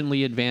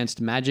 Sufficiently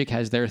Advanced Magic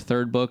has their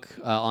 3rd book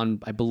on,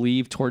 I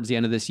believe, towards the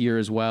end of this year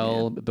as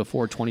well. Yeah.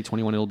 Before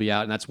 2021 it'll be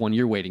out, and that's one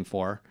you're waiting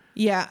for.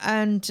 Yeah,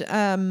 and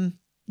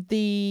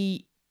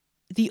the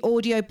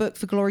audio book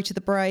for Glory to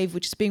the Brave,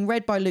 which is being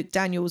read by Luke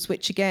Daniels,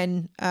 which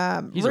again,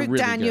 Luke really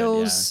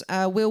Daniels,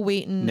 Will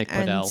Wheaton, Nick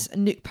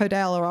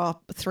Podell are our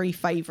 3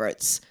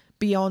 favorites.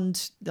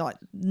 Beyond like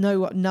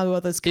no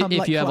others come.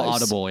 If you have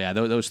close. Audible,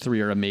 those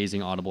 3 are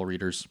amazing Audible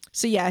readers.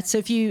 So so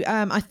if you,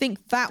 I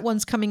think that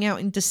one's coming out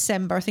in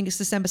December. I think it's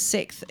December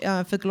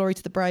 6th for Glory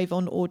to the Brave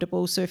on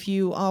Audible. So if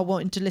you are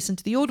wanting to listen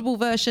to the Audible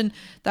version,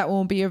 that one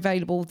will be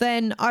available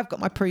then. I've got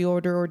my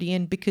pre-order already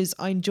in because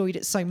I enjoyed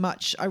it so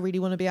much. I really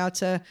want to be able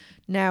to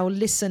now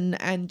listen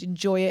and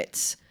enjoy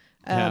it,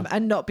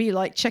 and not be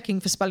like checking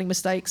for spelling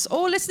mistakes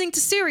or listening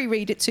to Siri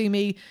read it to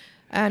me.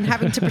 And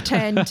having to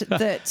pretend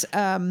that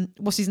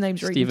what's his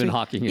name's reading Stephen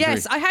Hawking.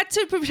 Yes, I had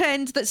to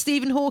pretend that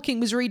Stephen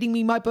Hawking was reading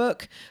me my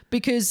book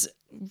because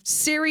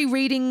Siri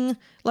reading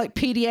like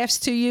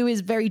PDFs to you is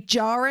very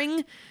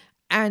jarring,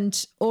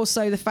 and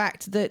also the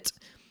fact that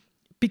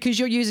because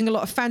you're using a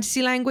lot of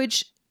fantasy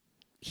language,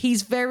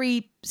 he's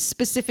very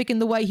specific in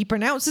the way he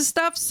pronounces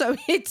stuff, so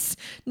it's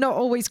not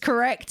always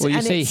correct. Well,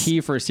 you say he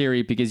for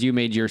Siri because you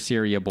made your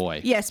Siri a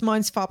boy. Yes,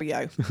 mine's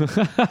Fabio.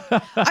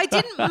 I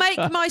didn't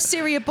make my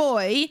Siri a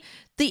boy.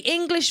 The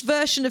English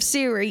version of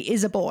Siri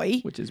is a boy.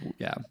 Which is,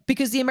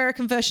 because the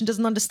American version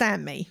doesn't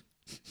understand me.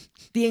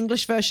 The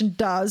English version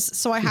does,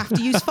 so I have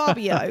to use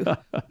Fabio.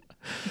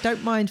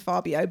 Don't mind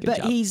Fabio, but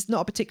he's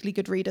not a particularly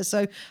good reader,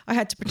 so I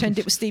had to pretend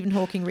it was Stephen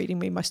Hawking reading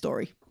me my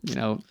story.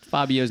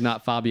 Fabio's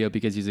not Fabio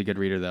because he's a good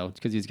reader, though. It's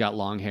because he's got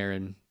long hair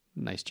and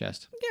a nice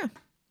chest. Yeah.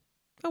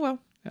 Oh, well.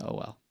 Oh,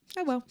 well.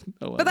 Oh, well.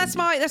 But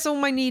that's all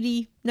my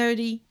nerdy,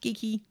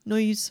 geeky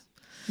news.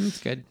 That's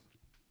good.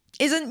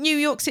 Isn't New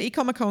York City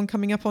Comic Con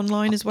coming up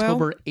online as well?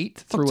 October 8th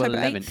through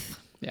 11th.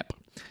 Yep.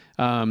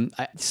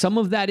 Some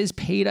of that is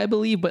paid, I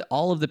believe, but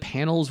all of the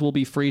panels will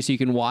be free, so you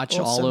can watch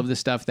all of the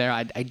stuff there.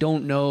 I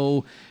don't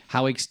know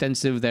how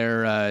extensive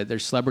their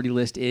celebrity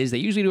list is. They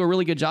usually do a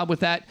really good job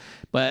with that,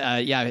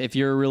 But yeah, if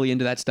you're really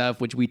into that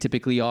stuff, which we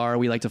typically are,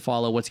 we like to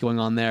follow what's going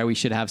on there. We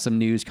should have some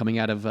news coming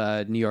out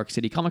of New York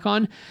City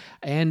Comic-Con.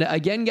 And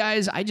again,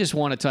 guys, I just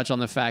want to touch on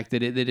the fact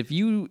that if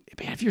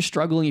you're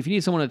struggling, if you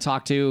need someone to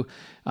talk to,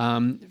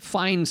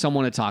 find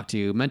someone to talk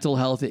to. Mental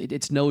health,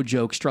 it's no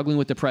joke. Struggling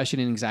with depression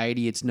and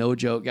anxiety, it's no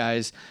joke,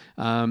 guys.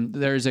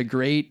 There's a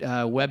great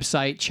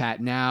website,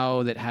 Chat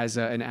Now, that has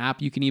an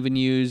app you can even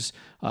use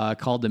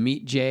called the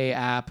Meet J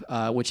app,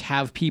 which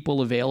have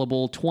people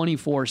available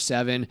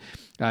 24/7.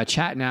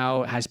 Chat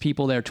Now has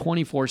people there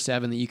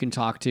 24/7 that you can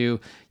talk to.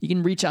 You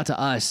can reach out to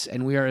us,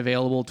 and we are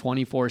available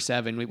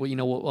 24/7.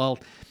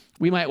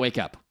 We might wake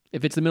up.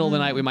 If it's the middle of the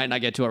night, we might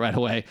not get to it right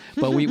away,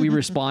 but we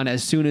respond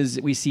as soon as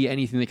we see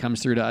anything that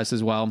comes through to us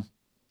as well.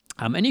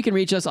 And you can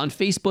reach us on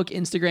Facebook,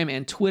 Instagram,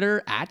 and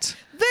Twitter at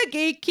The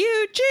Geek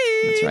UG.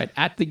 That's right,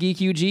 at The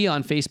Geek UG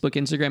on Facebook,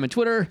 Instagram, and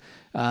Twitter.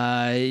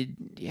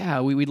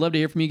 We'd love to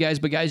hear from you guys,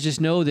 but guys, just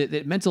know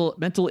that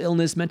mental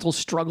illness, mental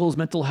struggles,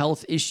 mental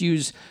health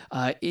issues,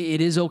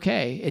 it is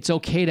okay. It's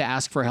okay to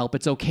ask for help.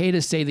 It's okay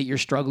to say that you're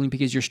struggling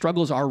because your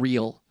struggles are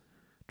real.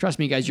 Trust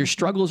me, guys, your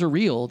struggles are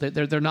real.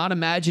 They're not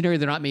imaginary.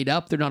 They're not made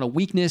up. They're not a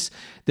weakness.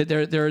 That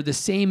they're the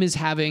same as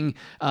having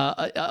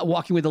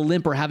walking with a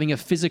limp or having a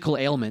physical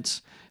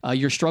ailment.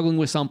 You're struggling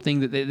with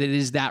something that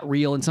is that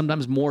real, and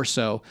sometimes more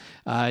so.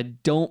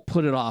 Don't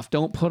put it off.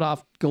 Don't put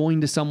off going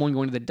to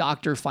the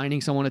doctor,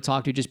 finding someone to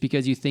talk to just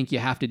because you think you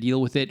have to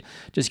deal with it,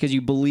 just because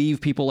you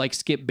believe people like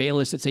Skip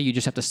Bayless that say you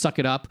just have to suck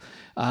it up.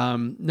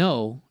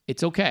 No,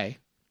 it's okay.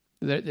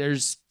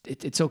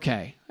 It's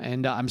okay.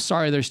 And I'm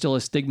sorry there's still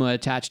a stigma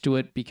attached to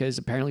it, because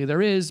apparently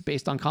there is,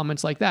 based on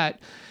comments like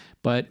that.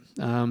 But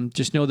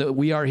just know that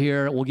we are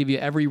here. We'll give you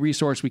every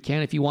resource we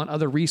can. If you want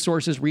other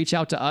resources, reach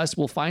out to us.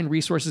 We'll find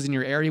resources in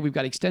your area. We've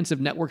got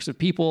extensive networks of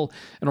people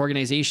and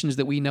organizations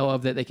that we know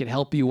of that they can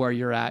help you where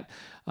you're at.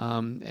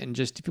 And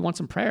just if you want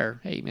some prayer,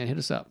 hey, man, hit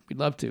us up. We'd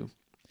love to.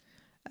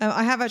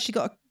 I have actually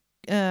got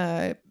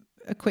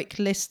a quick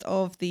list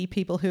of the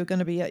people who are going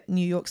to be at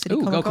New York City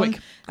Comic-Con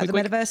at the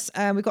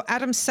Metaverse. We've got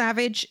Adam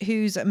Savage,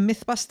 who's at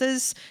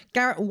Mythbusters,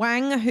 Garrett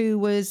Wang, who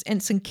was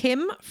Ensign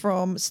Kim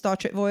from Star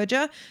Trek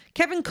Voyager,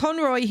 Kevin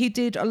Conroy, who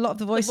did a lot of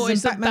the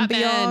voices in Batman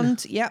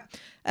Beyond. Yep.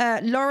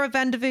 Laura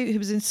Vandervoot, who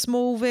was in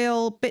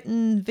Smallville,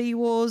 Bitten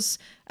V-Wars,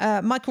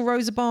 Michael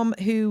Rosenbaum,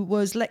 who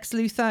was Lex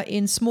Luthor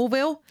in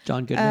Smallville.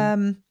 John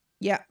Goodman.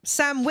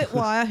 Sam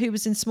Witwer, who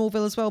was in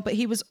Smallville as well, but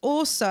he was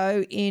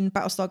also in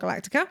Battlestar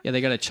Galactica. Yeah, they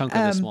got a chunk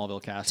of the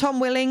Smallville cast. Tom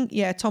Welling,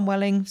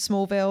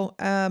 Smallville.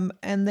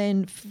 And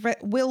then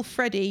Will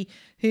Freddy,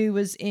 who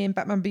was in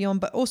Batman Beyond,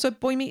 but also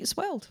Boy Meets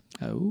World.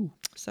 Oh.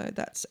 So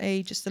that's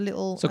just a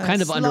little So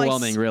kind of slice.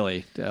 underwhelming,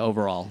 really,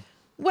 overall.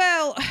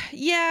 Well,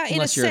 yeah,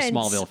 in a sense. Unless you're a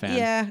Smallville fan.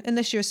 Yeah,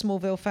 unless you're a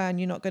Smallville fan,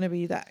 you're not going to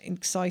be that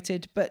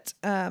excited. But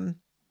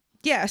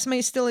yeah, I mean,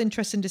 it's still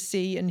interesting to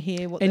see and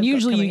hear what. And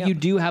usually you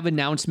do have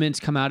announcements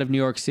come out of New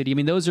York City. I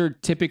mean, those are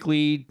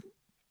typically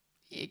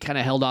kind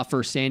of held off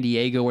for San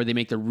Diego, where they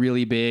make the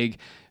really big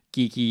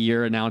geeky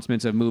year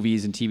announcements of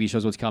movies and TV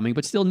shows, what's coming.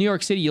 But still, New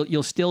York City,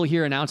 you'll still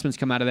hear announcements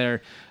come out of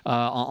there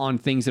on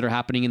things that are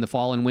happening in the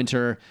fall and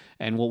winter.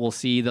 And we'll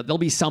see that there'll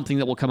be something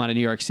that will come out of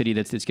New York City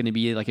that's going to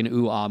be like an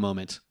ooh-ah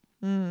moment.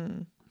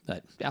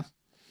 But yeah.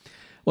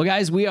 Well,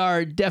 guys, we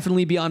are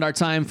definitely beyond our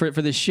time for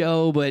this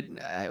show, but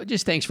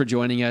just thanks for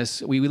joining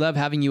us. We love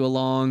having you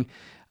along.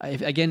 If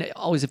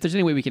there's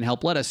any way we can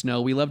help, let us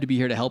know. We love to be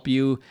here to help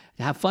you,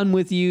 to have fun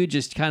with you,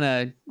 just kind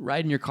of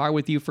ride in your car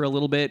with you for a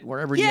little bit,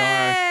 wherever you are.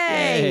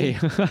 Yay!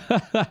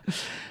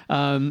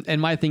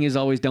 And my thing is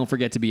always, don't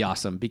forget to be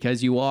awesome,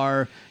 because you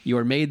are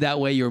made that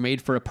way. You are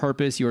made for a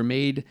purpose. You are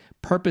made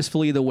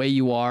purposefully the way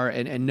you are.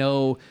 And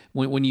know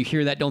when you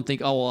hear that, don't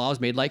think, oh, well, I was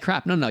made like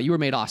crap. No, you were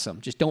made awesome.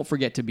 Just don't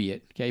forget to be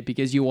it, okay?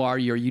 Because you're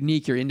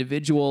unique, you're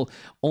individual.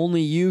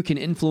 Only you can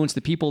influence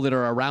the people that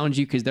are around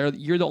you, because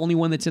you're the only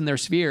one that's in their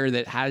sphere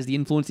that has the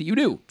influence that you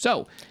do.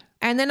 So.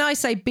 And then I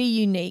say, be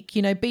unique,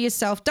 be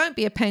yourself. Don't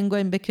be a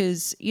penguin,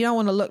 because you don't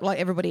want to look like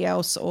everybody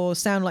else or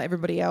sound like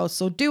everybody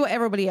else or do what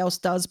everybody else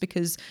does,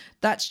 because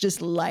that's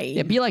just lame.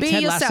 Yeah, be like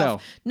Ted yourself.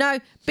 Lasso. No,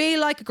 be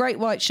like a great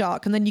white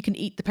shark, and then you can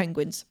eat the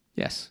penguins.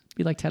 Yes,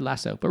 be like Ted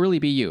Lasso, but really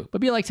be you.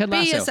 But be like Ted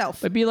Lasso. Be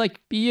yourself. But be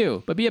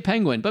you. But be a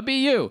penguin. But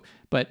be you.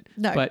 But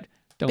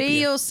don't be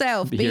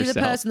yourself. Be yourself.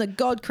 the person that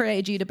God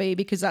created you to be,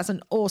 because that's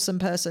an awesome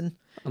person.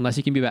 Unless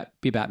you can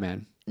be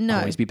Batman. No.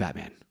 Always be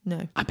Batman.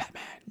 No. I'm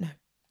Batman. No.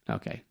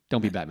 Okay.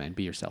 Don't be Batman.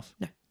 Be yourself.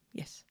 No.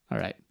 Yes. All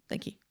right.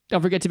 Thank you.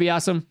 Don't forget to be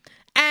awesome.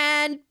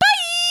 And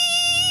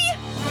bye!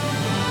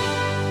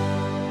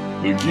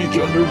 The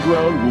Geek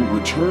Underground will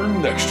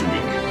return next week.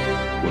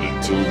 But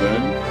until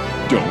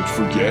then, don't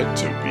forget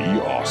to be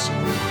awesome.